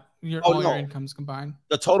 yeah, your Oh, all no. your incomes combined.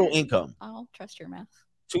 The total income. I'll trust your math.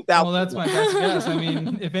 2,000. Well, that's my best guess. I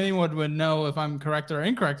mean, if anyone would know if I'm correct or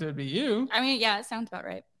incorrect, it would be you. I mean, yeah, it sounds about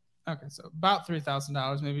right. Okay, so about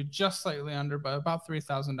 $3,000, maybe just slightly under, but about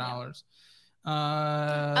 $3,000.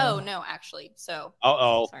 Oh no, actually. So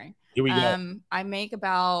sorry. Here we go. I make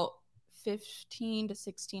about $1,500 to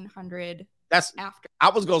 $1,600 That's after I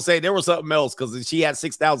was gonna say there was something else because she had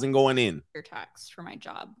 6,000 going in. tax for my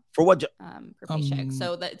job. For what job? Per paycheck.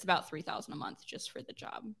 So that it's about $3,000 a month just for the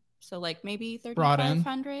job. So like maybe Brought in.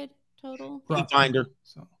 $3,500 total. Feet finder.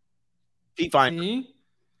 So Feet finder. see?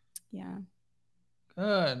 Yeah.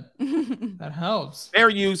 Good. That helps. Fair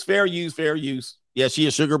use, fair use, fair use. Yeah, she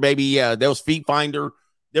a sugar baby. Yeah, there was Feet Finder.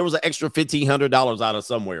 There was an extra $1,500 out of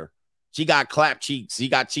somewhere. She got clap cheeks. He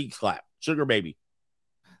got cheeks clap. Sugar baby.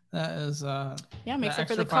 That is makes the up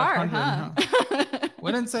for the extra car, 500, huh?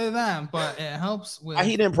 We didn't say that, but it helps with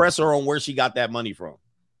He didn't press her on where she got that money from.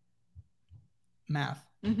 math.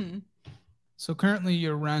 Mm-hmm. So currently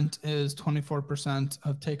your rent is 24%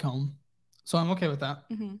 of take home. So I'm okay with that.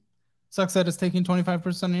 Mm-hmm. Sucks that it's taking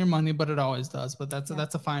 25% of your money, but it always does. But that's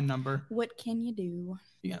a fine number. What can you do?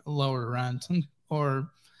 You get lower rent or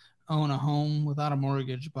own a home without a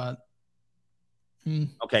mortgage, but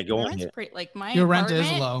okay, go on. Pretty, like my your rent is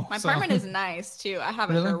apartment- low. My so- apartment is nice too. I have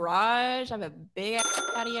Really? a garage. I have a big ass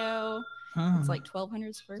patio. Oh. It's like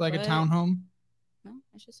 1,200 square It's like foot. a townhome. No,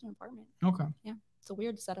 it's just an apartment. Okay. Yeah, it's a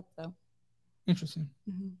weird setup though. Interesting.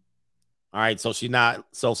 Mm-hmm. All right, so she's not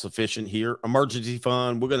self-sufficient here. Emergency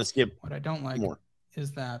fund. We're gonna skip. What I don't like more.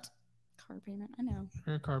 is that Car payment. I know.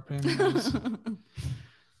 your car payment is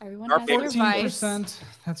Everyone Car has their vice. 14%.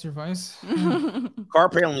 That's your vice. Car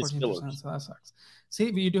payment is 14%, killers. so that sucks. See,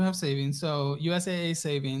 but you do have savings. So USAA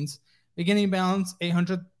savings, beginning balance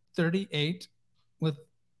 838 with.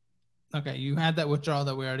 Okay, you had that withdrawal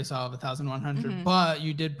that we already saw of 1,100, Mhm. but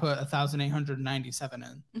you did put 1,897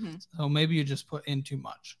 in. Mhm. So maybe you just put in too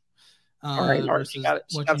much. All right, versus she got it.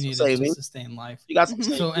 She what got you some needed to savings. sustain life. You got some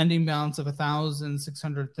So savings. ending balance of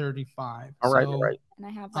 1,635. All right, So all right. And I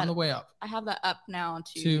have on that the way up. I have that up now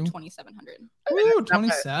to To? 2,700. Ooh,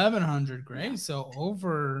 2,700. Great. So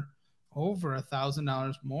over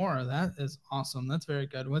 $1,000 more. That is awesome. That's very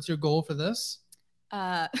good. What's your goal for this?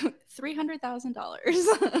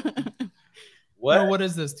 $300,000. What? Or what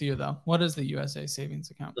is this to you though? What is the USA savings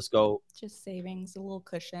account? Let's go. Just savings, a little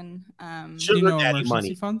cushion. Do you Sugar know daddy emergency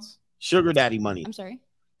money. funds? Sugar daddy money. I'm sorry.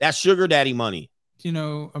 That's sugar daddy money. Do you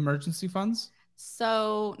know emergency funds?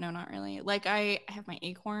 So no, not really. Like I have my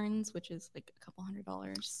Acorns, which is like a couple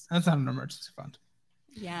 $100. That's not an emergency fund.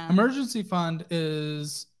 Yeah. Emergency fund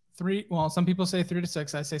is some people say 3 to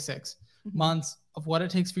 6, I say 6 months of what it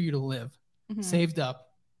takes for you to live, Mhm. saved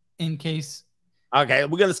up in case. Okay,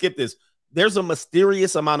 we're gonna skip this. There's a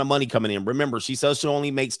mysterious amount of money coming in. Remember, she says she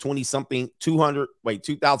only makes $2,900,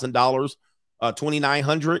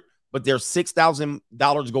 $2,900, but there's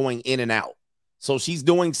 $6,000 going in and out. So she's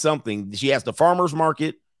doing something. She has the farmer's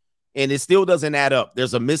market, and it still doesn't add up.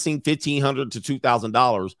 There's a missing $1,500 to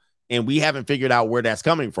 $2,000, and we haven't figured out where that's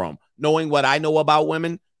coming from. Knowing what I know about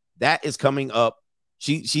women, that is coming up.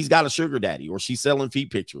 She's got a sugar daddy, or she's selling feet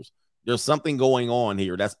pictures. There's something going on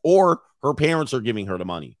here. Or her parents are giving her the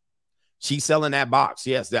money. She's selling that box.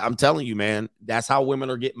 Yes, I'm telling you, man. That's how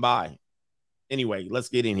women are getting by. Anyway, let's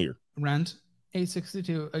get in here. Rent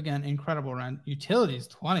 $862. Again, incredible rent. Utilities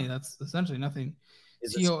 $20. That's essentially nothing.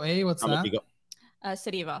 Is it- COA, what's how much that? you go?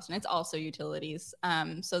 City of Austin. It's also utilities.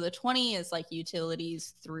 So the 20 is like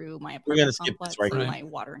utilities through my We're gonna apartment skip complex, this right for here. my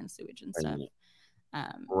water and sewage and Right stuff. here.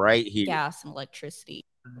 Right here. Gas and electricity.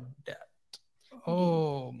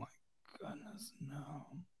 Oh my goodness, no.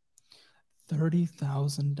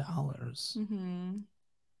 $30,000. Mm-hmm.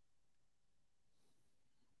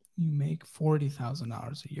 You make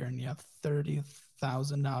 $40,000 a year, and you have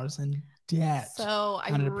 $30,000 in debt. So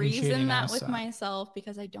I on an reason appreciating that with asset. myself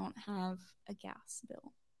because I don't have a gas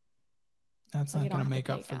bill. That's Like, not I going don't to have make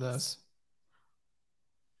to up pay for gas. this.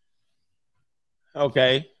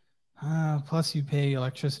 Okay. Plus, you pay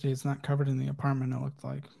electricity. It's not covered in the apartment. It looked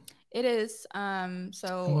like. It is. Oh,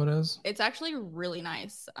 So it is? it's actually really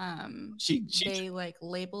nice. She- They like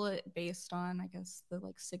label it based on, I guess, the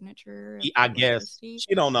like signature. of I the guess. electricity.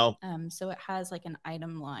 She don't know. So it has like an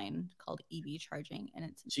item line called EV charging, and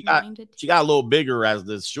it's She got $9 to a little bigger as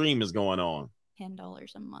the stream is going on.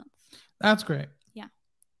 $10 a month. That's great. Yeah.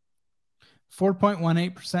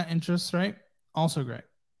 4.18% interest rate. Also great.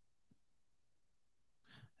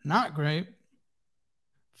 Not great.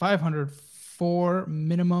 $504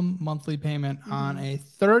 minimum monthly payment on a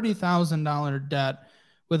 $30,000 debt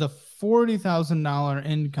with a $40,000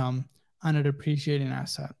 income on a depreciating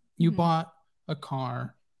asset. You bought a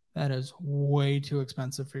car that is way too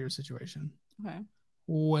expensive for your situation. Okay.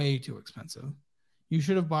 Way too expensive. You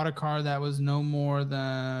should have bought a car that was no more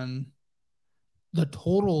than the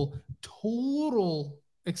total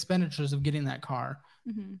expenditures of getting that car.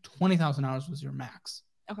 Mhm. $20,000 was your max.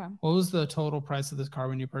 Okay. What was the total price of this car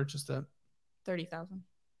when you purchased it? 30,000.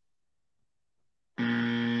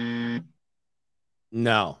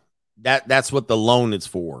 No. That's what the loan is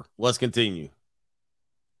for. Let's continue.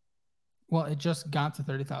 Well, it just got to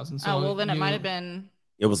 30,000. So Oh well, then it you- might have been.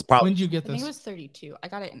 It was probably. When did you get I think this? it was 32. I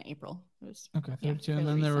got it in April. It was Okay, yeah, 32, and fairly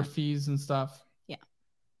then there were recent. fees and stuff. Yeah.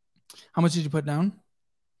 How much did you put down?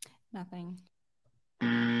 Nothing.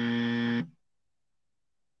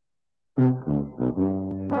 We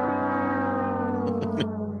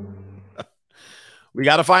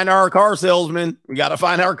got to find our car salesman. We got to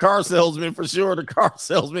find our car salesman for sure. The car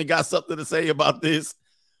salesman got something to say about this.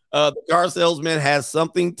 The car salesman has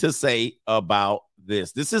something to say about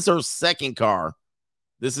this. This is her second car.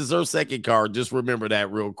 This is her second car. Just remember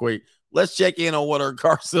that real quick. Let's check in on what her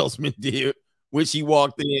car salesman did when she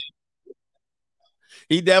walked in.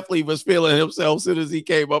 He definitely was feeling himself as soon as he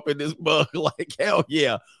came up in this bug. Like, hell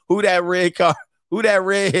yeah. Who that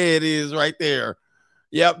redhead is right there.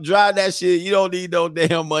 Yep, drive that shit. You don't need no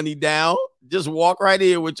damn money down. Just walk right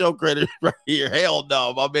in with your credit right here. Hell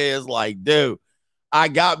no. My man's like, dude, I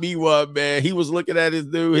got me one, man. He was looking at his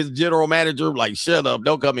dude, his general manager, like, shut up.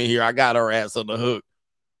 Don't come in here. I got her ass on the hook.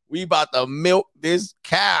 We about to milk this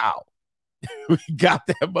cow. We got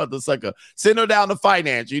that mother sucker. Send her down to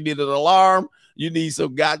finance. You need an alarm. You need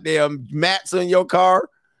some goddamn mats in your car.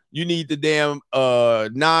 You need the damn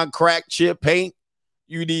non-crack chip paint.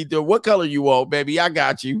 You need the, what color you want, baby? I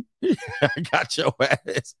got you. I got your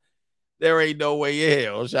ass. There ain't no way in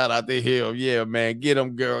hell. Shout out to him. Yeah, man. Get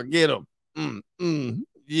him, girl. Get him.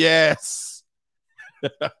 Yes.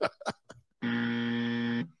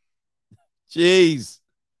 Jeez.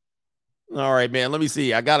 All right, man. Let me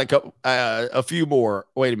see. I got a few more.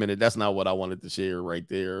 Wait a minute. That's not what I wanted to share right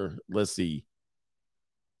there. Let's see.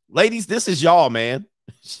 Ladies, this is y'all, man.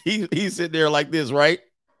 He's sitting there like this, right?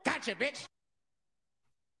 Gotcha, bitch.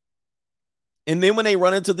 And then when they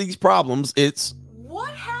run into these problems, it's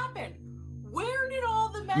what happened? Where did all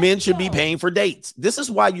the men should be paying for dates. This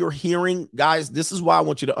is why you're hearing, guys, this is why I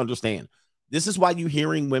want you to understand. This is why you're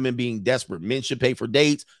hearing women being desperate. Men should pay for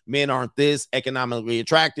dates. Men aren't this economically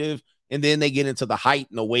attractive. And then they get into the height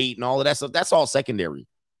and the weight and all of that stuff. That's all secondary.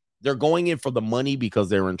 They're going in for the money because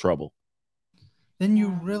they're in trouble. Then you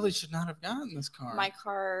really should not have gotten this car. My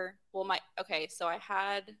car, well, so I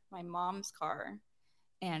had my mom's car,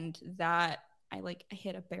 and that I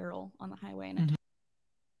hit a barrel on the highway. And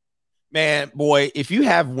Man, boy, if you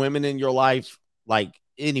have women in your life, like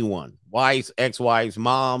anyone, wives, ex-wives,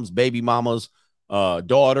 moms, baby mamas,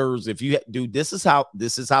 daughters, if you dude, this is how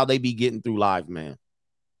they be getting through life, man.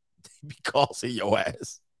 They be calling your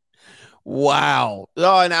ass. Wow.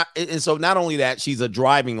 Oh, and so not only that, she's a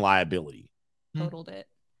driving liability. Totaled it.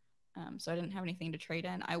 So I didn't have anything to trade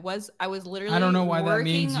in. I was literally. I don't know why that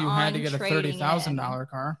means you had to get a $30,000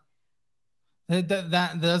 car.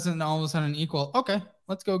 That doesn't all of a sudden equal. Okay,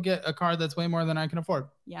 let's go get a car that's way more than I can afford.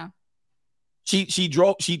 Yeah.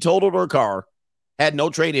 She totaled her car, had no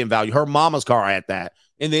trade-in value. Her mama's car at that,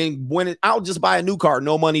 and then I'll just buy a new car,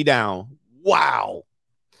 no money down. Wow.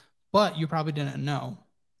 But you probably didn't know,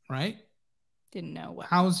 right? Didn't know what.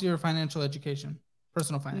 How's your financial education?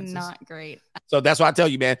 Personal finances. Not great. So that's why I tell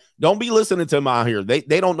you, man, don't be listening to them out here. They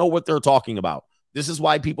don't know what they're talking about. This is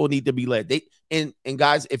why people need to be led. And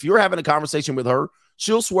guys, if you're having a conversation with her,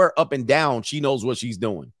 she'll swear up and down she knows what she's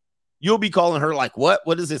doing. You'll be calling her like, what?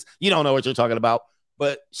 What is this? You don't know what you're talking about.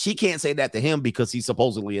 But she can't say that to him because he's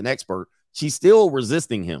supposedly an expert. She's still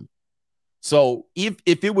resisting him. So if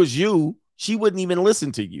it was you, she wouldn't even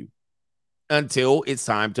listen to you until it's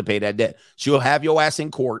time to pay that debt. She'll have your ass in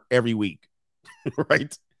court every week.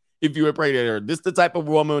 Right? If you impregnated her, this is the type of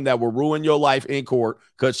woman that will ruin your life in court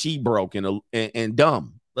because she broke and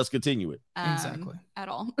dumb. Let's continue it. Exactly. At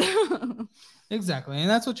all. Exactly. And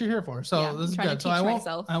that's what you're here for. So Yeah, this is trying to good. So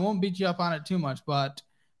teach I won't beat you up on it too much, but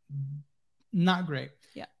not great.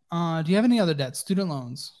 Yeah. Do you have any other debts? Student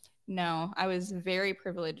loans? No, I was very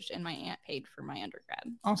privileged, and my aunt paid for my undergrad.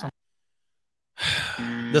 Awesome.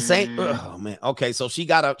 The same. Oh man. Okay. So she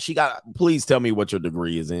got. Please tell me what your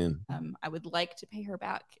degree is in. I would like to pay her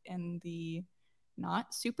back in the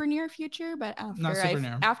not super near future, but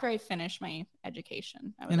after I finish my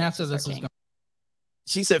education. And after this is gone.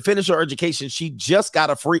 She said finish her education. She just got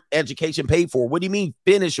a free education paid for. What do you mean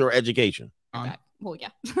finish your education? Well, yeah.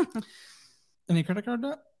 Any credit card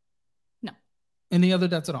debt? No. Any other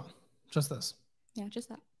debts at all? Just this? Yeah, just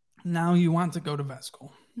that. Now you want to go to vet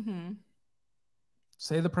school. Mm-hmm.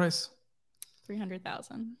 Say the price.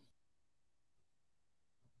 $300,000.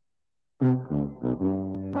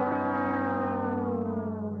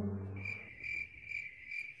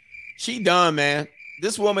 She done, man.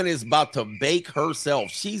 This woman is about to bake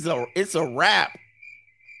herself. It's a wrap.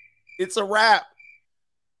 It's a wrap.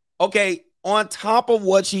 Okay, on top of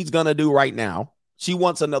what she's going to do right now, she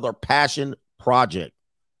wants another passion project.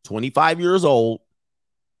 25 years old.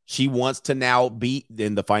 She wants to now be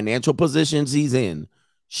in the financial position she's in.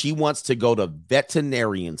 She wants to go to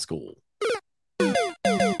veterinarian school.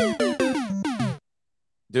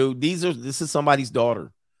 Dude, this is somebody's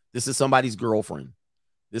daughter. This is somebody's girlfriend.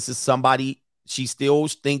 This is somebody She still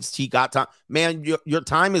thinks she got time. Man, your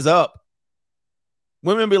time is up.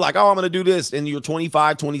 Women be like, oh, I'm going to do this. And you're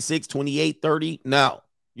 25, 26, 28, 30. No,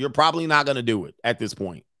 you're probably not going to do it at this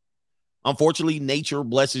point. Unfortunately, nature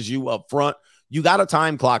blesses you up front. You got a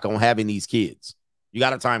time clock on having these kids. You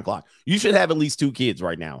got a time clock. You should have at least 2 kids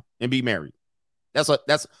right now and be married.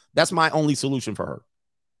 That's my only solution for her.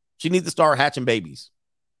 She needs to start hatching babies.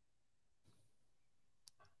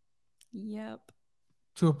 Yep.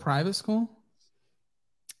 To a private school?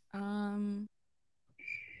 I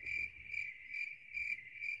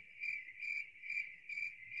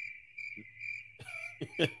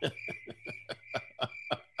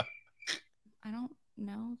don't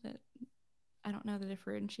know the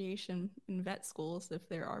differentiation in vet schools if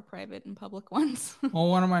there are private and public ones. Well,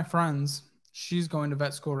 one of my friends, she's going to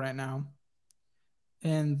vet school right now.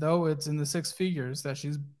 And though it's in the 6 figures that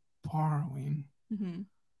she's borrowing, Mhm.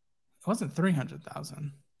 it wasn't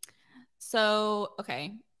 300,000. So,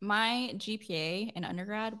 okay, my GPA in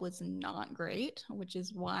undergrad was not great, which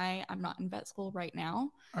is why I'm not in vet school right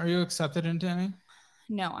now. Are you accepted into any?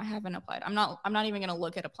 No, I haven't applied. I'm not even going to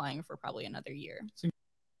look at applying for probably another year.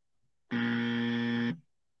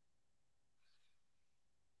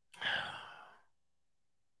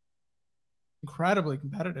 Incredibly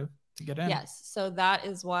competitive to get in. Yes. So that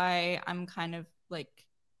is why I'm kind of like,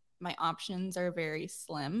 my options are very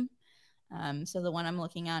slim. So the one I'm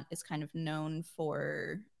looking at is kind of known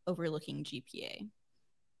for overlooking GPA.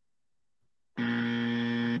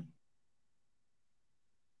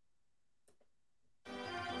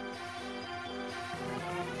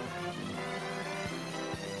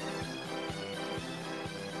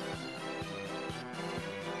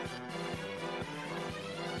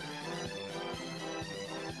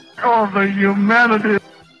 Oh, the humanity.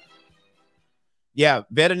 Yeah,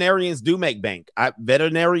 veterinarians do make bank.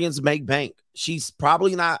 Veterinarians make bank. She's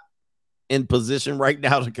probably not in position right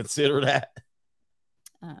now to consider that.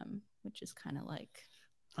 Which is kind of like,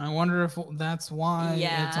 I wonder if that's why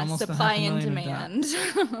it's almost supply and $500,000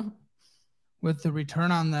 demand. With the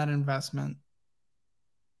return on that investment,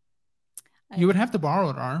 you would have to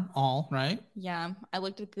borrow it all, right? Yeah, I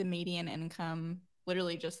looked at the median income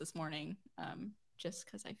literally just this morning, just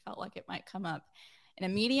because I felt like it might come up. And a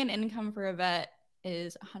median income for a vet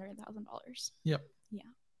is $100,000. Yep. Yeah.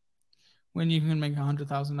 When you can make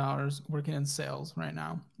 $100,000 working in sales right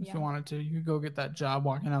now, if Yeah. you wanted to, you could go get that job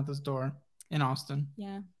walking out this door in Austin.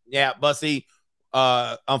 Yeah. Yeah, but see,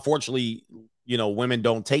 unfortunately, women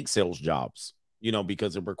don't take sales jobs,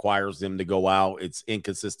 because it requires them to go out. It's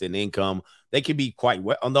inconsistent income. They can be quite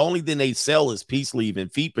well. The only thing they sell is peace leave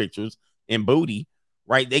and feet pictures and booty,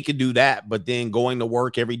 right? They could do that, but then going to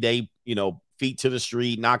work every day, feet to the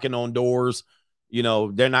street, knocking on doors,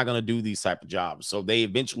 they're not going to do these type of jobs. So they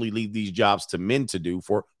eventually leave these jobs to men to do,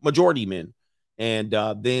 for majority men. And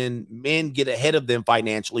then men get ahead of them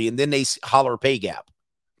financially, and then they holler pay gap.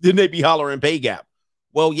 Then they be hollering pay gap.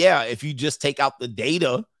 Well, yeah, if you just take out the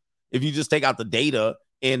data,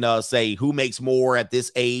 and say who makes more at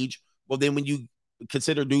this age, well, then when you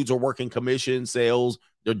consider dudes are working commission sales,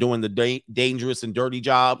 they're doing the dangerous and dirty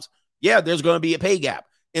jobs, yeah, there's going to be a pay gap.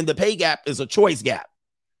 And the pay gap is a choice gap.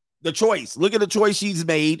 The choice. Look at the choice she's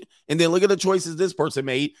made, and then look at the choices this person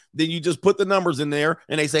made. Then you just put the numbers in there,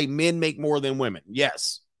 and they say men make more than women.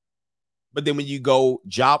 Yes. But then when you go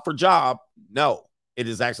job for job, no, it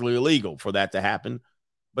is actually illegal for that to happen.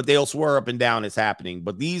 But they'll swear up and down it's happening.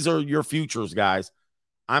 But these are your futures, guys.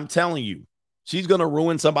 I'm telling you, she's going to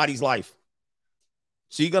ruin somebody's life.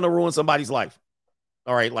 She's going to ruin somebody's life.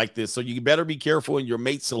 All right, like this. So you better be careful in your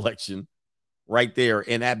mate selection right there.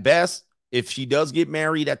 And at best, if she does get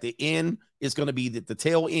married at the end, it's going to be the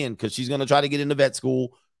tail end, because she's going to try to get into vet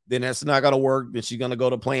school. Then that's not going to work. Then she's going to go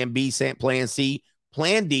to plan B, plan C,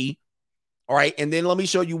 plan D. All right. And then let me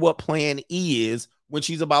show you what plan E is when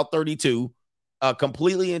she's about 32,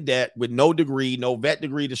 completely in debt with no degree, no vet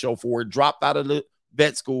degree to show for it, dropped out of the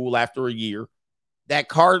vet school after a year. That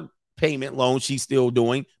card payment loan she's still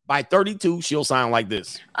doing. By 32, she'll sound like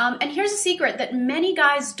this. And here's a secret that many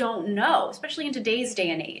guys don't know, especially in today's day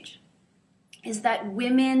and age, is that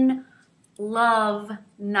women love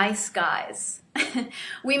nice guys.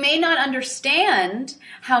 We may not understand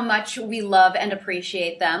how much we love and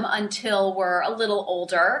appreciate them until we're a little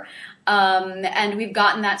older, and we've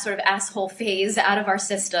gotten that sort of asshole phase out of our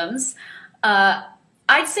systems.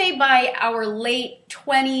 I'd say by our late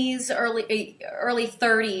 20s, early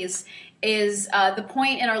 30s is the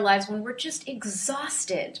point in our lives when we're just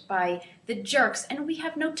exhausted by the jerks and we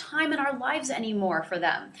have no time in our lives anymore for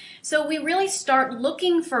them. So we really start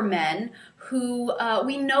looking for men who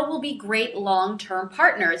we know will be great long-term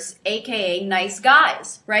partners, aka nice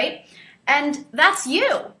guys, right? And that's you.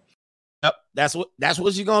 Yep, that's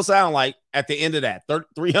what she's gonna sound like at the end of that.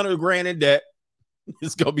 300 grand in debt.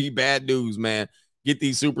 It's gonna be bad news, man. Get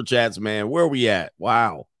these super chats, man. Where are we at?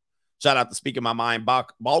 Wow. Shout out to Speaking My Mind,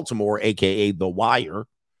 Baltimore, aka The Wire.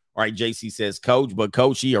 All right, JC says, Coach, but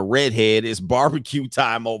Coach, she a redhead. It's barbecue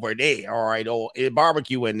time over there. All right, it's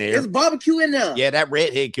barbecue in there. It's barbecue in there. Yeah, that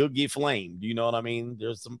redhead could get flamed. You know what I mean?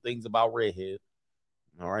 There's some things about redhead.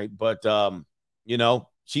 All right, but you know,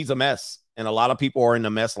 she's a mess, and a lot of people are in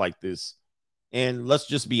a mess like this. And let's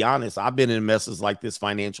just be honest, I've been in messes like this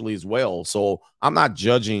financially as well. So I'm not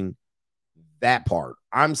judging that part.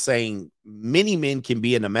 I'm saying many men can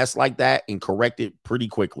be in a mess like that and correct it pretty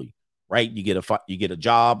quickly. Right? You get a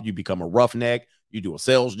job, you become a roughneck, you do a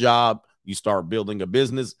sales job, you start building a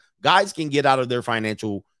business. Guys can get out of their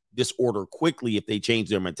financial disorder quickly if they change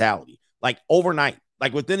their mentality. Like overnight,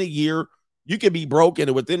 like within a year, you can be broke,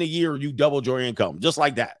 and within a year, you doubled your income just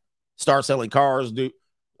like that. Start selling cars, do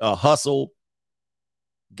hustle.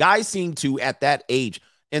 Guys seem to at that age,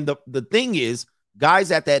 and the thing is,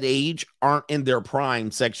 guys at that age aren't in their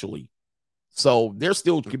prime sexually, so they're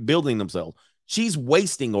still building themselves. She's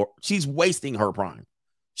wasting her prime.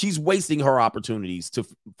 She's wasting her opportunities to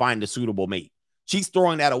find a suitable mate. She's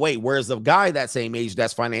throwing that away. Whereas the guy that same age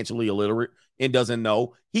that's financially illiterate and doesn't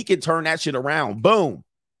know, he can turn that shit around. Boom.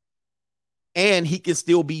 And he can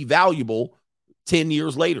still be valuable 10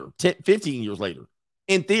 years later, 15 years later.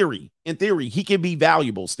 In theory, he can be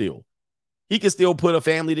valuable still. He can still put a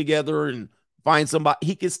family together and find somebody.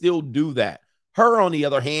 He can still do that. Her, on the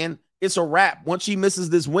other hand, it's a wrap. Once she misses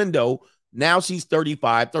this window, now she's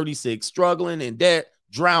 35, 36, struggling in debt,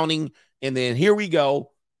 drowning. And then here we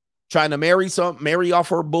go, trying to marry off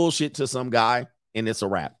her bullshit to some guy, and it's a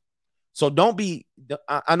wrap. So don't be,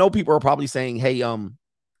 I know people are probably saying, hey,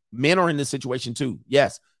 men are in this situation too.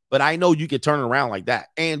 Yes, but I know you can turn it around like that,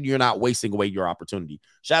 and you're not wasting away your opportunity.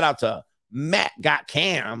 Shout out to Matt Got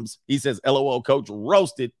Cams. He says, LOL, Coach,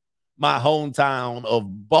 roasted my hometown of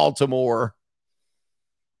Baltimore.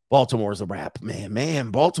 Baltimore's a wrap,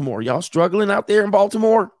 man. Baltimore, y'all struggling out there in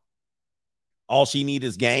Baltimore? All she need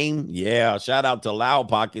is game. Yeah, shout out to Loud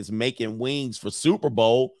Pockets making wings for Super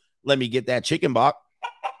Bowl. Let me get that chicken box.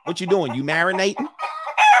 What you doing? You marinating?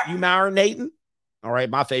 All right,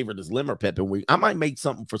 my favorite is lemon pepper wing. I might make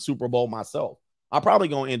something for Super Bowl myself. I'm probably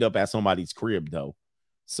going to end up at somebody's crib, though.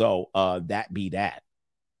 So that be that.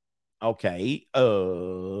 Okay,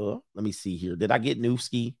 let me see here. Did I get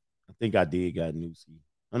Newski? I think I did got Newski.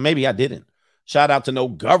 Or maybe I didn't. Shout out to No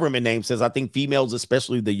Government Name says, I think females,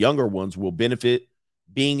 especially the younger ones, will benefit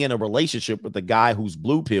being in a relationship with a guy who's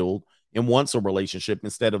blue-pilled and wants a relationship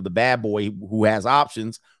instead of the bad boy who has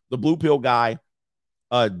options. The blue pill guy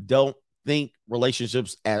don't think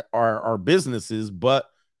relationships are businesses, but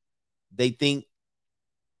they think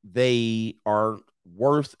they are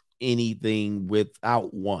worth anything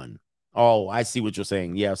without one. Oh, I see what you're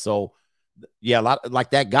saying. Yeah, so yeah, a lot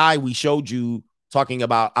like that guy we showed you talking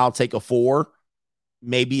about, I'll take a 4,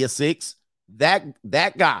 maybe a 6. That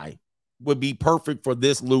guy would be perfect for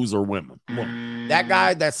this loser woman. That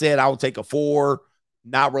guy that said, I'll take a 4,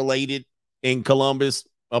 not related, in Columbus,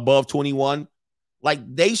 above 21, like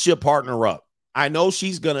they should partner up. I know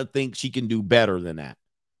she's going to think she can do better than that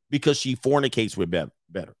because she fornicates with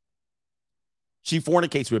better. She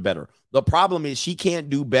fornicates with better. The problem is she can't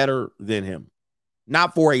do better than him,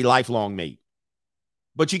 not for a lifelong mate.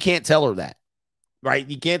 But you can't tell her that. Right?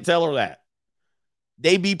 You can't tell her that.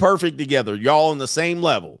 They be perfect together. Y'all on the same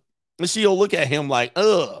level. And she'll look at him like,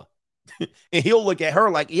 ugh. And he'll look at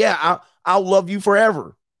her like, yeah, I'll love you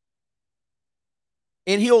forever.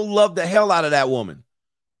 And he'll love the hell out of that woman.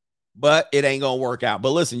 But it ain't going to work out.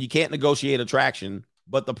 But listen, you can't negotiate attraction.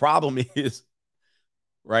 But the problem is,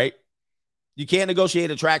 right? You can't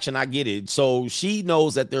negotiate attraction. I get it. So she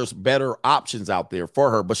knows that there's better options out there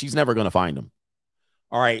for her, but she's never going to find them.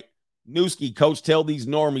 All right. Newski, Coach, tell these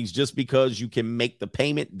normies just because you can make the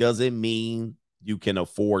payment doesn't mean you can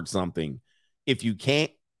afford something. If you can't,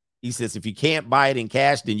 he says, if you can't buy it in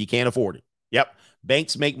cash, then you can't afford it. Yep.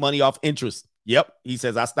 Banks make money off interest. Yep. He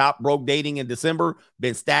says, I stopped broke dating in December,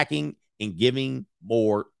 been stacking and giving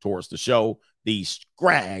more towards the show. These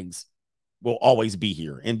scrags will always be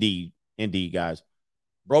here. Indeed, guys.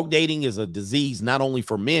 Broke dating is a disease not only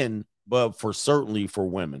for men, but certainly for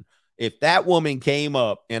women. If that woman came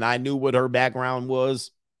up and I knew what her background was,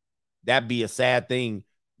 that'd be a sad thing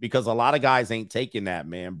because a lot of guys ain't taking that,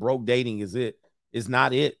 man. Broke dating is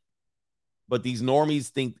not it. But these normies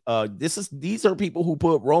think these are people who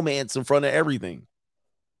put romance in front of everything.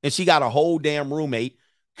 And she got a whole damn roommate.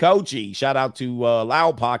 Coachy, shout out to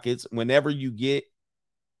Loud Pockets. Whenever you get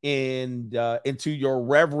And into your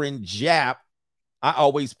Reverend Jap, I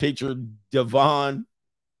always picture Devon,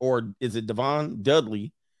 or is it Devon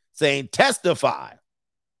Dudley, saying testify.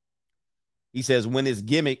 He says when his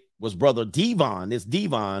gimmick was Brother Devon, it's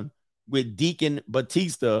Devon with Deacon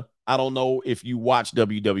Batista. I don't know if you watched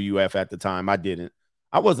WWF at the time. I didn't.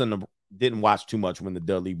 I didn't watch too much when the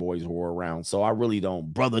Dudley Boys were around, so I really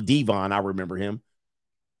don't. Brother Devon, I remember him.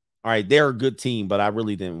 All right, they're a good team, but I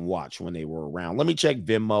really didn't watch when they were around. Let me check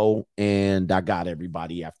Venmo, and I got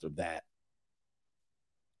everybody after that.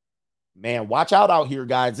 Man, watch out here,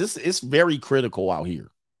 guys. It's very critical out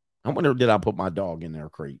here. I wonder, did I put my dog in their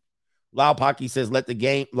crate? Loud Pocket says,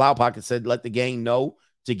 Loud Pocket said, let the gang know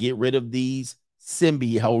to get rid of these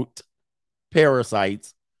symbiote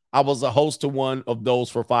parasites. I was a host to one of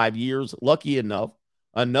those for 5 years. Lucky enough,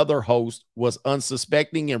 another host was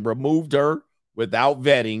unsuspecting and removed her without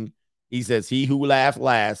vetting. He says, he who laughed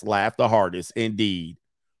last laughed the hardest. Indeed.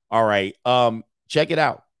 All right. Check it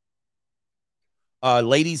out.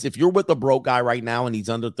 Ladies, if you're with a broke guy right now and he's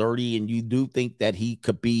under 30 and you do think that he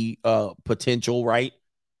could be potential, right?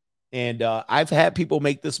 And I've had people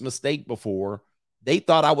make this mistake before. They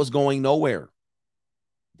thought I was going nowhere.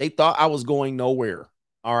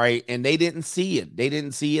 All right. And they didn't see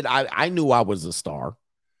it. I knew I was a star.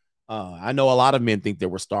 I know a lot of men think they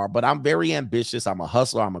were star, but I'm very ambitious. I'm a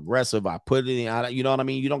hustler. I'm aggressive. I put it in. You know what I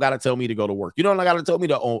mean? You don't got to tell me to go to work. You don't got to tell me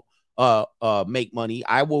to make money.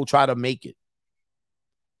 I will try to make it.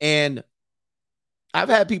 And I've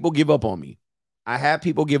had people give up on me.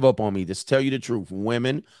 Just tell you the truth.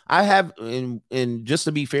 Women, I have, and just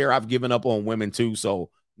to be fair, I've given up on women too. So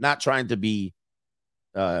not trying to be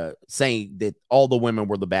saying that all the women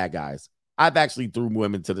were the bad guys. I've actually threw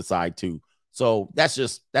women to the side too. So that's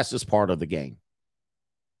just part of the game.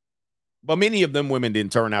 But many of them women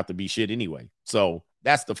didn't turn out to be shit anyway. So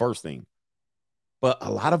that's the first thing. But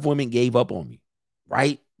a lot of women gave up on me,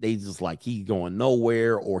 right? They just like, he's going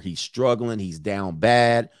nowhere, or he's struggling, he's down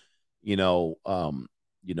bad. I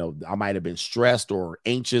might have been stressed or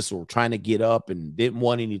anxious or trying to get up and didn't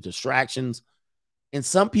want any distractions. And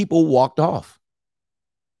some people walked off.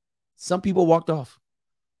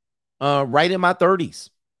 Right in my 30s.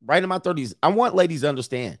 I want ladies to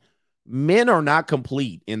understand, men are not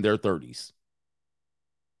complete in their 30s.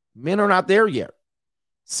 Men are not there yet.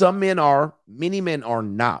 Some men are, many men are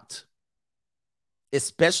not.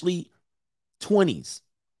 Especially 20s.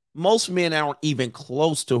 Most men aren't even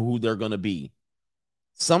close to who they're going to be.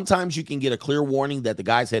 Sometimes you can get a clear warning that the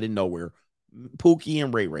guy's headed nowhere. Pookie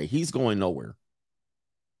and Ray Ray, he's going nowhere.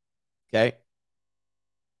 Okay?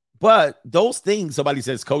 But those things, somebody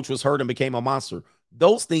says Coach was hurt and became a monster.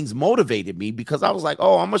 Those things motivated me because I was like,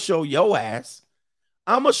 oh, I'm going to show your ass.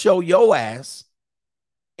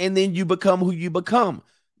 And then you become who you become.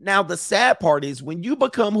 Now, the sad part is when you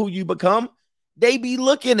become who you become, they be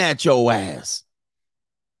looking at your ass.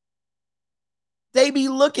 They be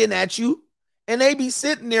looking at you and they be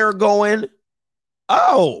sitting there going,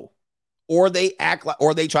 oh, or they act like,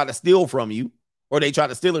 or they try to steal from you, or they try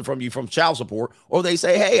to steal it from you from child support, or they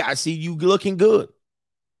say, hey, I see you looking good.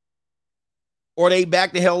 Or they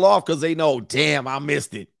back the hell off because they know, damn, I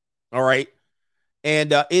missed it. All right.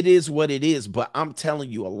 And it is what it is. But I'm telling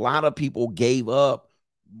you, a lot of people gave up.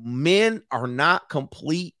 Men are not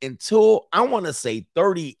complete until, I want to say,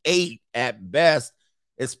 38 at best,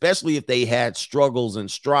 especially if they had struggles and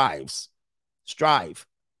strife.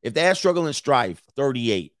 If they had struggle and strife,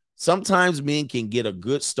 38. Sometimes men can get a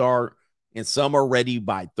good start, and some are ready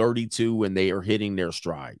by 32 and they are hitting their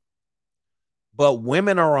stride. But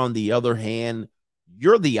women are, on the other hand,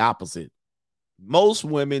 you're the opposite. Most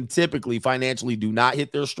women typically financially do not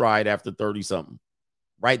hit their stride after 30-something,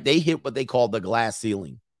 right? They hit what they call the glass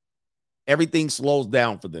ceiling. Everything slows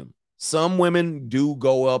down for them. Some women do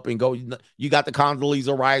go up and go. You got the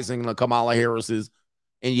Condoleezza Rice and the Kamala Harris's,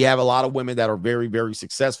 and you have a lot of women that are very, very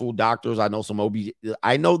successful doctors. I know some OB.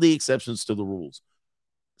 I know the exceptions to the rules.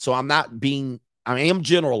 So I am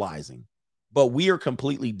generalizing, but we are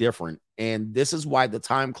completely different. And this is why the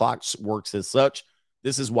time clock works as such.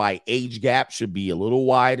 This is why age gap should be a little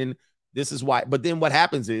widened. This is why. But then what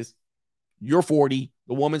happens is you're 40,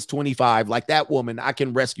 the woman's 25. Like that woman, I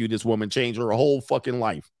can rescue this woman, change her whole fucking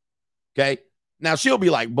life. Okay. Now she'll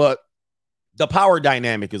be like, but the power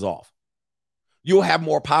dynamic is off. You'll have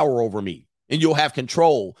more power over me, and you'll have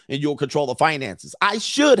control, and you'll control the finances. I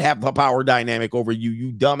should have the power dynamic over you,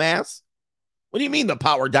 you dumbass. What do you mean the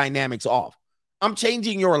power dynamic's off? I'm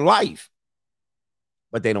changing your life.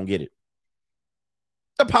 But they don't get it.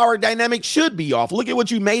 The power dynamic should be off. Look at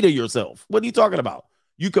what you made of yourself. What are you talking about?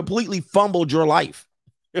 You completely fumbled your life.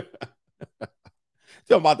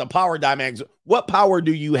 Talking about the power dynamics. What power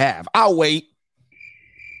do you have? I'll wait.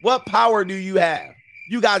 What power do you have?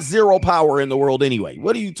 You got zero power in the world anyway.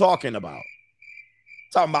 What are you talking about?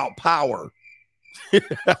 Talking about power. You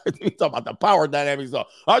talking about the power dynamics.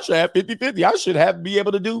 I should have 50-50. I should be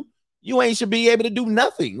able to do. You ain't should be able to do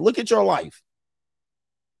nothing. Look at your life.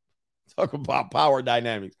 Talk about power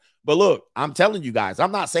dynamics. But look, I'm telling you guys,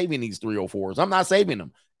 I'm not saving these 304s. I'm not saving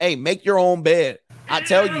them. Hey, make your own bed. I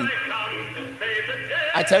tell you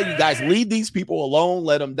guys, leave these people alone.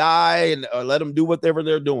 Let them die and let them do whatever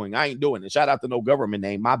they're doing. I ain't doing it. Shout out to No Government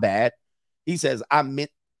Name. My bad. He says, I'm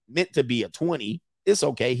meant to be a 20. It's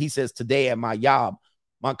okay. He says, today at my job,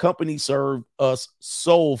 my company served us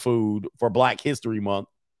soul food for Black History Month,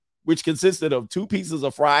 which consisted of 2 pieces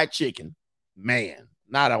of fried chicken. Man,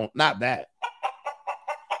 not that.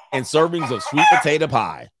 And servings of sweet potato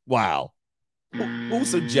pie. Wow. Who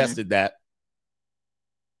suggested that?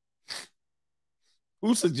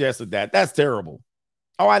 Who suggested that? That's terrible.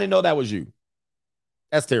 Oh, I didn't know that was you.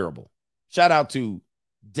 That's terrible. Shout out to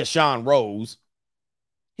Deshaun Rose.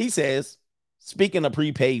 He says, speaking of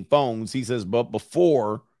prepaid phones, he says, but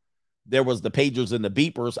before there was the pagers and the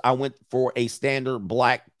beepers, I went for a standard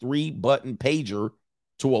black 3-button pager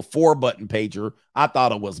to a 4-button pager. I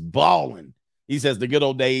thought it was balling. He says the good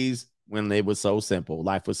old days when it was so simple.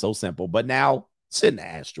 Life was so simple. But now, send the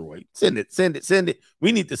asteroid. Send it.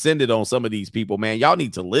 We need to send it on some of these people, man. Y'all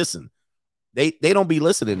need to listen. They don't be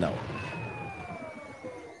listening, though.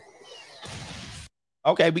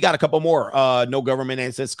 Okay, we got a couple more. No Government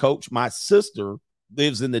Name says, Coach, my sister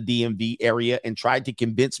lives in the DMV area and tried to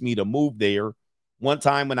convince me to move there. One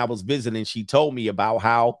time when I was visiting, she told me about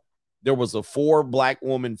how there was a 4 Black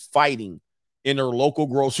woman fighting in her local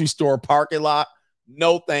grocery store parking lot.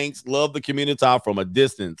 No thanks. Love the community from a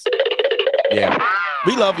distance. Yeah,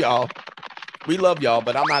 we love y'all. We love y'all,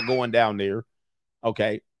 but I'm not going down there.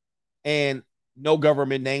 Okay. And No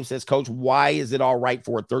Government Name says, Coach, why is it all right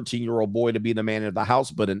for a 13-year-old boy to be the man of the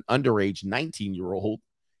house, but an underage 19-year-old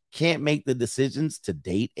can't make the decisions to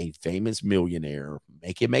date a famous millionaire?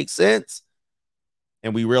 Make it make sense.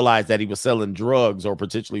 And we realized that he was selling drugs or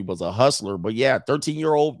potentially was a hustler. But yeah,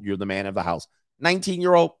 13-year-old, you're the man of the house.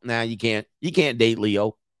 19-year-old, nah, you can't. You can't date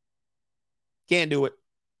Leo. Can't do it.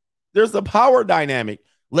 There's the power dynamic.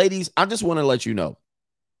 Ladies, I just want to let you know.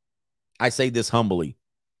 I say this humbly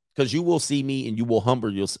because you will see me and you will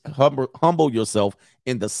humble yourself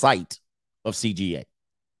in the sight of CGA.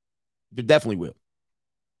 You definitely will.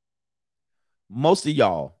 Most of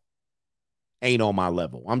y'all ain't on my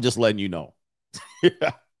level. I'm just letting you know.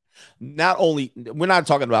 Not only, we're not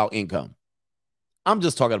talking about income. I'm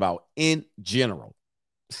just talking about in general.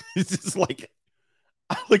 It's just like,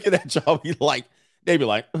 I look at that y'all be like, they be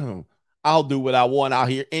like, I'll do what I want out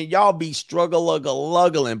here. And y'all be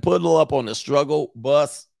struggling, putting up on the struggle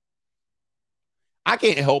bus. I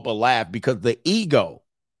can't help but laugh because the ego,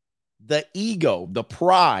 the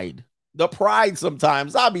pride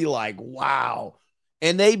sometimes I'll be like, wow.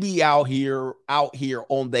 And they be out here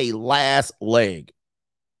on their last leg.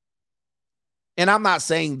 And I'm not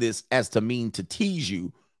saying this as to mean to tease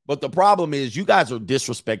you, but the problem is you guys are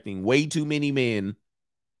disrespecting way too many men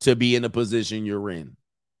to be in the position you're in.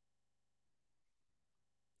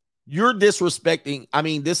 You're disrespecting. I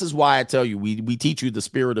mean, this is why I tell you, we teach you the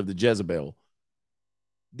spirit of the Jezebel.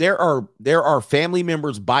 There are family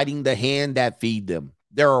members biting the hand that feed them.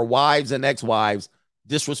 There are wives and ex-wives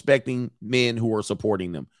disrespecting men who are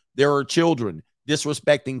supporting them. There are children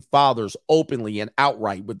disrespecting fathers openly and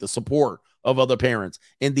outright with the support of other parents.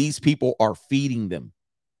 And these people are feeding them.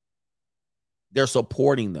 They're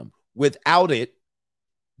supporting them. Without it,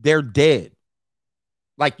 they're dead.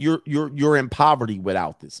 Like you're in poverty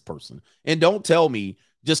without this person. And don't tell me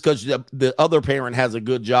just because the other parent has a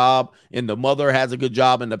good job and the mother has a good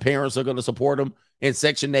job and the parents are going to support them in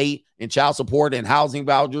Section 8 and child support and housing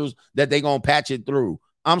vouchers that they're going to patch it through.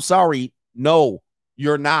 I'm sorry. No,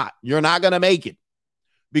 you're not. You're not going to make it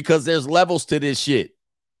because there's levels to this shit.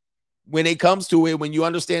 When it comes to it, when you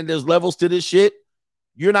understand there's levels to this shit,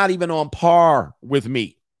 you're not even on par with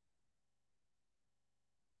me.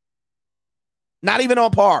 Not even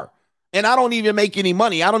on par. And I don't even make any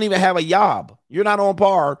money. I don't even have a job. You're not on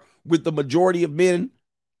par with the majority of men.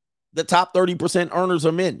 The top 30% earners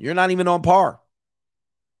are men. You're not even on par.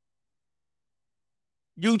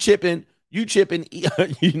 You chipping, you're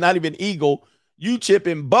not even eagle. You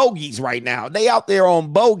chipping bogeys right now. They out there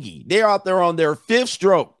on bogey. They're out there on their 5th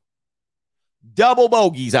stroke. Double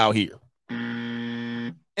bogeys out here.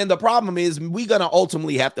 And the problem is we're going to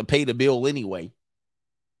ultimately have to pay the bill anyway.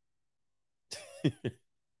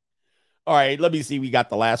 All right, let me see. We got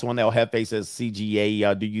the last one. El Jefe says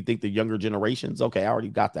CGA. Do you think the younger generations? Okay, I already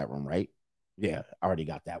got that one, right? Yeah, I already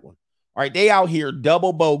got that one. All right, they out here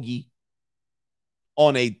double bogey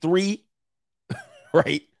on a 3,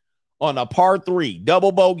 right? On a par 3,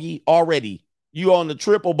 double bogey already. You on the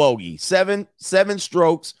triple bogey, seven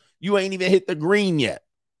strokes. You ain't even hit the green yet.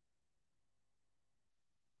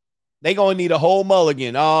 They gonna need a whole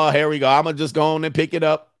mulligan. Oh, here we go. I'm gonna just go on and pick it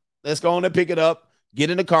up. Let's go on and pick it up. Get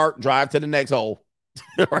in the cart, drive to the next hole.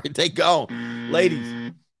 All right, they gone.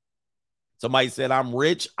 Ladies, somebody said I'm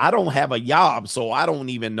rich. I don't have a job, so I don't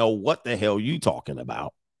even know what the hell you talking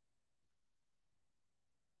about.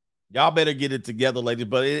 Y'all better get it together, ladies.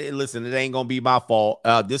 But listen, it ain't gonna be my fault.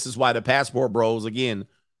 This is why the Passport Bros, again,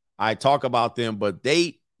 I talk about them, but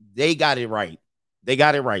they got it right. They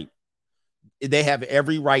got it right. They have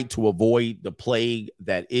every right to avoid the plague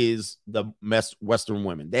that is the Western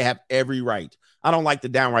women. They have every right. I don't like the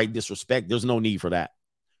downright disrespect. There's no need for that.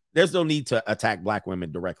 There's no need to attack black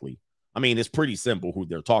women directly. I mean, it's pretty simple who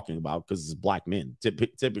they're talking about because it's black men.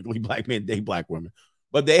 Typically, black men date black women.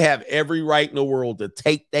 But they have every right in the world to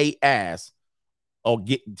take their ass or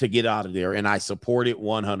get out of there. And I support it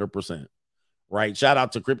 100%. Right? Shout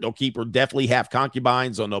out to Crypto Keeper. Definitely have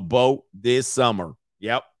concubines on a boat this summer.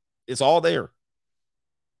 Yep. It's all there.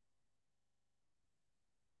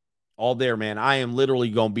 All there, man. I am literally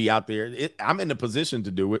going to be out there. I'm in a position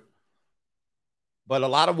to do it. But a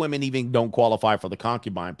lot of women even don't qualify for the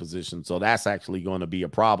concubine position. So that's actually going to be a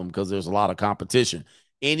problem because there's a lot of competition.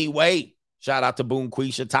 Anyway, shout out to Boom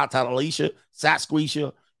Quisha, Tata Alicia,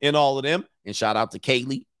 Sasquisha, and all of them. And shout out to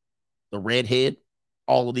Kaylee, the redhead.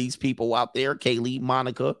 All of these people out there, Kaylee,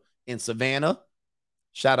 Monica, and Savannah.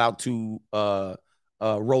 Shout out to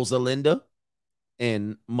Rosalinda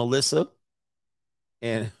and Melissa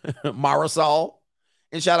and Marisol.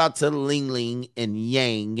 And shout out to Ling Ling and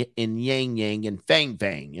Yang and Fang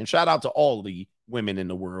Fang. And shout out to all the women in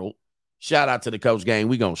the world. Shout out to the Coach Gang.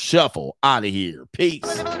 We going to shuffle out of here. Peace.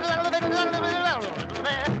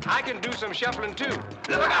 I can do some shuffling too.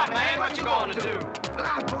 Look out, man. What you going to do? Look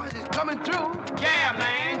out, boys. It's coming through. Yeah,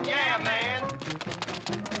 man. Yeah, man.